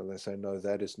people? And they say, no,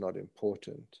 that is not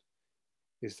important.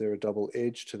 Is there a double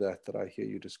edge to that I hear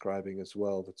you describing as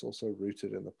well, that's also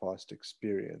rooted in the past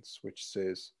experience, which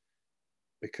says,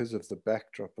 because of the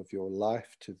backdrop of your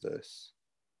life to this,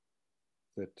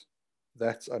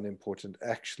 that's unimportant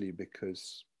actually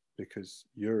because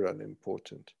you're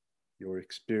unimportant. Your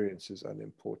experience is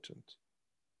unimportant.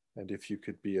 And if you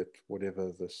could be at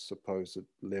whatever the supposed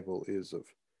level is of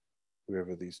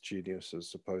whoever these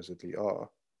geniuses supposedly are,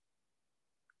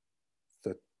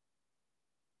 that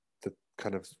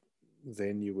kind of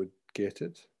then you would get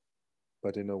it.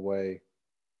 But in a way,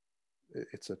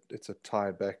 it's a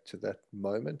tie back to that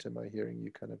moment. Am I hearing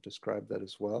you kind of describe that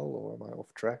as well, or am I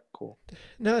off track? Or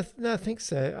No, no, I think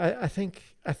so. I think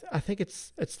I think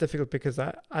it's difficult because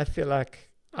I feel like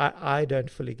I don't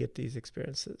fully get these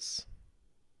experiences,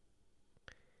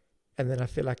 and then I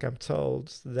feel like I'm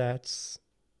told that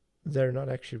they're not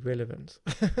actually relevant.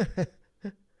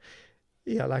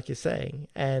 Yeah, like you're saying,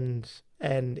 and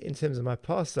in terms of my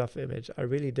past self-image, I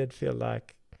really did feel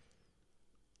like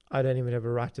I don't even have a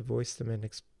right to voice them and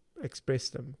express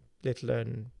them, let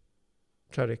alone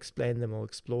try to explain them or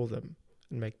explore them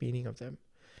and make meaning of them,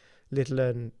 let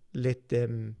alone let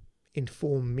them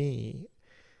inform me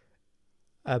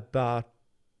about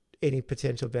any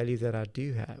potential value that I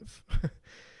do have.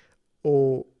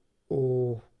 or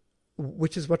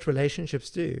which is what relationships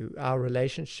do. Our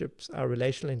relationships, our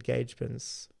relational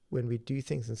engagements, when we do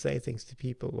things and say things to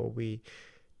people, or we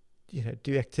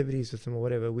do activities with them or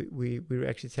whatever, we're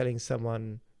actually telling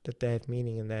someone that they have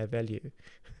meaning and they have value.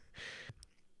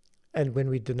 And when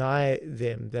we deny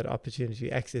them that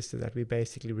opportunity, access to that, we're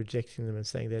basically rejecting them and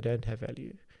saying they don't have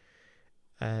value.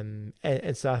 And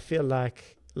so I feel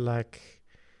like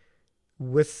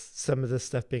with some of this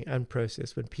stuff being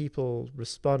unprocessed, when people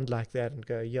respond like that and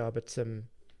go, yeah, but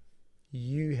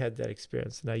you had that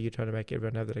experience, now you're trying to make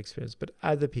everyone have that experience, but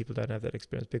other people don't have that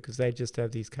experience because they just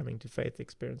have these coming to faith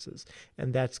experiences,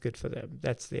 and that's good for them,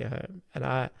 that's their home.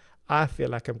 And I feel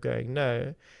like I'm going,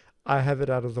 no, I have it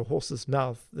out of the horse's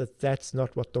mouth that's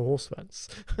not what the horse wants.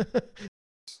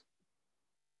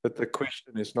 But the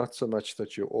question is not so much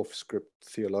that you're off script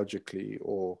theologically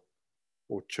or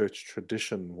church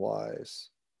tradition wise.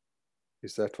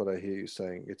 Is that what I hear you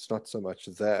saying? It's not so much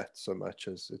that, so much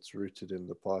as it's rooted in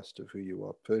the past of who you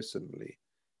are personally.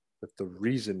 But the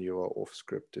reason you are off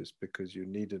script is because you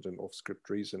needed an off script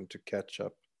reason to catch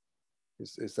up.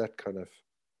 Is that kind of,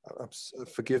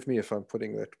 forgive me if I'm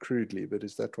putting that crudely, but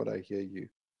is that what I hear you?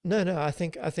 No, I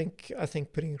think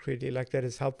putting it crudely like that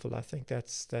is helpful. I think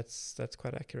that's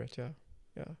quite accurate. Yeah.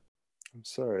 I'm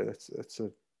sorry, that's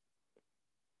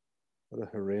what a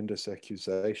horrendous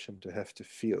accusation to have to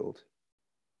field.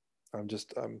 I'm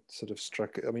sort of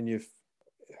struck. I mean,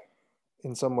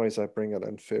 in some ways, I bring an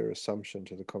unfair assumption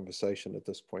to the conversation at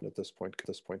this point,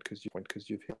 because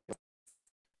you've hit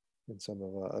in some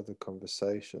of our other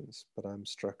conversations, but I'm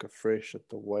struck afresh at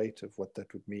the weight of what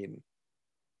that would mean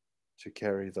to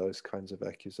carry those kinds of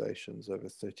accusations over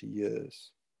 30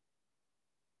 years,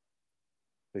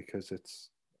 because it's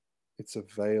a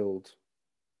veiled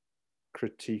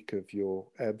critique of your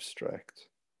abstract.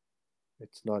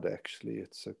 It's not actually,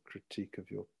 it's a critique of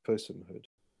your personhood.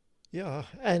 Yeah,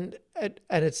 and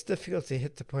it's difficult to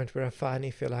hit the point where I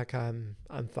finally feel like I'm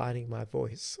finding my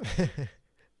voice,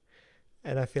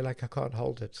 and I feel like I can't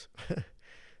hold it.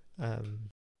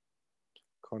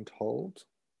 Can't hold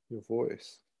your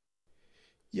voice.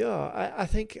 Yeah, I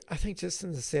think just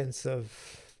in the sense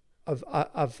of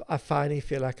I finally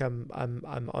feel like I'm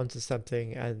onto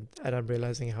something, and I'm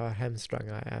realizing how hamstrung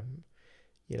I am,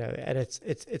 and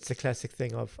it's a classic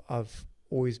thing of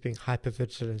always being hyper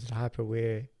vigilant and hyper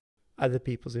aware other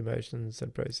people's emotions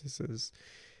and processes.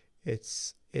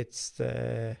 It's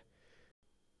the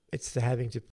having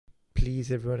to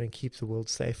please everyone and keep the world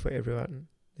safe for everyone,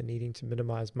 the needing to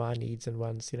minimize my needs and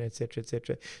wants, etc.,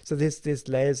 etc. So there's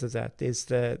layers of that. There's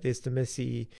the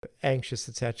messy, anxious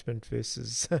attachment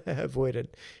versus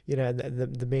avoidant, and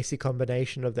the messy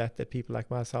combination of that people like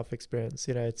myself experience.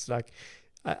 It's like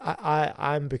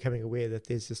I'm becoming aware that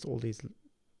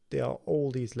there are all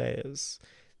these layers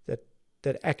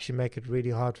that actually make it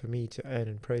really hard for me to own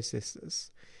and process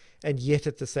this, and yet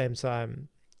at the same time,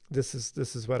 this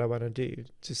is what I want to do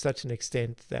to such an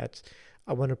extent that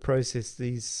I want to process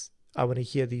these. I want to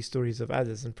hear these stories of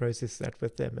others and process that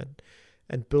with them,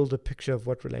 and build a picture of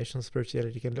what relational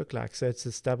spirituality can look like. So it's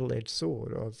this double-edged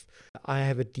sword of I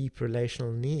have a deep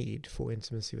relational need for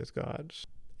intimacy with God,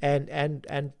 and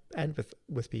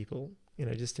with people,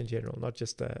 just in general, not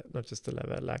just a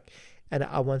lover, and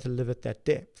I want to live at that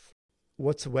depth.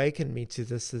 What's awakened me to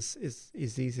this is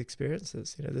these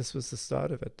experiences. This was the start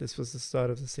of it. This was the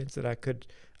start of the sense that I could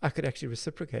actually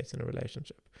reciprocate in a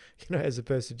relationship, as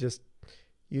opposed to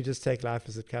you just take life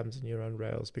as it comes and you're on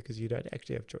rails because you don't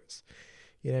actually have choice.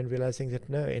 and realizing that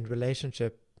no, in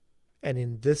relationship, and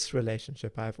in this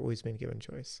relationship, I've always been given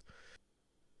choice.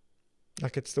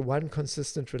 Like, it's the one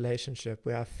consistent relationship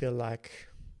where I feel like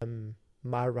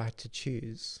my right to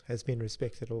choose has been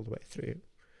respected all the way through.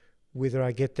 Whether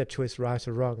I get that choice right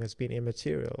or wrong has been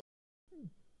immaterial,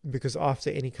 because after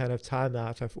any kind of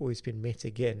timeout, I've always been met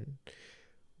again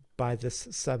by this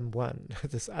someone,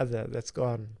 this other that's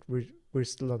gone. We're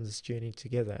still on this journey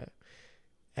together,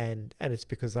 and it's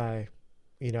because I've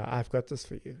got this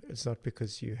for you. It's not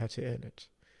because you had to earn it,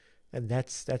 and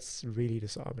that's really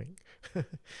disarming.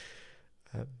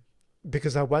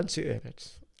 Because I want to earn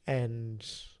it, and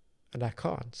I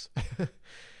can't.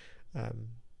 I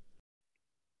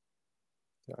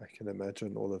can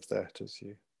imagine all of that as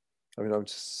you. I mean, I'm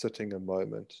just sitting a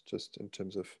moment, just in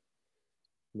terms of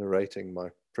narrating my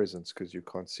presence, because you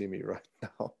can't see me right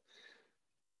now.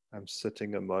 I'm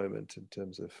sitting a moment in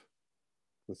terms of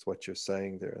with what you're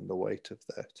saying there and the weight of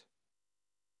that.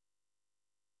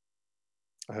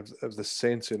 I have the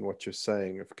sense in what you're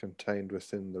saying of contained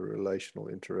within the relational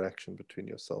interaction between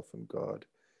yourself and God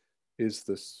is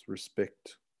this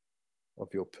respect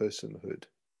of your personhood.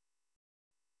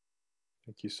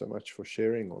 Thank you so much for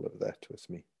sharing all of that with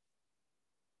me.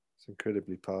 It's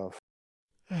incredibly powerful.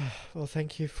 Well,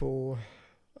 thank you for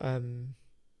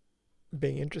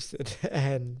being interested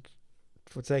and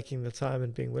for taking the time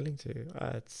and being willing to.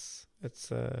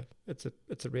 It's a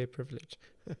rare privilege.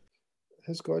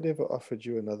 Has God ever offered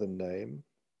you another name?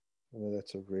 I know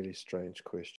that's a really strange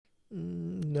question.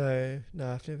 No,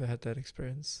 I've never had that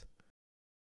experience.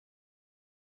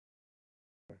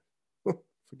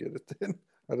 Forget it then.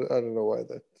 I don't know why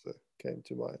that came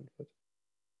to mind, but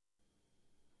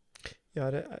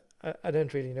yeah, I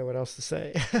don't really know what else to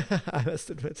say. I must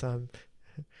admit, I'm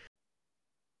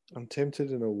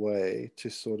tempted in a way to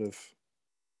sort of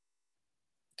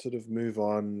move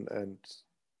on and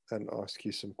ask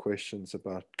you some questions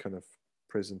about kind of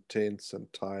present tense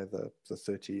and tie the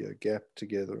 30-year gap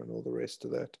together and all the rest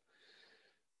of that.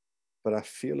 But I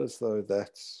feel as though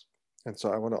that's, and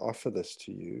so I want to offer this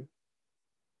to you.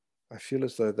 I feel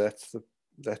as though that's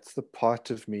the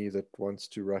part of me that wants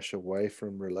to rush away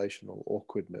from relational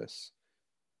awkwardness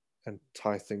and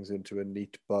tie things into a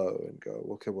neat bow and go,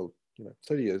 okay, well,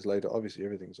 30 years later, obviously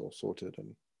everything's all sorted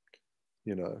and,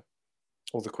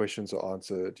 all the questions are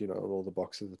answered, all the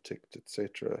boxes are ticked,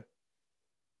 etc.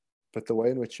 But the way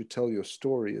in which you tell your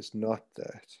story is not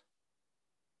that.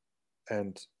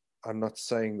 And I'm not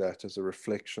saying that as a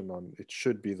reflection on it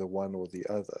should be the one or the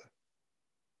other.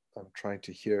 I'm trying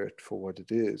to hear it for what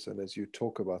it is. And as you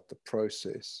talk about the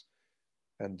process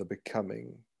and the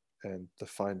becoming and the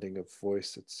finding of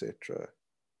voice, etc.,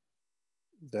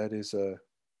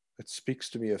 it speaks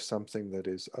to me of something that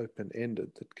is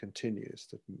open-ended, that continues,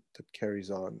 that carries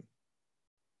on.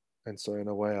 And so in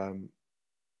a way, I'm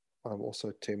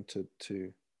also tempted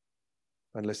to,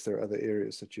 unless there are other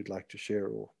areas that you'd like to share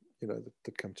or,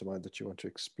 that come to mind that you want to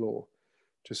explore,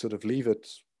 to sort of leave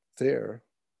it there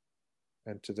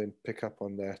and to then pick up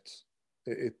on that.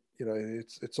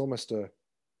 It's almost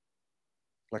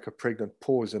like a pregnant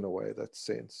pause in a way, that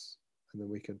sense. And then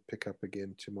we can pick up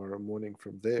again tomorrow morning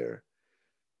from there.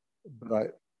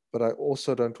 But I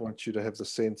also don't want you to have the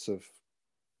sense of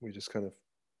we just kind of,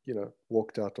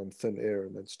 walked out on thin air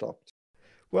and then stopped.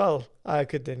 Well, I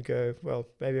could then go, well,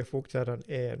 maybe I've walked out on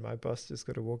air and my boss just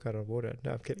got to walk out on water.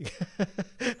 No, I'm kidding.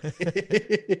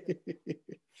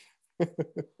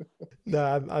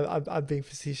 No, I'm being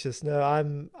facetious. No,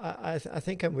 I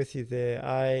think I'm with you there.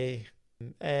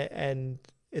 And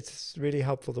it's really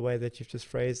helpful the way that you've just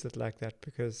phrased it like that,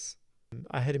 because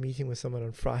I had a meeting with someone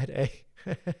on Friday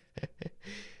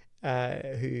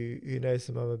who knows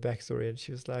some of my backstory, and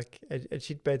she was like, and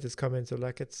she'd made this comment of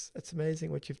like, it's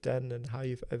amazing what you've done and how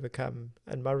you've overcome.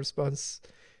 And my response,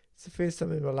 it's the first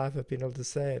time in my life I've been able to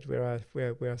say it, where I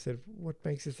said, what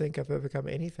makes you think I've overcome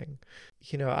anything?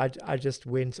 I just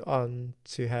went on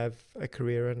to have a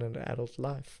career and an adult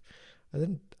life. I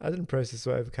didn't process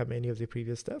or overcome any of the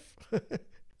previous stuff.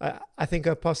 I think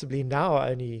I'm possibly now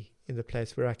only in the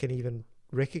place where I can even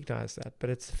recognize that,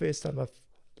 but it's the first time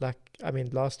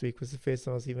last week was the first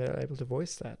time I was even able to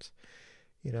voice that,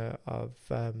 and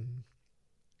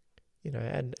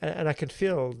I can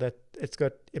feel that it's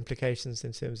got implications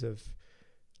in terms of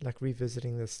like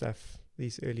revisiting this stuff,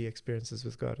 these early experiences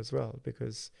with God as well,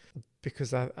 because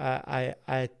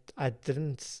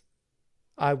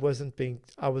I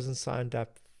wasn't signed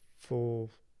up for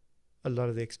a lot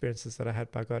of the experiences that I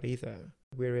had by God either.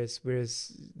 Whereas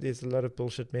there's a lot of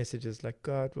bullshit messages like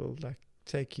God will like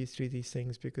take you through these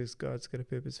things because God's got a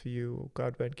purpose for you, or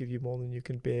God won't give you more than you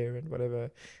can bear, and whatever.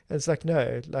 And it's like,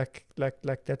 no, like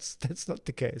that's not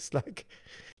the case.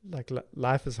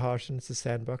 Life is harsh and it's a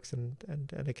sandbox,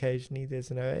 and occasionally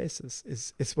there's an oasis.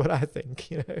 Is what I think.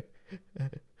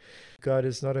 God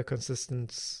is not a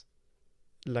consistent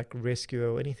like rescue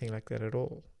or anything like that at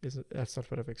all. That's not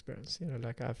what I've experienced.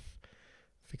 Like I've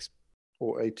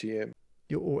or ATM.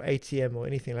 Or ATM or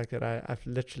anything like that. I've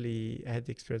literally had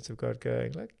the experience of God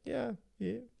going like, yeah,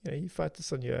 you fight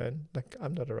this on your own. Like,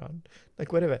 I'm not around.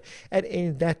 Like, whatever.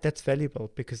 And that's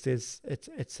valuable because it's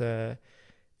a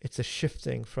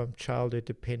shifting from childhood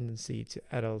dependency to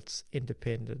adult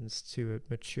independence to a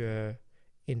mature,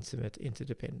 intimate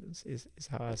interdependence is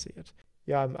how I see it.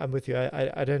 Yeah, I'm with you.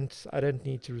 I don't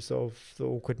need to resolve the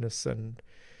awkwardness, and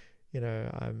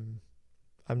I'm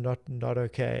not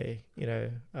okay.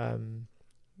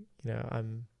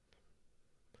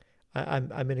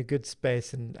 I'm in a good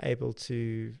space and able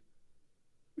to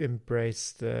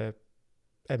embrace the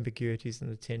ambiguities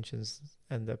and the tensions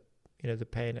and the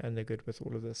pain and the good with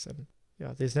all of this. And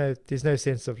yeah, there's no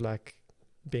sense of like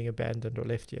being abandoned or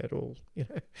left here at all.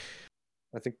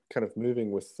 I think kind of moving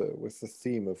with the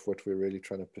theme of what we're really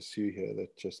trying to pursue here,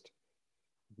 that just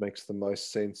makes the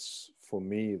most sense for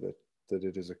me, that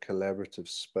it is a collaborative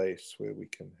space where we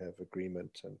can have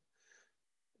agreement and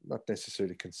not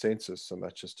necessarily consensus so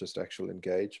much as just actual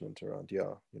engagement around,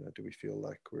 do we feel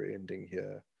like we're ending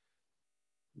here?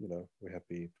 We're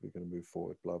happy, we're going to move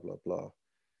forward, blah, blah, blah.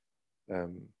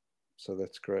 So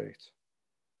that's great.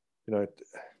 It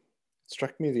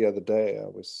struck me the other day,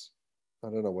 I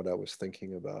don't know what I was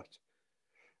thinking about.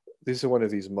 These are one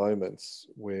of these moments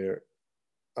where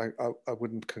I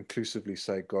wouldn't conclusively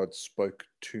say God spoke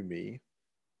to me,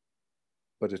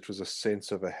 but it was a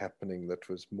sense of a happening that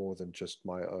was more than just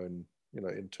my own,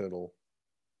 internal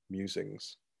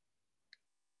musings.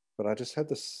 But I just had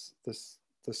this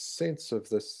sense of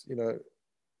this,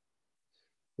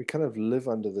 we kind of live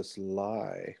under this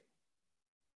lie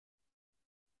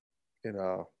in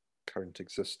our current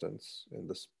existence, in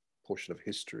this portion of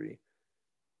history,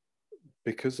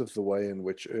 because of the way in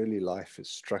which early life is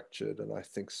structured. And I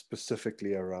think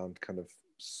specifically around kind of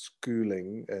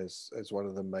schooling as one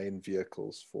of the main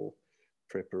vehicles for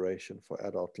preparation for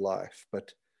adult life.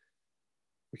 But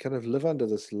we kind of live under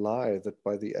this lie that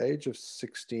by the age of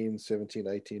 16, 17,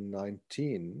 18,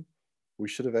 19, we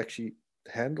should have actually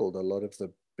handled a lot of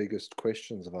the biggest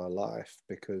questions of our life,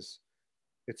 because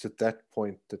it's at that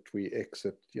point that we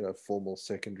exit, formal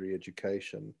secondary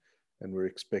education, and we're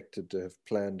expected to have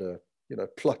planned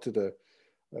plotted a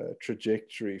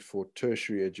trajectory for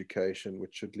tertiary education,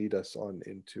 which should lead us on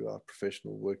into our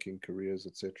professional working careers,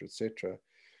 etc., etc.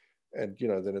 And,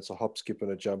 then it's a hop, skip,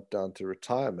 and a jump down to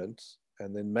retirement.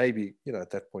 And then maybe, at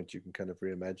that point you can kind of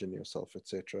reimagine yourself,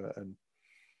 etc.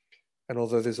 And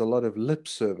although there's a lot of lip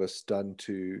service done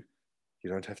to, you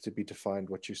don't have to be defined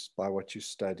by what you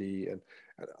study. And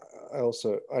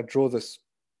I draw this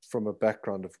from a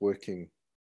background of working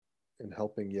in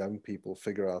helping young people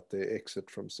figure out their exit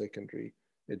from secondary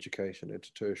education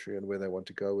into tertiary and where they want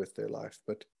to go with their life.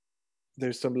 But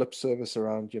there's some lip service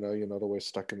around, you're not always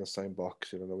stuck in the same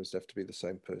box. You don't always have to be the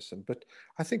same person. But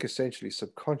I think essentially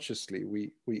subconsciously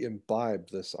we imbibe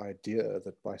this idea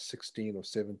that by 16 or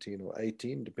 17 or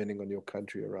 18, depending on your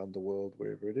country around the world,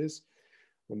 wherever it is,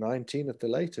 or 19 at the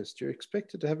latest, you're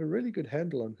expected to have a really good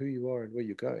handle on who you are and where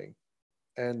you're going.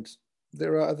 And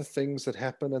there are other things that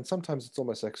happen, and sometimes it's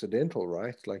almost accidental,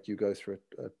 right? Like you go through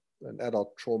an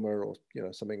adult trauma, or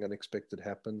something unexpected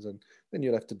happens, and then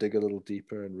you'll have to dig a little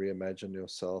deeper and reimagine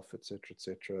yourself, etc.,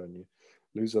 etc. And you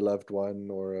lose a loved one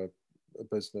or a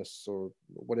business or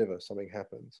whatever, something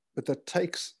happens. But that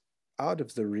takes out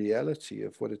of the reality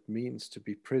of what it means to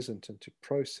be present and to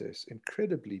process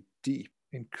incredibly deep,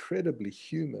 incredibly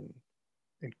human,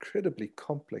 incredibly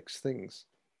complex things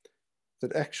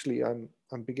that actually I'm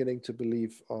beginning to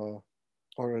believe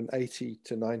are an 80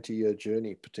 to 90 year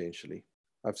journey potentially.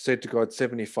 I've said to God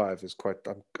 75 is quite,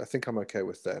 I think I'm okay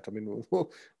with that. I mean,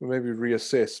 we'll maybe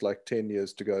reassess like 10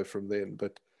 years to go from then,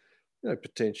 but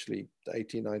potentially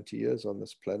 80, 90 years on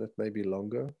this planet, maybe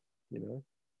longer,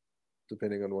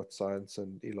 depending on what science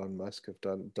and Elon Musk have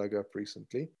dug up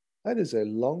recently. That is a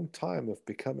long time of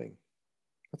becoming.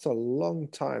 That's a long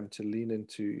time to lean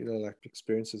into, like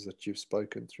experiences that you've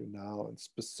spoken through now, and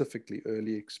specifically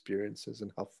early experiences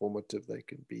and how formative they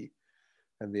can be,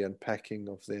 and the unpacking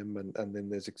of them. And then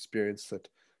there's experience that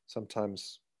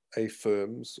sometimes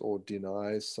affirms or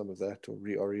denies some of that, or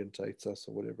reorientates us,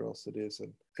 or whatever else it is.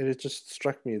 And it just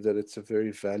struck me that it's a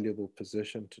very valuable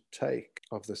position to take,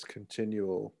 of this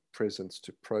continual presence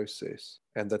to process,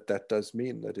 and that does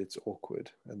mean that it's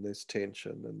awkward, and there's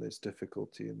tension, and there's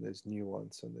difficulty, and there's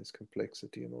nuance, and there's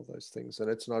complexity, and all those things. And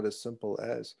it's not as simple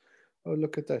as, oh,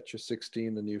 look at that, you're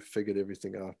 16 and you've figured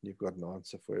everything out and you've got an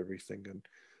answer for everything, and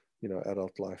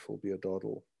adult life will be a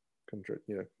doddle.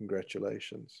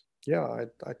 Congratulations. Yeah,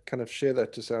 I kind of share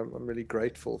that to say I'm really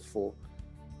grateful for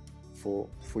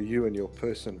you and your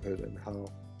personhood, and how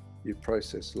you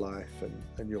process life,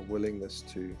 and your willingness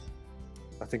to.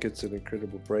 I think it's an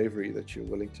incredible bravery that you're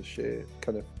willing to share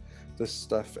kind of this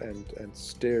stuff and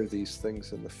stare these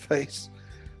things in the face,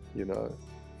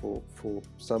 for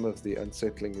some of the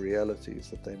unsettling realities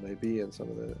that they may be, and some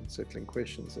of the unsettling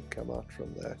questions that come out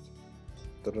from that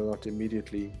are not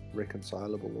immediately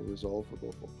reconcilable or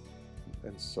resolvable.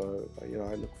 And so,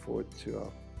 I look forward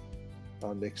to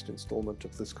our next installment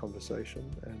of this conversation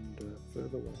and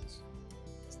further ones.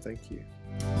 Thank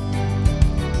you.